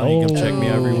 SuburbanHouseRadio.com. You can check me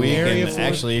every week. Area And for-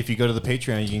 actually, if you go to the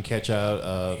Patreon, you can catch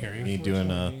out me doing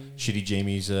Shitty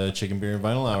Jamie's Chicken Beer and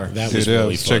Vinyl Hour. That Dude, was yeah, I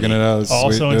really was funny. checking it out. It's Also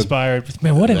sweet, dude. inspired.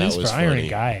 Man, what an That was inspiring funny.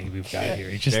 guy we've got here.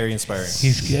 He's just Very inspiring.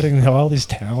 He's getting all this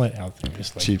talent out there,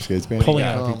 just like Cheapskates Band. pulling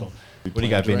out people. What do you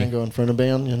got, Vinny? Durango in front of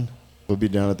Banyan. We'll be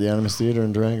down at the Animus Theater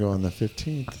in Durango on the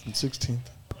 15th and 16th.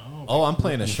 Oh, I'm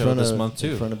playing a show this month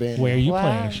too. In front of Banyan. Where are you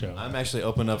playing a show? I'm actually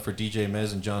opening up for DJ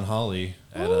Mez and John Hawley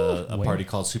at a party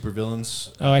called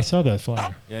Supervillains. Oh, I saw that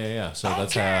flyer. Yeah. So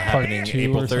that's happening two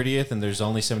April or something? 30th, and there's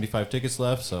only 75 tickets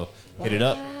left. So hit it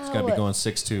up. It's gonna be going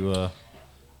 6 to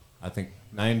I think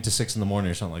 9 to 6 in the morning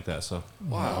or something like that. So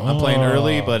I'm playing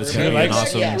early, but it's gonna be an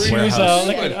awesome warehouse.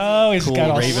 He's cool got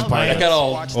all raven party. I got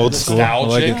all Old school. I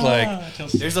like it.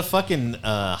 nostalgic, There's a fucking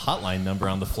hotline number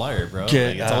on the flyer, bro.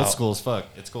 Get It's old out. school as fuck.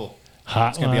 It's cool.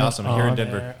 It's gonna be awesome here in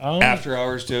Denver. after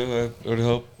hours too. I would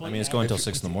hope. I mean, it's going until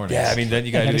 6 in the morning. Yeah, I mean then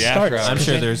you got to And do it the after starts- hours. I'm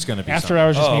sure there's gonna be After something.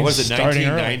 hours just Oh, means was it starting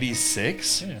early.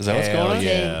 1996? Is that what's Hell going on?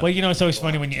 yeah. Well, it's always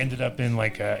funny when you ended up in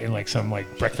some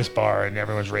breakfast bar and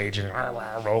everyone's raging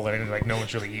and rolling and like no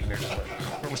one's really eating. They're just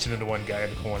like listening to one guy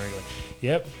in the corner. You're like,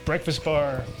 "Yep, breakfast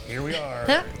bar. Here we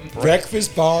are."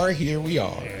 Breakfast bar, here we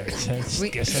are. Yeah, guess that's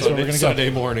where we're gonna Sunday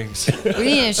go. mornings. We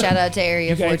need a shout out to Area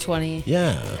You guys- 420.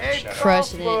 Yeah.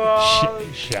 Crushing it.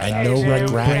 Shout And out no to regret,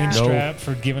 Brainstrap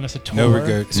for giving us a tour. No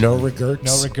regrets. No regrets.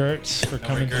 No regrets for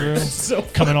coming through.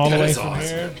 Coming all the way from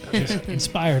here. Just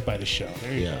inspired by the show.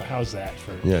 There you go. How's that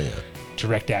for Yeah.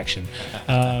 direct action?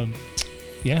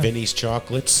 Yeah. Vinny's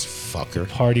chocolates, fucker.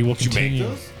 Party will you make continue.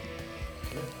 those?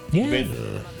 Yeah.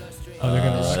 Oh, they're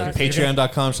gonna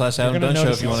Patreon.com/Adam gonna Dunn Show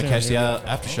notice if you it want to soon. catch the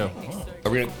after show.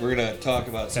 We're gonna talk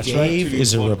about. That's Two right. Dave dudes,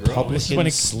 is a one girl.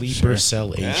 Republican sleeper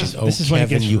cell agent. Oh, This is when it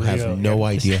Kevin, gets you real. have no Yeah.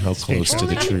 idea how close to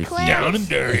the truth you are. Down and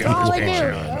dirty. That's all I do.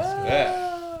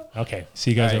 Yeah. Okay.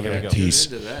 See you guys All right, over here we there. go. Peace.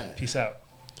 Into that. Peace out.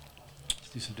 Let's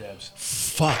do some dabs.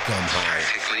 Fuck, I'm high.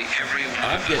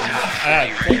 I'm getting.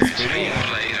 Thanks, Vinny. on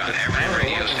every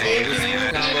radio station in the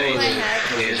United States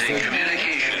is a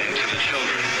communication to the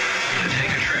children to take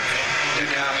a trip, to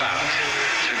cop out,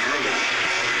 to groove.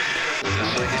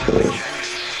 Just like it's doing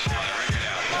James on the record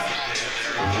album.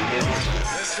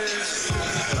 This is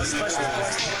a special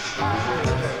question.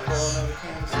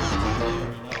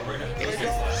 We're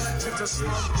going to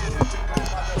smoke.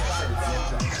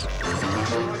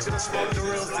 I want you to smoke the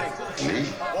real thing. Me?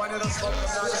 One of them smoke the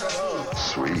natural herb.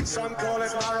 Sweet. Some call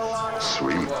it marijuana.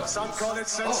 Sweet. Some call it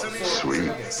sesame.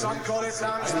 Sweet. Some call it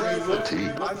lamb's bread. Tea.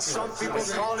 And some people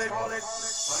call it.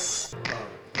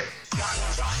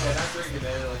 And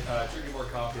I'm drinking more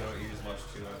coffee. I don't eat as much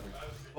too.